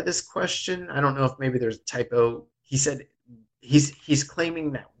confused by this question. I don't know if maybe there's a typo. He said he's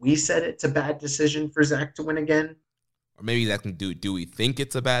claiming that we said it's a bad decision for Zack to win again. Or maybe Zack can do we think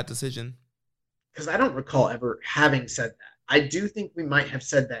it's a bad decision? Because I don't recall ever having said that. I do think we might have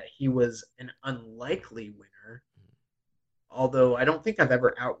said that he was an unlikely winner, although I don't think I've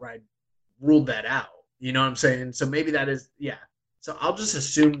ever outright ruled that out. You know what I'm saying? So maybe that is, yeah. So I'll just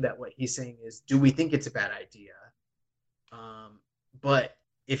assume that what he's saying is, do we think it's a bad idea? But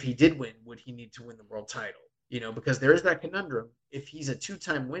if he did win, would he need to win the world title? Because there is that conundrum. If he's a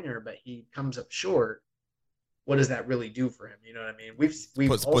two-time winner, but he comes up short, what does that really do for him? You know what I mean? We've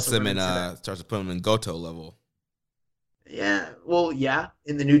puts him in starts to put him in Goto level. Yeah, well, yeah,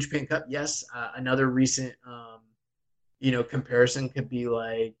 in the New Japan Cup, yes. Another recent, comparison could be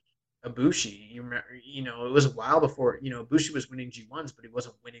like Ibushi. You remember, it was a while before, Ibushi was winning G1s, but he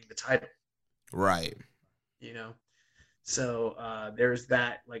wasn't winning the title. Right. So there's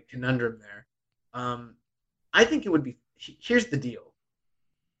that like conundrum there. I think it would be. Here's the deal.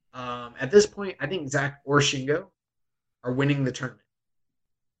 At this point, I think Zack or Shingo are winning the tournament.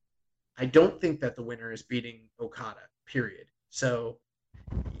 I don't think that the winner is beating Okada. Period. So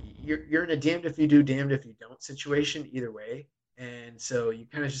you're in a damned if you do, damned if you don't situation either way. And so you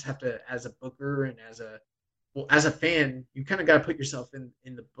kind of just have to, as a booker and as a fan, you kind of got to put yourself in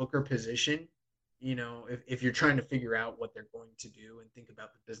the booker position. If you're trying to figure out what they're going to do and think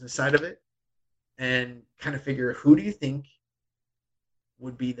about the business side of it, and kind of figure who do you think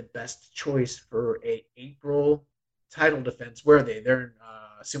would be the best choice for a April title defense. Where are they? They're in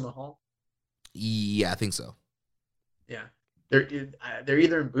Sumo Hall? Yeah, I think so. Yeah. They're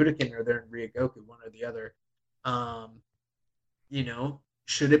either in Budokan or they're in Ryogoku, one or the other.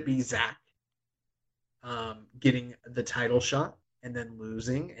 Should it be Zack getting the title shot and then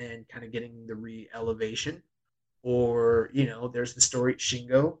losing and kind of getting the re-elevation? Or, there's the story.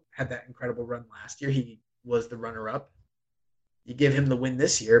 Shingo had that incredible run last year. He was the runner-up. You give him the win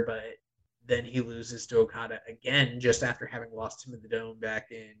this year, but then he loses to Okada again just after having lost him in the Dome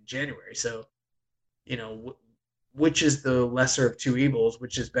back in January. So, which is the lesser of two evils?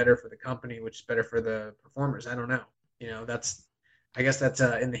 Which is better for the company? Which is better for the performers? I don't know. I guess that's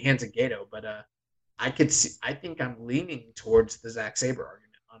in the hands of Gato. But I think I'm leaning towards the Zack Sabre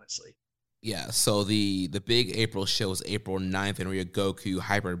argument, honestly. Yeah, so the big April show is April 9th in Ryogoku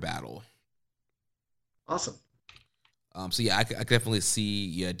Hybrid Battle. Awesome. So yeah, I could definitely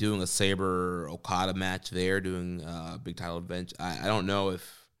see doing a Sabre Okada match there, doing a big title event. I don't know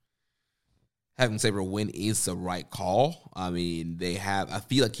if having Sabre win is the right call. I mean, I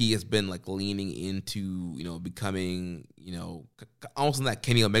feel like he has been like leaning into, becoming, almost in that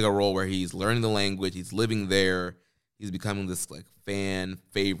Kenny Omega role where he's learning the language, he's living there, he's becoming this like fan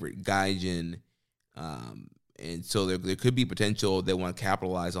favorite gaijin. And so there could be potential they want to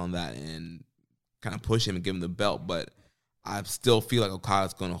capitalize on that and kind of push him and give him the belt, but I still feel like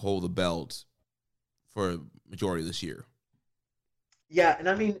Okada's going to hold the belt for a majority of this year. Yeah, and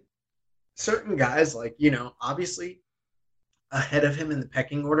I mean, certain guys, like, obviously ahead of him in the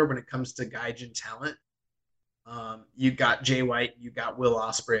pecking order when it comes to gaijin talent, You got Jay White, you got Will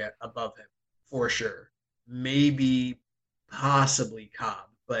Ospreay above him for sure. Maybe, possibly Cobb,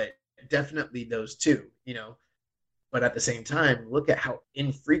 but definitely those two. But at the same time, look at how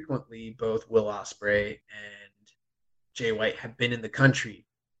infrequently both Will Ospreay and Jay White have been in the country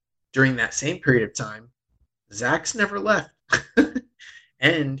during that same period of time. Zach's never left.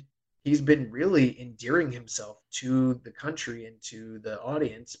 And he's been really endearing himself to the country and to the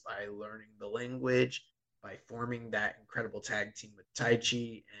audience by learning the language, by forming that incredible tag team with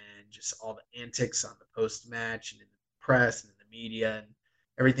Taichi, and just all the antics on the post-match and in the press and in the media and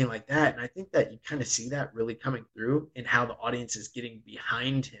everything like that. And I think that you kind of see that really coming through in how the audience is getting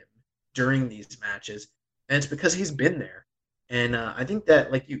behind him during these matches. And it's because he's been there. And I think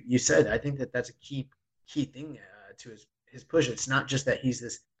that, like you said, I think that that's a key thing to his push. It's not just that he's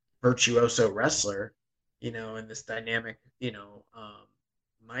this virtuoso wrestler, and this dynamic,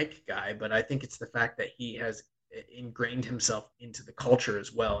 mic guy, but I think it's the fact that he has ingrained himself into the culture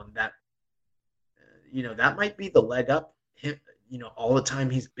as well. And that, that might be the leg up him, all the time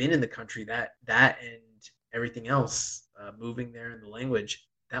he's been in the country, that and everything else, moving there in the language,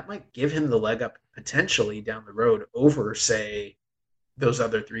 that might give him the leg up potentially down the road over, say, those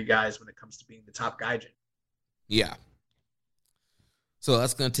other three guys when it comes to being the top gaijin. Yeah. So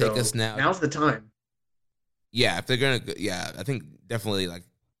that's going to take us now. Now's the time. Yeah, if they're going to, I think definitely like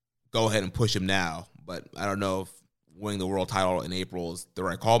go ahead and push him now. But I don't know if winning the world title in April is the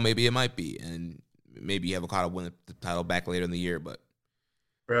right call. Maybe it might be. And maybe you have Okada win the title back later in the year. But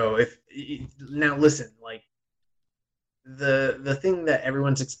bro, now listen, like the thing that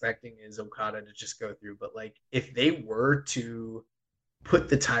everyone's expecting is Okada to just go through. But like if they were to put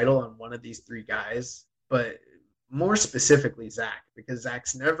the title on one of these three guys, but more specifically Zach, because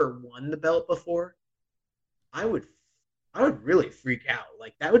Zach's never won the belt before, I would really freak out.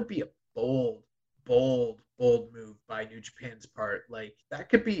 Like that would be a bold move by New Japan's part. Like that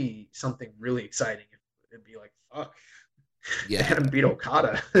could be something really exciting. It'd be like, fuck, yeah, they had him beat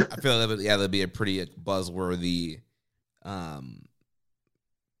Okada. I feel like that'd be a pretty buzzworthy,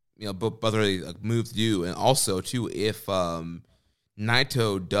 buzzworthy move to do. And also too, if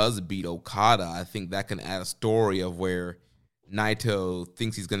Naito does beat Okada, I think that can add a story of where Naito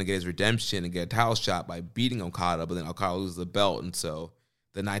thinks he's going to get his redemption and get a title shot by beating Okada, but then Okada loses the belt, and so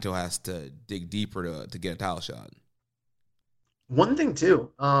then Naito has to dig deeper to get a title shot. One thing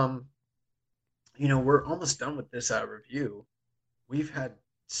too, we're almost done with this review. We've had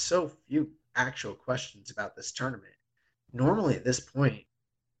so few actual questions about this tournament. Normally at this point,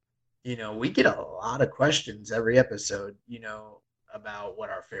 we get a lot of questions every episode, about what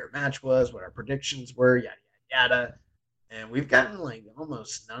our favorite match was, what our predictions were, yada, yada, yada. And we've gotten like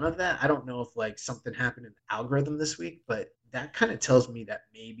almost none of that. I don't know if like something happened in the algorithm this week, but that kind of tells me that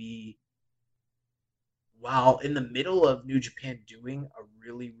maybe while in the middle of New Japan doing a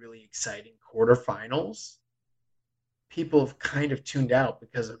really, really exciting quarterfinals, people have kind of tuned out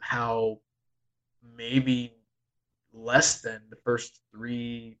because of how maybe less than the first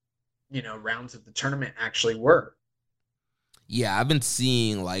three, rounds of the tournament actually were. Yeah, I've been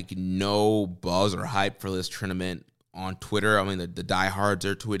seeing like no buzz or hype for this tournament on Twitter. I mean, the diehards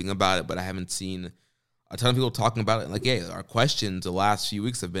are tweeting about it, but I haven't seen a ton of people talking about it. And like, yeah, our questions the last few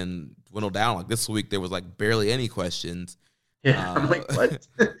weeks have been dwindled down. Like this week, there was like barely any questions. Yeah, I'm like, what?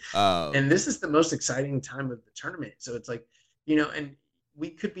 And this is the most exciting time of the tournament. So it's like, and we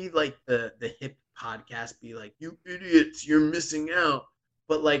could be like the hip podcast, be like, you idiots, you're missing out.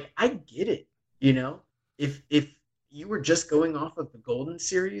 But like, I get it. If you were just going off of the Golden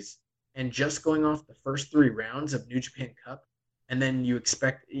Series and just going off the first three rounds of New Japan Cup, and then you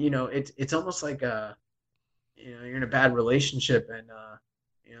expect, it's almost like you're in a bad relationship and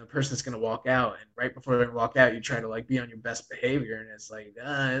the person's gonna walk out, and right before they're gonna walk out, you try to like be on your best behavior, and it's like,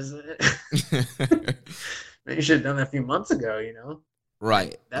 isn't it? Man, you should have done that a few months ago,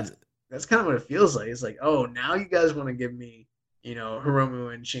 Right. That's kind of what it feels like. It's like, oh, now you guys want to give me,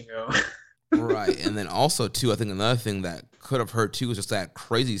 Hiromu and Shingo. Right. And then also, too, I think another thing that could have hurt, too, was just that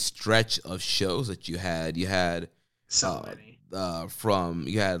crazy stretch of shows that you had. You had so many.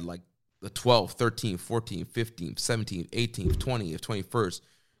 You had like the 12th, 13th, 14th, 15th, 17th, 18th, 20th, 21st.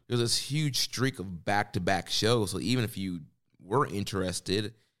 There was this huge streak of back-to-back shows. So even if you were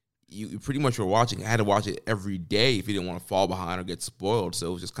interested, you pretty much were watching. I had to watch it every day if you didn't want to fall behind or get spoiled. So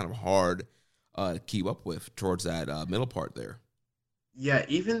it was just kind of hard to keep up with towards that middle part there. Yeah,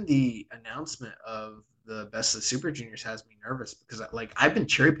 even the announcement of the Best of the Super Juniors has me nervous because I've been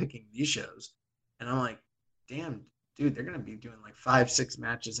cherry picking these shows, and I'm like, damn, dude, they're gonna be doing like 5-6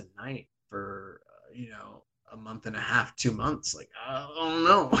 matches a night for a month and a half, 2 months. Like, I don't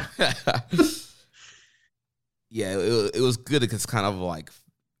know. Yeah, it was good because kind of like,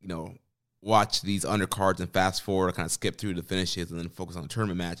 watch these undercards and fast forward, kind of skip through the finishes and then focus on the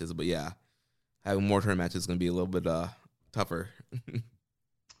tournament matches. But yeah, having more tournament matches is going to be a little bit tougher.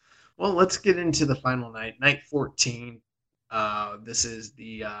 Well, let's get into the final night, night 14. This is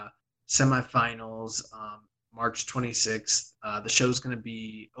the semifinals, March 26th. The show's going to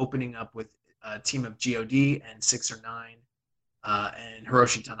be opening up with a team of God and 6 or 9. And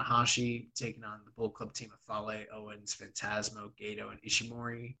Hiroshi Tanahashi taking on the Bullet Club team of Fale, Owens, Phantasmo, Gato, and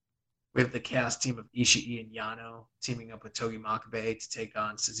Ishimori. We have the Chaos team of Ishii and Yano teaming up with Togi Makabe to take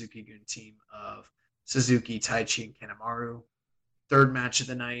on Suzuki-gun team of Suzuki, Taichi, and Kanemaru. Third match of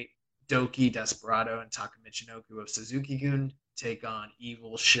the night, Doki, Desperado, and Taka Michinoku of Suzuki-gun take on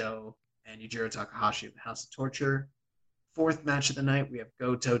Evil, Sho, and Yujiro Takahashi of the House of Torture. Fourth match of the night, we have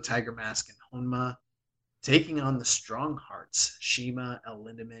Goto, Tiger Mask, and Honma taking on the Strong Hearts, Shima, El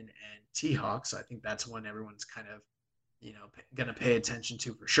Lindemann, and T-Hawk. So I think that's one everyone's kind of, going to pay attention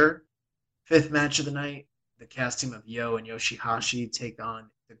to for sure. Fifth match of the night, the cast team of Yo and Yoshihashi take on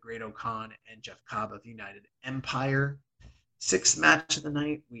the Great Okan and Jeff Cobb of United Empire. Sixth match of the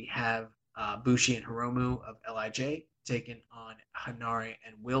night, we have Bushi and Hiromu of LIJ taking on Hanare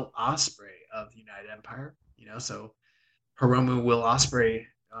and Will Ospreay of United Empire. So Hiromu, Will Ospreay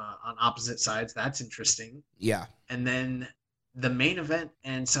on opposite sides. That's interesting. Yeah. And then the main event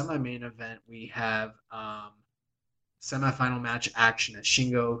and semi-main event, we have semi-final match action as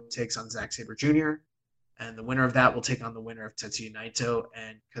Shingo takes on Zack Sabre Jr. And the winner of that will take on the winner of Tetsuya Naito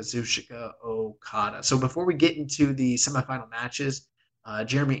and Kazuchika Okada. So before we get into the semi-final matches,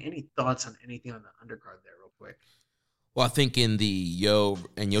 Jeremy, any thoughts on anything on the undercard there real quick? Well, I think in the Yo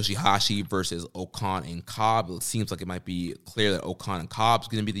and Yoshihashi versus Okan and Cobb, it seems like it might be clear that Okan and Cobb's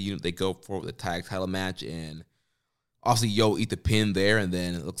going to be the unit they go for with the tag title match. And obviously, Yo eat the pin there, and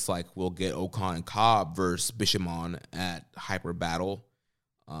then it looks like we'll get Okan and Cobb versus Bishamon at Hyper Battle.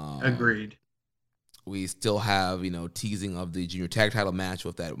 Agreed. We still have, teasing of the junior tag title match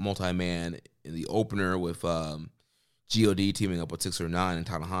with that multi-man in the opener with God teaming up with 6 or 9 and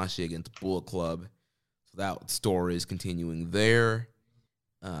Tanahashi against Bullet Club. So that story is continuing there.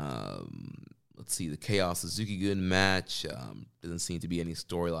 Let's see, the Chaos Suzuki-gun match. Doesn't seem to be any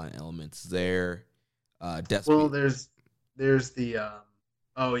storyline elements there. Well, there's the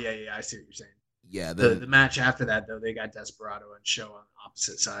I see what you're saying. Yeah, the match after that though, they got Desperado and Sho on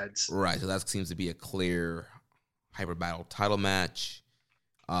opposite sides. Right, so that seems to be a clear Hyper Battle title match.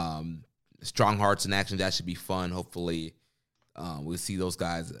 Strong Hearts in action, that should be fun. Hopefully, we'll see those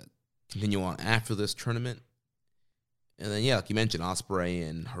guys continue on after this tournament. And then, like you mentioned, Ospreay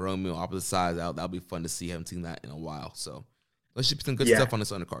and Hiromu opposite sides. That'll be fun to see. Haven't seen that in a while. So there should be some good stuff on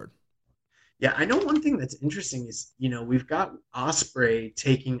this undercard. Yeah, I know one thing that's interesting is, we've got Ospreay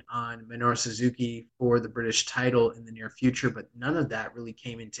taking on Minoru Suzuki for the British title in the near future, but none of that really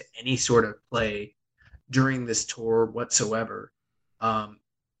came into any sort of play during this tour whatsoever. On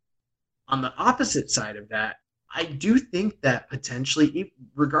the opposite side of that, I do think that potentially,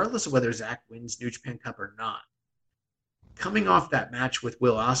 regardless of whether Zach wins New Japan Cup or not, coming off that match with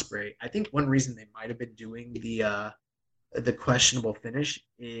Will Ospreay, I think one reason they might have been doing the questionable finish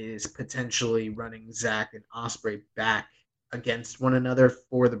is potentially running Zach and Ospreay back against one another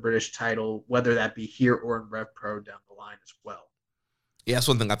for the British title, whether that be here or in Rev Pro down the line as well. Yeah, that's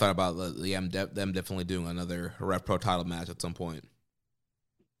one thing I thought about. Them definitely doing another Rev Pro title match at some point.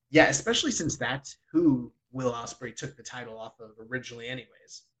 Yeah, especially since that's who Will Ospreay took the title off of originally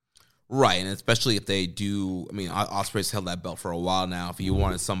anyways. Right, and especially if they do, Ospreay's held that belt for a while now. If you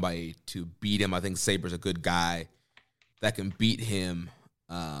wanted somebody to beat him, I think Sabre's a good guy that can beat him.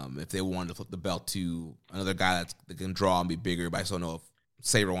 If they wanted to flip the belt to another guy that can draw and be bigger, but I still don't know if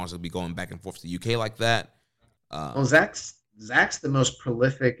Sabre wants to be going back and forth to the UK like that. Well, Zach's the most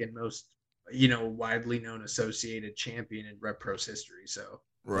prolific and most widely known associated champion in Rev Pro's history. So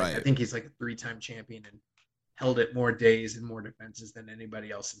right, I think he's like a 3-time champion and held it more days and more defenses than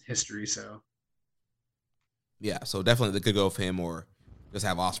anybody else in history. So yeah, so definitely they could go for him or just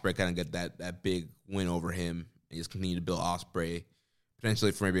have Ospreay kind of get that big win over him and just continue to build Ospreay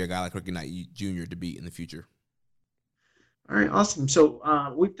potentially for maybe a guy like Ricky Knight Jr. to beat in the future. All right, awesome.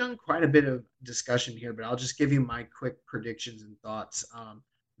 So we've done quite a bit of discussion here, but I'll just give you my quick predictions and thoughts.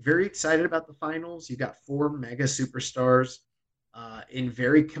 Very excited about the finals. You got 4 mega superstars in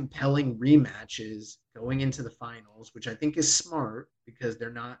very compelling rematches going into the finals, which I think is smart because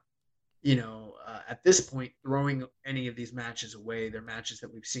they're not, at this point throwing any of these matches away. They're matches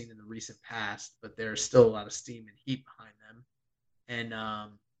that we've seen in the recent past, but there's still a lot of steam and heat behind them. And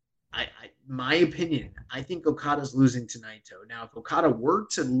my opinion, I think Okada's losing to Naito. Now, if Okada were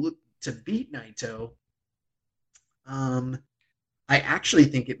to beat Naito, I actually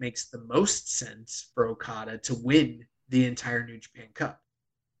think it makes the most sense for Okada to win the entire New Japan Cup.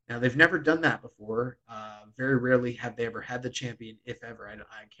 Now, they've never done that before. Very rarely have they ever had the champion, if ever. I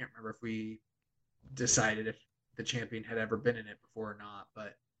can't remember if we decided if the champion had ever been in it before or not.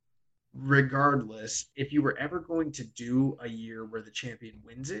 But regardless, if you were ever going to do a year where the champion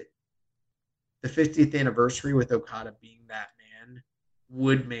wins it, the 50th anniversary with Okada being that man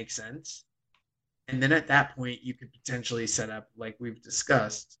would make sense. And then at that point, you could potentially set up, like we've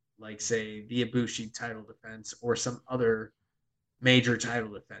discussed, like, say, the Ibushi title defense or some other major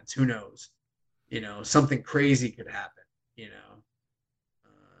title defense. Who knows? Something crazy could happen.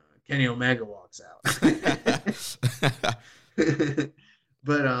 Kenny Omega walks out.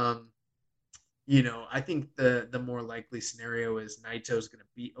 But, I think the more likely scenario is Naito's going to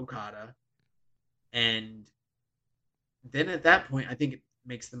beat Okada. And then at that point, I think it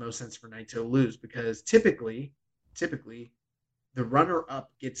makes the most sense for Naito to lose, because typically the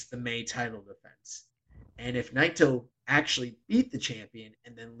runner-up gets the May title defense. And if Naito actually beat the champion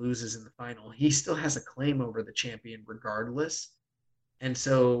and then loses in the final, he still has a claim over the champion regardless. And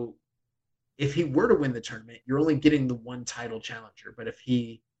so if he were to win the tournament, you're only getting the one title challenger. But if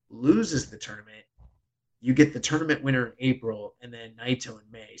he loses the tournament, you get the tournament winner in April and then Naito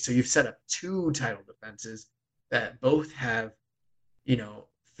in May. So you've set up two title defenses that both have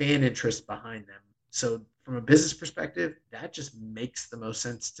fan interest behind them. So from a business perspective, that just makes the most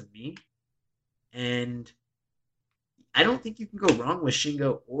sense to me. And I don't think you can go wrong with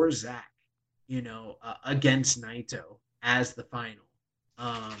Shingo or Zack, against Naito as the final.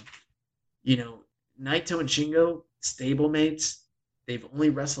 Naito and Shingo, stablemates. They've only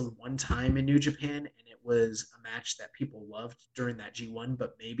wrestled one time in New Japan, and it was a match that people loved during that G1,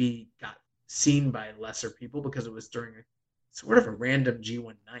 but maybe got seen by lesser people because it was during sort of a random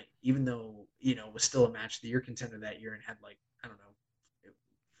G1 night, even though, it was still a match of the year contender that year and had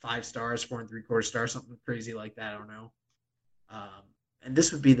 5 stars, 4 3/4 stars, something crazy like that. I don't know. And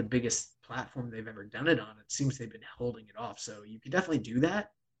this would be the biggest platform they've ever done it on. It seems they've been holding it off. So you could definitely do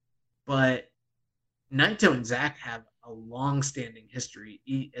that. But Naito and Zack have a long-standing history,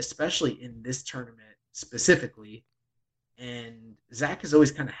 especially in this tournament specifically. And Zack has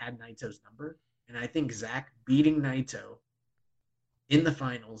always kind of had Naito's number. And I think Zack beating Naito in the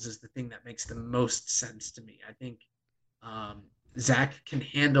finals is the thing that makes the most sense to me. I think Zack can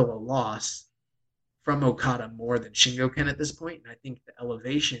handle a loss from Okada more than Shingo can at this point. And I think the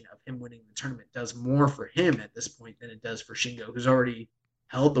elevation of him winning the tournament does more for him at this point than it does for Shingo, who's already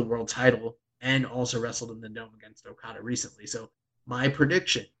held the world title and also wrestled in the Dome against Okada recently. So my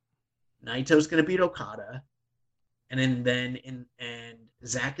prediction, Naito's going to beat Okada, and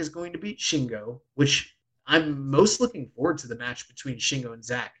Zack is going to beat Shingo, which I'm most looking forward to the match between Shingo and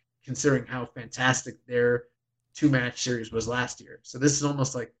Zack, considering how fantastic their 2-match series was last year. So this is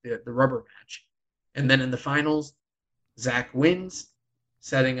almost like the rubber match. And then in the finals, Zack wins,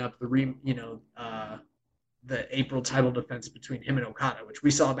 setting up the April title defense between him and Okada, which we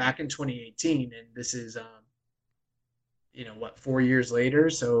saw back in 2018, and this is 4 years later.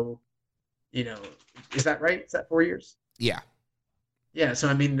 So, is that right? Is that 4 years? Yeah. Yeah, so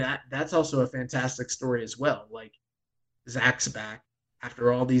I mean that's also a fantastic story as well. Like, Zack's back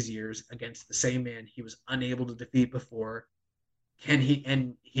after all these years against the same man he was unable to defeat before. And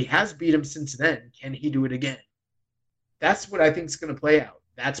he has beat him since then. Can he do it again? That's what I think is going to play out.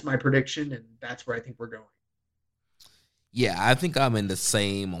 That's my prediction, and that's where I think we're going. Yeah, I think I'm in the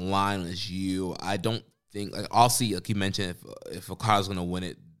same line as you. I don't think, obviously, like you mentioned, if Okada's going to win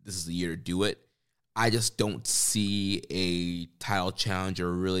it, this is the year to do it. I just don't see a title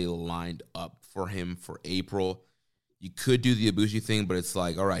challenger really lined up for him for April. You could do the Ibushi thing, but it's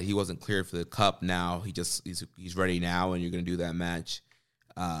like, all right, he wasn't cleared for the cup now. He's ready now, and you're going to do that match.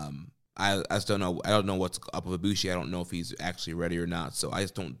 I just don't know. I don't know what's up with Ibushi. I don't know if he's actually ready or not. So I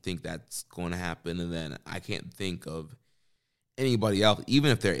just don't think that's going to happen. And then I can't think of anybody else,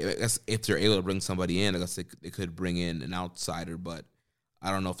 even if they're able to bring somebody in. I guess they could bring in an outsider, but I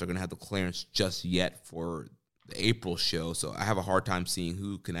don't know if they're going to have the clearance just yet for the April show. So I have a hard time seeing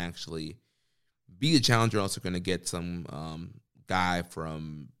who can actually be the challenger. Unless they're going to get some guy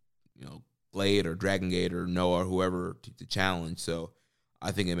from Blade or Dragon Gate or Noah or whoever to challenge. So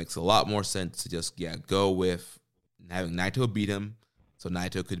I think it makes a lot more sense to just go with having Naito beat him, so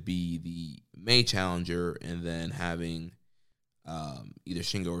Naito could be the May challenger, and then having either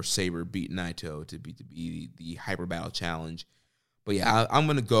Shingo or Sabre beat Naito to be the Hyper Battle challenge. But yeah, I'm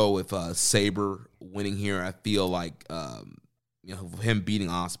gonna go with Sabre winning here. I feel like him beating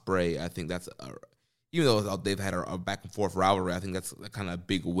Ospreay. I think that's even though they've had a back and forth rivalry, I think that's kind of a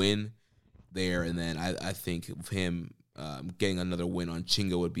big win there. And then I think of him getting another win on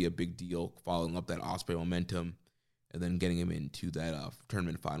Chingo would be a big deal, following up that Ospreay momentum and then getting him into that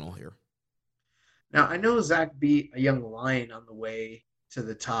tournament final here. Now, I know Zach beat a young lion on the way to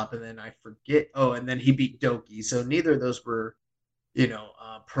the top, and then I forget. Oh, and then he beat Doki. So neither of those were,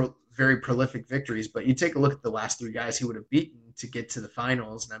 very prolific victories. But you take a look at the last three guys he would have beaten to get to the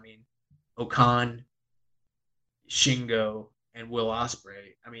finals. And I mean, Okan, Shingo, and Will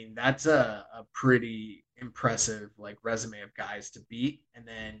Ospreay. I mean, that's a pretty impressive resume of guys to beat. And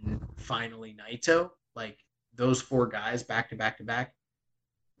then finally Naito, those four guys back to back to back.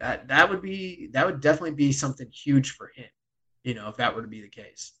 That would definitely be something huge for him, if that were to be the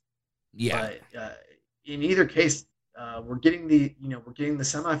case. Yeah. But in either case, we're getting the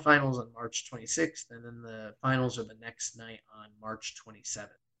semifinals on March 26th, and then the finals are the next night on March 27th.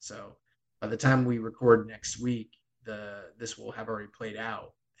 So by the time we record next week, this will have already played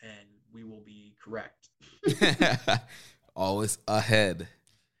out, and we will be correct. Always ahead.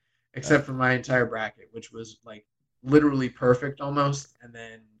 Except for my entire bracket, which was literally perfect almost, and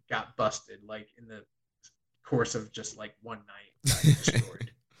then got busted in the course of just one night. Got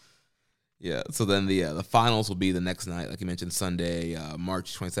destroyed. Yeah, so then the finals will be the next night, like you mentioned, Sunday,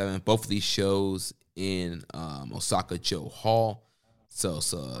 March 27th. Both of these shows in Osaka-jo Hall. So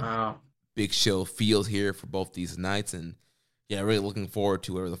Wow. big show field here for both these nights, and really looking forward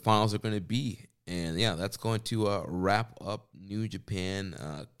to whatever the finals are going to be. And that's going to wrap up New Japan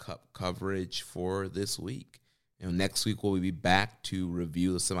Cup coverage for this week. Next week we'll be back to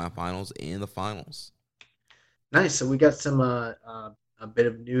review the semifinals and the finals. Nice. So we got some a bit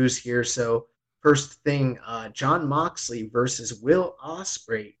of news here. So first thing, Jon Moxley versus Will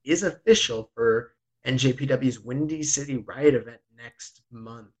Ospreay is official for NJPW's Windy City Riot event next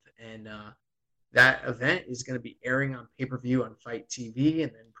month, and that event is going to be airing on pay-per-view on Fight TV,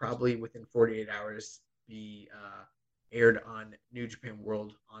 and then probably within 48 hours be aired on New Japan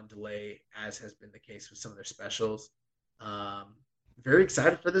World on delay, as has been the case with some of their specials. Very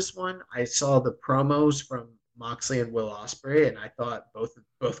excited for this one. I saw the promos from Moxley and Will Ospreay, and I thought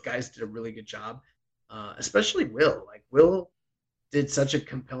both guys did a really good job, especially Will. Will did such a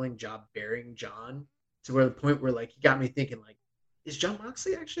compelling job burying John to where the point where he got me thinking is Jon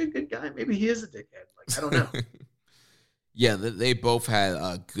Moxley actually a good guy? Maybe he is a dickhead. I don't know. Yeah, they both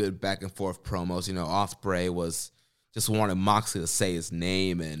had good back and forth promos. Ospreay was just wanted Moxley to say his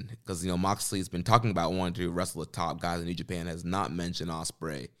name, and because Moxley's been talking about wanting to wrestle the top guys in New Japan, has not mentioned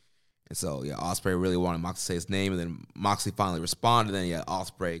Ospreay, and so Ospreay really wanted Moxley to say his name, and then Moxley finally responded. And then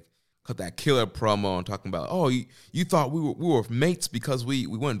Ospreay cut that killer promo and talking about, oh, you thought we were mates because we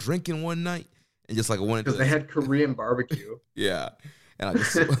went drinking one night, and just went into because they had Korean barbecue. Yeah, and I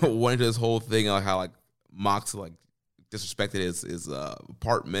just went into this whole thing how Moxley disrespected his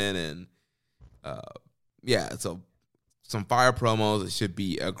apartment, and so some fire promos. It should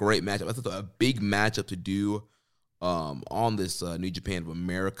be a great matchup. I thought a big matchup to do on this New Japan of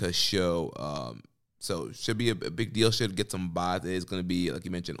America show. So it should be a big deal. Should get some buys. It is going to be, like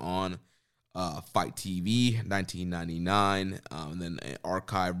you mentioned, on Fight TV, $19.99. And then an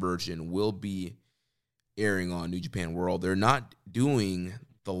archive version will be airing on New Japan World. They're not doing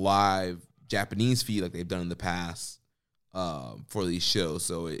the live Japanese feed like they've done in the past for these shows.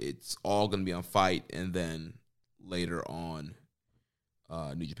 So it's all going to be on Fight, and then later on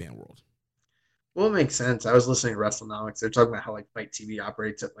New Japan World. Well, it makes sense. I was listening to WrestleNomics. They're talking about how Fight TV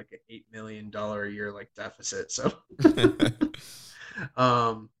operates at an $8 million a year deficit. So,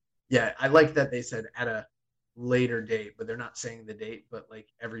 I like that they said at a later date, but they're not saying the date. But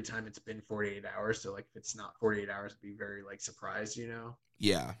every time it's been 48 hours, so if it's not 48 hours, I'd be very surprised,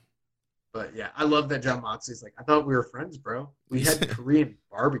 Yeah. But I love that Jon Moxley's I thought we were friends, bro. We had Korean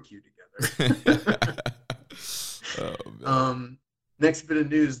barbecue together. Next bit of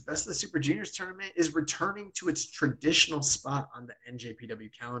news, Best of the Super Juniors tournament is returning to its traditional spot on the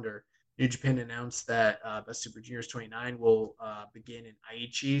NJPW calendar. New Japan announced that Best Super Juniors 29 will begin in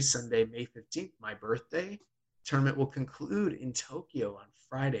Aichi Sunday, May 15th, my birthday. Tournament will conclude in Tokyo on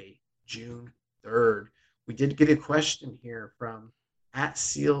Friday, June 3rd. We did get a question here from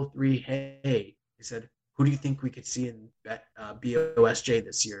 @Seal3Hey. He said, who do you think we could see in BOSJ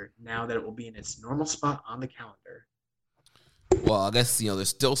this year, now that it will be in its normal spot on the calendar? Well, I guess, there's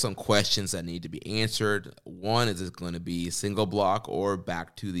still some questions that need to be answered. One, is it going to be single block or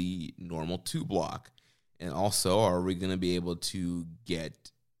back to the normal 2 block? And also, are we going to be able to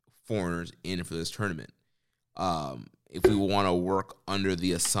get foreigners in for this tournament? If we want to work under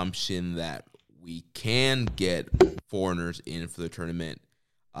the assumption that we can get foreigners in for the tournament,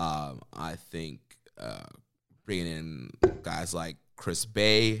 I think bringing in guys like Chris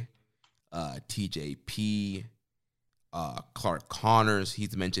Bay, TJP, Clark Connors.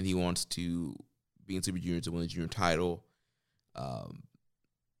 He's mentioned he wants to be in Super Juniors and win the junior title.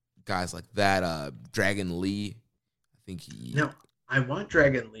 Guys like that. Dragon Lee. I think he. No, I want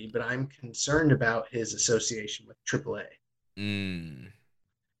Dragon Lee, but I'm concerned about his association with AAA.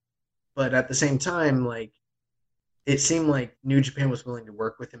 But at the same time, like, it seemed like New Japan was willing to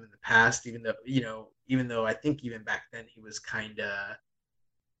work with him in the past, even though I think even back then he was kind of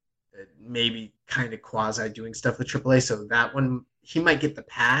quasi doing stuff with AAA. So that one, he might get the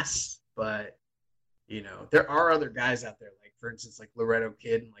pass, but there are other guys out there, like, for instance, like Laredo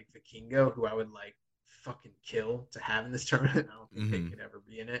Kid and like Vikingo, who I would like fucking kill to have in this tournament. I don't think they could ever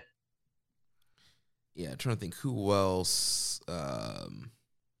be in it. Yeah, I'm trying to think who else.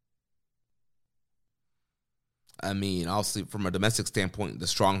 I mean, obviously, from a domestic standpoint, the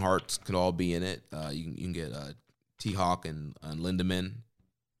Strong Hearts could all be in it. You can get T-Hawk and Lindemann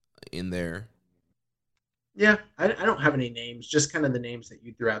in there. Yeah, I don't have any names, just kind of the names that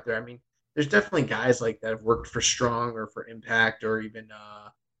you threw out there. I mean, there's definitely guys like that have worked for Strong or for Impact or even,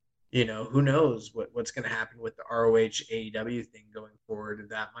 who knows what's going to happen with the ROH AEW thing going forward.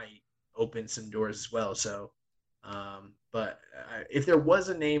 That might open some doors as well. So, but if there was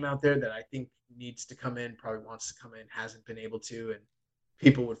a name out there that I think needs to come in, probably wants to come in, hasn't been able to, and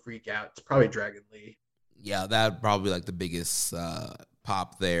people would freak out, it's probably Dragon Lee. Yeah, that would probably be like the biggest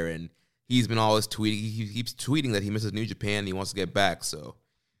pop there. And he's been always tweeting. He keeps tweeting that he misses New Japan and he wants to get back. So,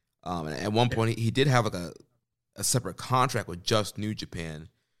 and at one point, he did have like a separate contract with just New Japan.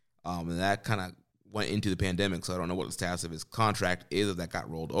 And that kind of went into the pandemic. So I don't know what the status of his contract is, if that got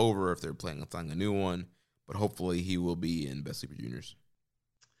rolled over, if they're planning on signing a new one. But hopefully he will be in Best Super Juniors.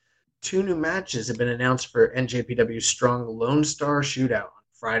 2 new matches have been announced for NJPW Strong Lone Star Shootout on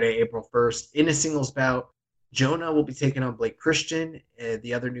Friday, April 1st. In a singles bout, Jonah will be taking on Blake Christian.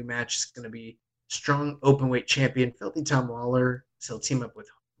 The other new match is going to be Strong Openweight Champion Filthy Tom Lawler. He'll team up with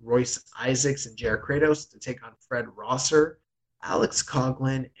Royce Isaacs and JR Kratos to take on Fred Rosser, Alex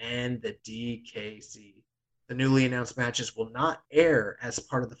Coughlin, and the DKC. The newly announced matches will not air as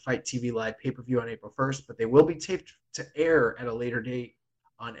part of the Fight TV Live pay-per-view on April 1st, but they will be taped to air at a later date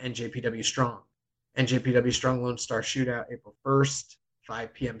on NJPW Strong. NJPW Strong Lone Star Shootout, April 1st,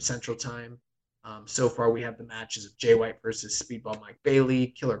 5 p.m. Central Time. So far, we have the matches of Jay White versus Speedball Mike Bailey,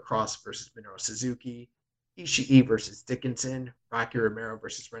 Killer Cross versus Minoru Suzuki, Ishii versus Dickinson, Rocky Romero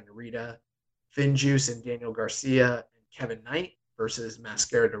versus Ren Narita, Finn Juice and Daniel Garcia, and Kevin Knight versus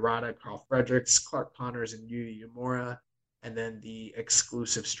Mascara Dorada, Carl Fredericks, Clark Connors, and Yuya Uemura, and then the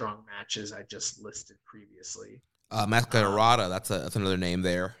exclusive Strong matches I just listed previously. Mascara Dorada, that's another name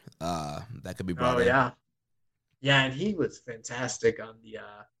there that could be brought in. Yeah, and he was fantastic on the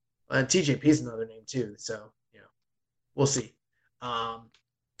and TJP's another name too, so we'll see.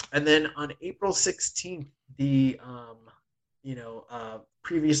 And then on April 16th, the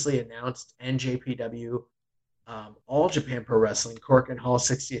previously announced NJPW All Japan Pro Wrestling Korakuen Hall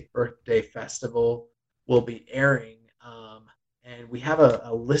 60th Birthday Festival will be airing, and we have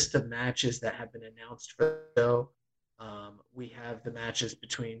a list of matches that have been announced for the show. We have the matches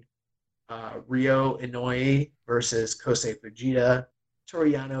between Ryo Inoue versus Kosei Fujita,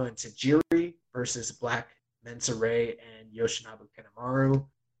 Toriano and Tajiri versus Black Mensa Ray and Yoshinobu Kanemaru.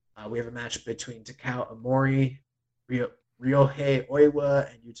 We have a match between Takao Omori, Ryohei Oiwa,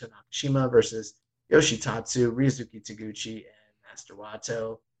 and Yuto Nakashima versus Yoshitatsu, Rizuki Taguchi, and Master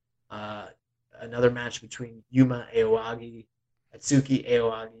Wato. Another match between Yuma Aoyagi, Atsuki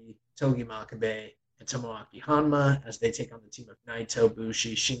Aoyagi, Togi Makabe, and Tomoaki Hanma as they take on the team of Naito,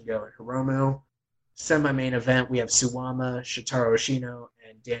 Bushi, Shingo, and Hiromu. Semi-main event, we have Suwama, Shotaro Ashino,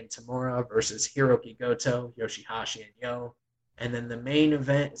 and Dan Tamura versus Hiroki Goto, Yoshihashi, and Yo. And then the main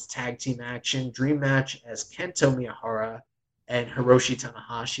event is tag team action, dream match as Kento Miyahara and Hiroshi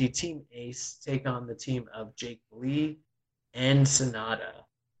Tanahashi, Team Ace, take on the team of Jake Lee and Sonata.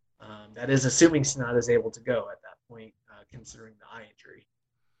 That is assuming Sonata is able to go at that point, considering the eye injury.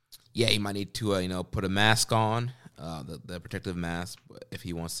 Yeah, he might need to, put a mask on, the protective mask, if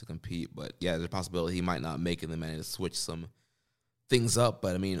he wants to compete. But yeah, there's a possibility he might not make it. They might need to switch some things up.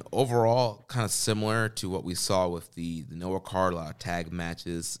 But I mean, overall, kind of similar to what we saw with the Noah card, a lot of tag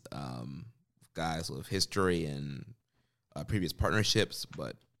matches, guys with history and previous partnerships.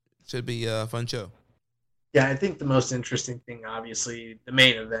 But it should be a fun show. Yeah, I think the most interesting thing, obviously, the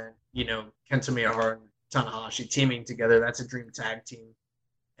main event, Kento Miyahara and Tanahashi teaming together. That's a dream tag team.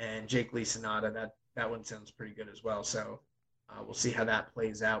 And Jake Lee Sonata, that one sounds pretty good as well. So we'll see how that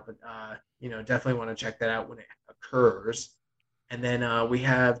plays out. But, definitely want to check that out when it occurs. And then we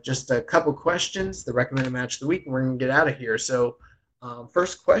have just a couple questions, the recommended match of the week, and we're going to get out of here. So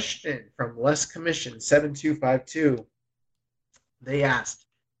First question from Les Commission 7252. They asked,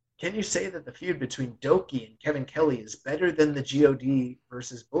 can you say that the feud between Doki and Kevin Kelly is better than the God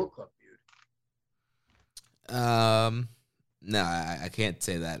versus Bullet Club feud? No, I can't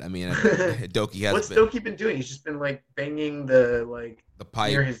say that. I mean, Doki has. What's Doki been doing? He's just been like banging the pipe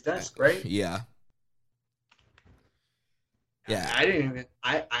near his desk, right? Yeah. Yeah,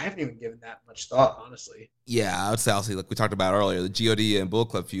 I haven't even given that much thought, honestly. Yeah, I would say, like we talked about earlier, the God and Bullet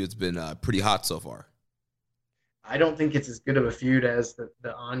Club feud's been pretty hot so far. I don't think it's as good of a feud as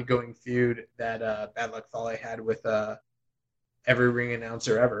the ongoing feud that Bad Luck Fale had with every ring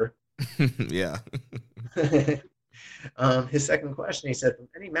announcer ever. Yeah. His second question, he said, from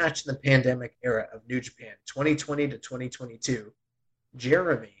any match in the pandemic era of New Japan, 2020 to 2022,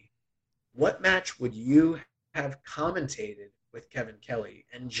 Jeremy, what match would you have commentated with Kevin Kelly?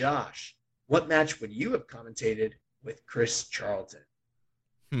 And Josh, what match would you have commentated with Chris Charlton?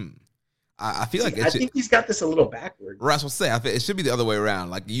 I feel like I think he's got this a little backwards. Right, I was gonna say, it should be the other way around.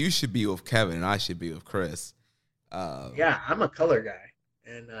 Like, you should be with Kevin and I should be with Chris. Yeah, I'm a color guy,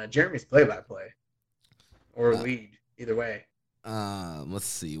 and Jeremy's play-by-play or lead, either way. Let's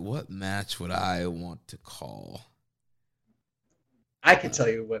see, what match would I want to call? I can tell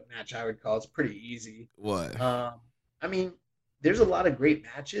you what match I would call. It's pretty easy. What? I mean, there's a lot of great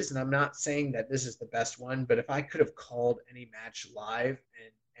matches, and I'm not saying that this is the best one, but if I could have called any match live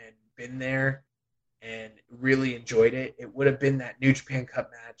and been there and really enjoyed it, it would have been that New Japan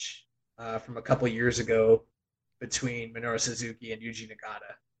Cup match from a couple years ago between Minoru Suzuki and Yuji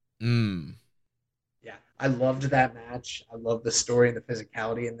Nagata. Yeah, I loved that match. I loved the story and the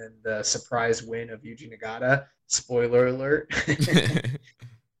physicality, and then the surprise win of Yuji Nagata. Spoiler alert.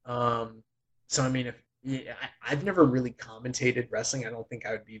 So I mean, I've never really commentated wrestling. I don't think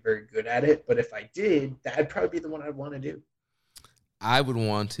I would be very good at it, but if I did, that'd probably be the one I'd want to do. I would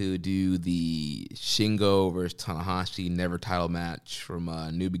want to do the Shingo versus Tanahashi never title match from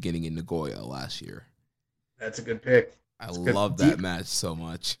New Beginning in Nagoya last year. That's a good pick. I love that match so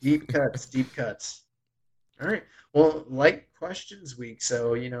much. Deep cuts. All right. Well, like questions week.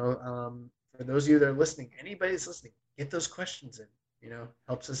 So, for those of you that are listening, anybody's listening, get those questions in,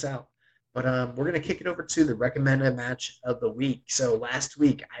 helps us out. But we're going to kick it over to the recommended match of the week. So last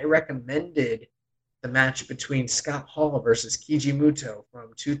week, I recommended the match between Scott Hall versus Keiji Muto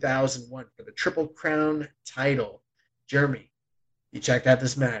from 2001 for the Triple Crown title. Jeremy, you checked out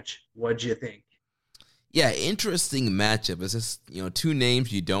this match. What'd you think? Yeah, interesting matchup. It's just, two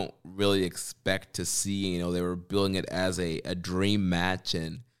names you don't really expect to see. They were building it as a dream match,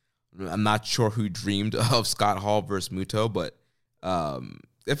 and I'm not sure who dreamed of Scott Hall versus Muto, but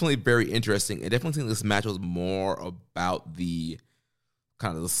definitely very interesting. I definitely think this match was more about the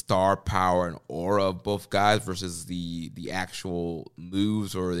kind of the star power and aura of both guys versus the actual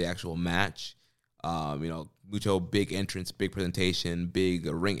moves or the actual match. Muto, big entrance, big presentation, big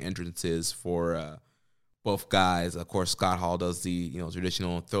ring entrances for both guys. Of course, Scott Hall does the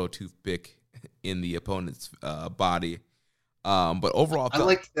traditional throw a toothpick in the opponent's body. But overall, I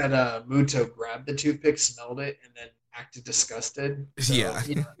liked that Muto grabbed the toothpick, smelled it, and then acted disgusted. So, yeah,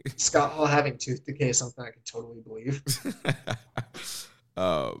 Scott Hall having tooth decay is something I can totally believe.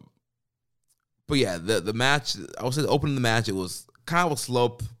 But yeah, the match, I would say, opening the match, it was kind of a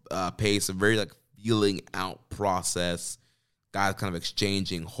slow pace, a very feeling out process. Guys kind of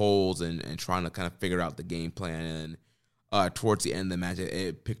exchanging holds and trying to kind of figure out the game plan. And towards the end of the match,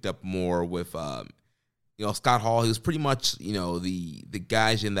 it picked up more with Scott Hall. He was pretty much the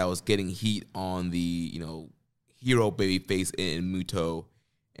gaijin that was getting heat on the hero babyface in Muto,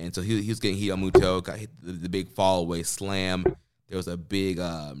 and so he was getting heat on Muto. Got hit the big fall away slam. There was a big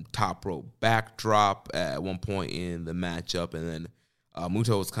top rope backdrop at one point in the matchup, and then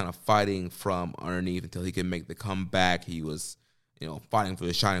Muto was kind of fighting from underneath until he could make the comeback. He was, fighting for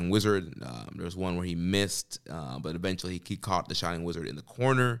the Shining Wizard. There was one where he missed, but eventually he caught the Shining Wizard in the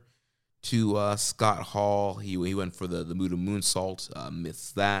corner to Scott Hall. He went for the Muto moonsault,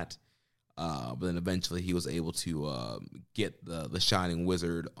 missed that. But then eventually he was able to get the Shining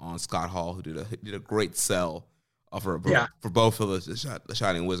Wizard on Scott Hall, who did a great sell for both of the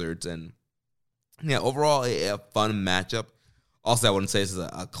Shining Wizards. And yeah, overall a fun matchup. Also, I wouldn't say this is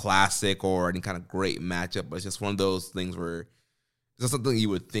a classic or any kind of great matchup, but it's just one of those things where it's just something you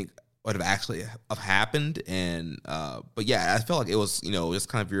would think would have actually have happened. And but yeah, I felt like it was just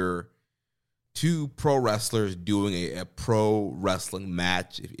kind of your two pro wrestlers doing a pro wrestling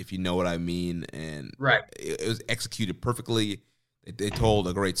match, if you know what I mean. And right, it was executed perfectly. They told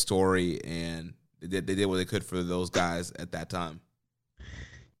a great story, and they did what they could for those guys at that time.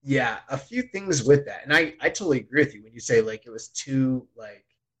 Yeah, a few things with that. And I totally agree with you when you say like it was two like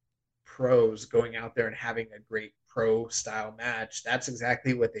pros going out there and having a great pro style match. That's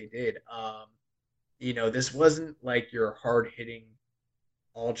exactly what they did. This wasn't like your hard hitting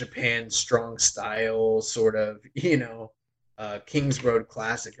all Japan strong style sort of, Kings Road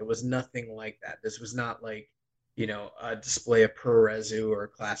classic. It was nothing like that. This was not like, a display of Puroresu or a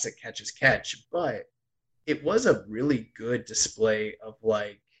classic catch as catch, but it was a really good display of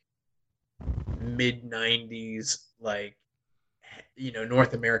like mid 90s, like,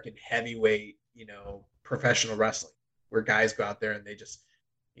 North American heavyweight, professional wrestling, where guys go out there and they just,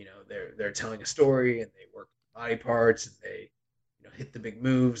 they're telling a story and they work body parts and they, hit the big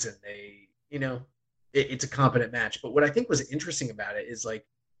moves and they, it's a competent match. But what I think was interesting about it is like,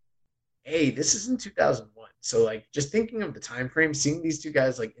 hey, this is in 2001. So like just thinking of the time frame, seeing these two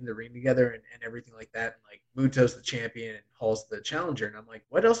guys like in the ring together and everything like that, and like Muto's the champion and Hall's the challenger, and I'm like,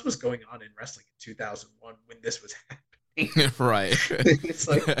 what else was going on in wrestling in 2001 when this was happening? Right. It's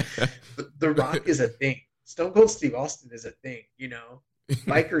like the Rock is a thing. Stone Cold Steve Austin is a thing.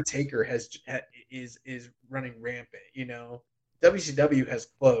 Biker Taker is running rampant. WCW has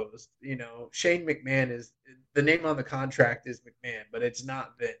closed. Shane McMahon is the name on the contract is McMahon, but it's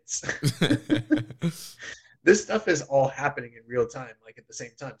not Vince. This stuff is all happening in real time, like at the same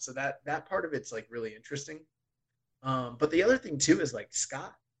time. So that part of it's like really interesting. But the other thing too is like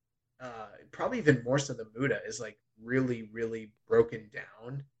Scott, probably even more so than Muda, is like really, really broken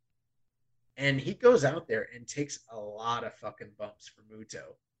down. And he goes out there and takes a lot of fucking bumps for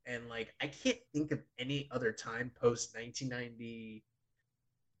Muto. And like I can't think of any other time post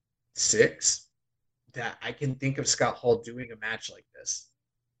 1996 that I can think of Scott Hall doing a match like this.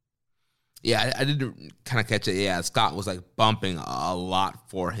 Yeah, I didn't kind of catch it. Yeah, Scott was like bumping a lot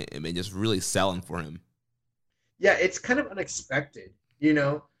for him and just really selling for him. Yeah, it's kind of unexpected,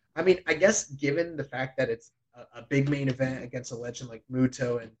 I mean, I guess given the fact that it's a big main event against a legend like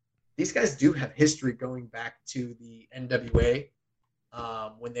Muto, and these guys do have history going back to the NWA,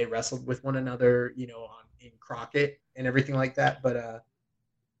 when they wrestled with one another, in Crockett and everything like that. But I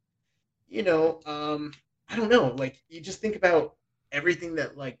don't know. Like you just think about everything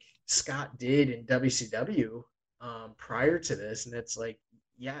that like Scott did in WCW prior to this, and it's like,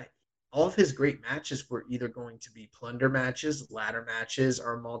 yeah, all of his great matches were either going to be plunder matches, ladder matches,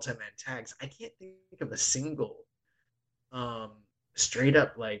 or multi-man tags. I can't think of a single straight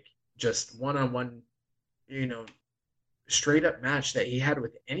up like just one-on-one, straight up match that he had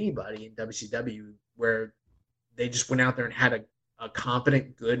with anybody in WCW where they just went out there and had a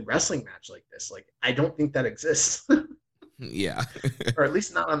competent, good wrestling match like this. Like, I don't think that exists. Yeah. Or at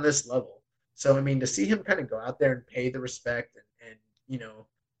least not on this level. So, I mean, to see him kind of go out there and pay the respect and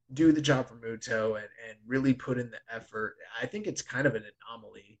do the job for Muto and really put in the effort, I think it's kind of an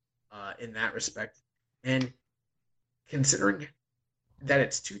anomaly in that respect. And considering that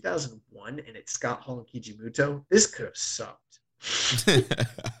it's 2001 and it's Scott Hall and Keiji Muto, this could have sucked.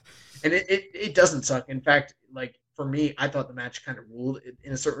 And it doesn't suck. In fact, like for me, I thought the match kind of ruled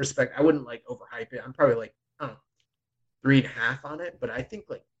in a certain respect. I wouldn't like overhype it. I'm probably like, I don't know, 3.5 on it, but I think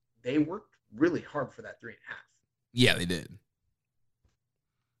like they worked really hard for that 3.5. Yeah, they did.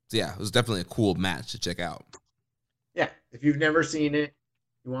 So yeah, it was definitely a cool match to check out. Yeah, if you've never seen it,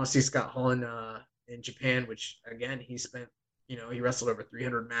 you want to see Scott Hall in Japan, which again he spent, he wrestled over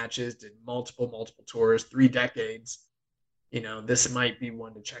 300 matches, did multiple tours, 3 decades. This might be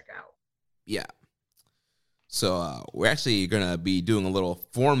one to check out. Yeah. So we're actually going to be doing a little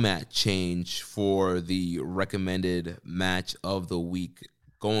format change for the recommended match of the week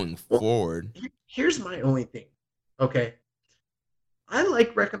going forward. Here's my only thing. Okay. I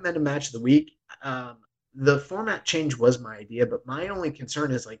like recommended match of the week. The format change was my idea, but my only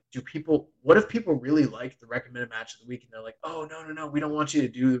concern is like, what if people really like the recommended match of the week and they're like, oh, no, we don't want you to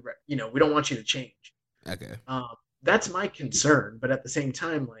do, we don't want you to change. Okay. That's my concern. But at the same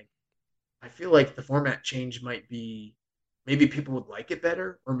time, like, I feel like the format change might be, maybe people would like it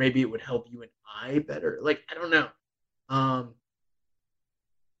better, or maybe it would help you and I better. Like, I don't know.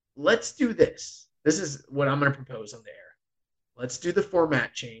 Let's do this. This is what I'm going to propose on the air. Let's do the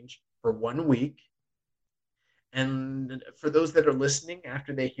format change for 1 week. And for those that are listening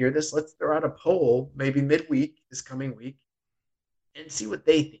after they hear this, let's throw out a poll, maybe midweek, this coming week, and see what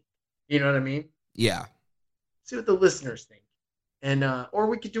they think. You know what I mean? Yeah. See what the listeners think. And or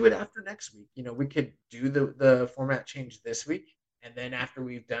we could do it after next week. We could do the format change this week, and then after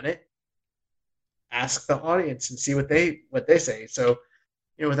we've done it, ask the audience and see what they say. So,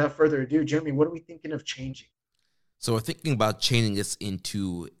 without further ado, Jeremy, what are we thinking of changing? So we're thinking about changing this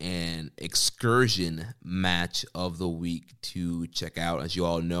into an excursion match of the week to check out. As you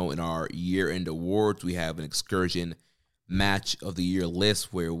all know, in our year-end awards, we have an excursion match of the year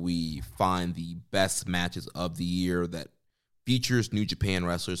list where we find the best matches of the year that features New Japan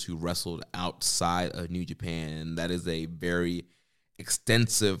wrestlers who wrestled outside of New Japan. And that is a very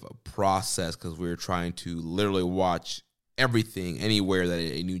extensive process because we're trying to literally watch everything anywhere that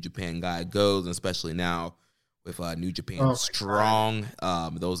a New Japan guy goes, and especially now with New Japan Strong,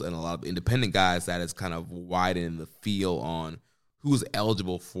 those and a lot of independent guys, that has kind of widened the field on who's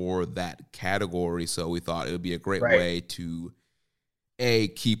eligible for that category. So we thought it would be a great way to A,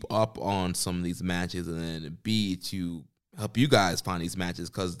 keep up on some of these matches, and then B, to help you guys find these matches,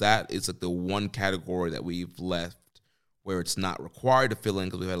 because that is like the one category that we've left where it's not required to fill in,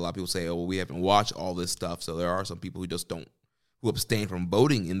 because we've had a lot of people say, oh, well, we haven't watched all this stuff. So there are some people who just who abstain from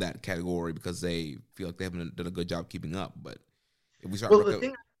voting in that category because they feel like they haven't done a good job keeping up. But if we start,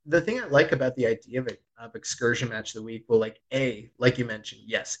 the thing I like about the idea of excursion match of the week, well, like you mentioned,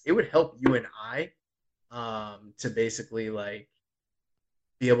 yes, it would help you and I to basically like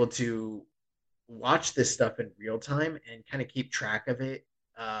be able to watch this stuff in real time and kind of keep track of it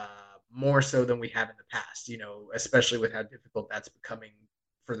more so than we have in the past, especially with how difficult that's becoming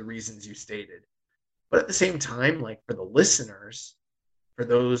for the reasons you stated. But at the same time, like for the listeners, for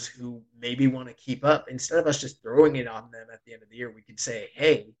those who maybe want to keep up, instead of us just throwing it on them at the end of the year, we could say,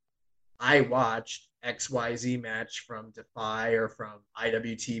 hey, I watched XYZ match from Defy or from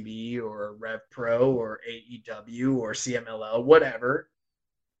IWTV or Rev Pro or AEW or CMLL, whatever.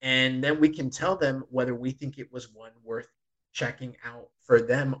 And then we can tell them whether we think it was one worth checking out for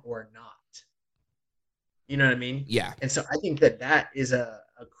them or not. You know what I mean? Yeah. And so I think that is a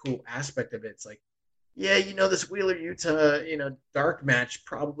cool aspect of it. It's like, yeah, this Wheeler Utah, dark match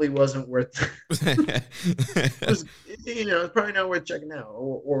probably wasn't worth it's probably not worth checking out.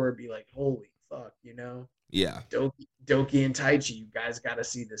 Or be like, holy fuck, Yeah. Doki and Taichi, you guys got to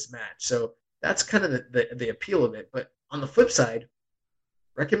see this match. So that's kind of the appeal of it. But on the flip side,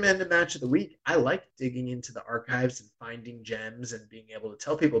 recommended match of the week, I like digging into the archives and finding gems and being able to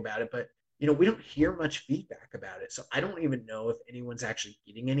tell people about it. But, we don't hear much feedback about it. So I don't even know if anyone's actually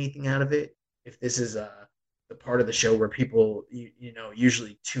getting anything out of it. If this is the part of the show where people,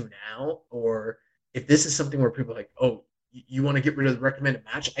 usually tune out, or if this is something where people are like, oh, you want to get rid of the recommended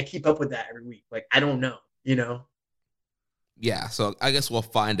match? I keep up with that every week. Like, I don't know, Yeah, so I guess we'll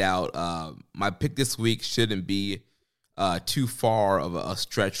find out. My pick this week shouldn't be too far of a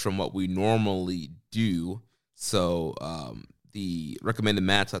stretch from what we normally do. So the recommended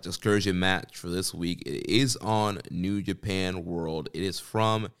match, that's excursion match for this week, it is on New Japan World. It is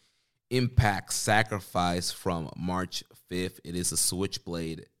from Impact Sacrifice from March 5th. It is a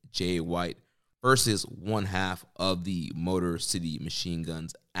Switchblade Jay White versus one half of the Motor City Machine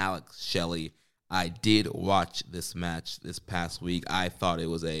Guns, Alex Shelley. I did watch this match this past week. I thought it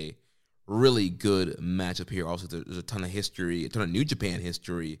was a really good matchup here. Also, there's a ton of history, a ton of New Japan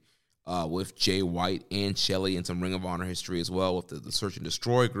history with Jay White and Shelley, and some Ring of Honor history as well with the Search and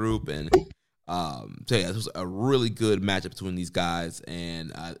Destroy group. And so yeah, this was a really good matchup between these guys,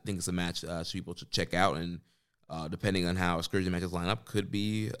 and I think it's a match people should check out. And depending on how excursion matches line up, could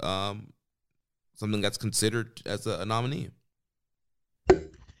be something that's considered as a nominee.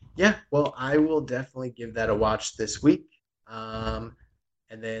 Yeah, well, I will definitely give that a watch this week, and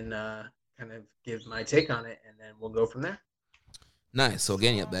then kind of give my take on it, and then we'll go from there. Nice. So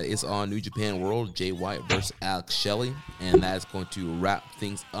again, that is on New Japan World, Jay White versus Alex Shelley, and that is going to wrap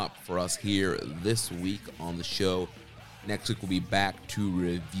things up for us here this week on the show. Next week, we'll be back to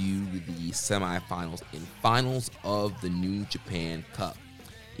review the semifinals and finals of the New Japan Cup.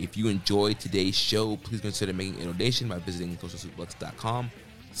 If you enjoyed today's show, please consider making a donation by visiting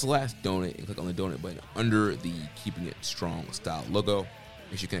socialsuplex.com/donate and click on the donate button under the Keeping It Strong style logo.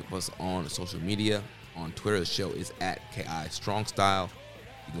 Make sure you connect with us on social media. On Twitter, the show is at KI Strong Style.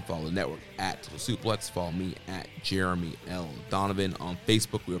 You can follow the network at Social Suplex. Follow me at Jeremy L. Donovan. On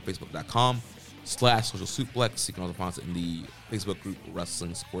Facebook, we are facebook.com/Social Suplex. You can also find us in the Facebook group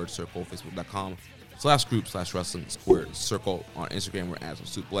Wrestling Squared Circle, facebook.com/group/Wrestling Squared Circle. On Instagram, we're at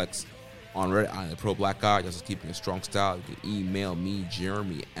Social Suplex. On Reddit, I'm the Pro Black Guy, just Keeping It Strong Style. You can email me,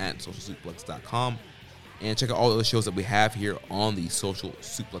 Jeremy, at socialsuplex.com. And check out all the other shows that we have here on the Social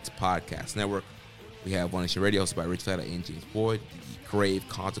Suplex Podcast Network. We have One Nation Radio, hosted by Rich Latta and James Boyd. The Grave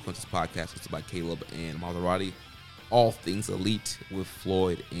Consequences Podcast, hosted by Caleb and Maserati. All Things Elite with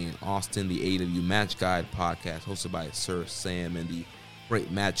Floyd and Austin. The AEW Match Guide Podcast, hosted by Sir Sam. And the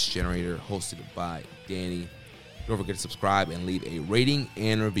Great Match Generator, hosted by Danny. Don't forget to subscribe and leave a rating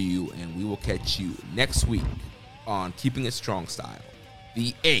and review. And we will catch you next week on Keeping It Strong Style,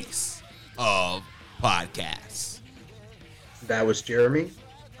 the ace of podcasts. That was Jeremy.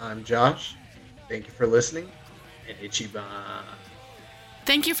 I'm Josh. Thank you for listening, and Ichiban.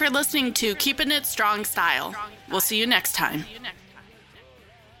 Thank you for listening to Keeping It Strong Style. We'll see you next time.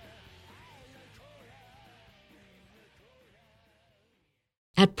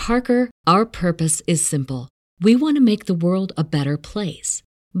 At Parker, our purpose is simple. We want to make the world a better place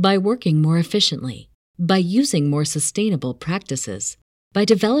by working more efficiently, by using more sustainable practices, by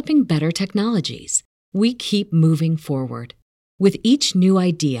developing better technologies. We keep moving forward. With each new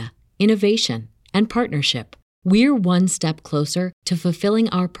idea, innovation, and partnership, we're one step closer to fulfilling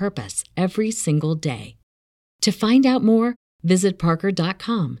our purpose every single day. To find out more, visit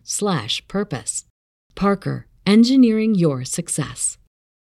parker.com/purpose. Parker, engineering your success.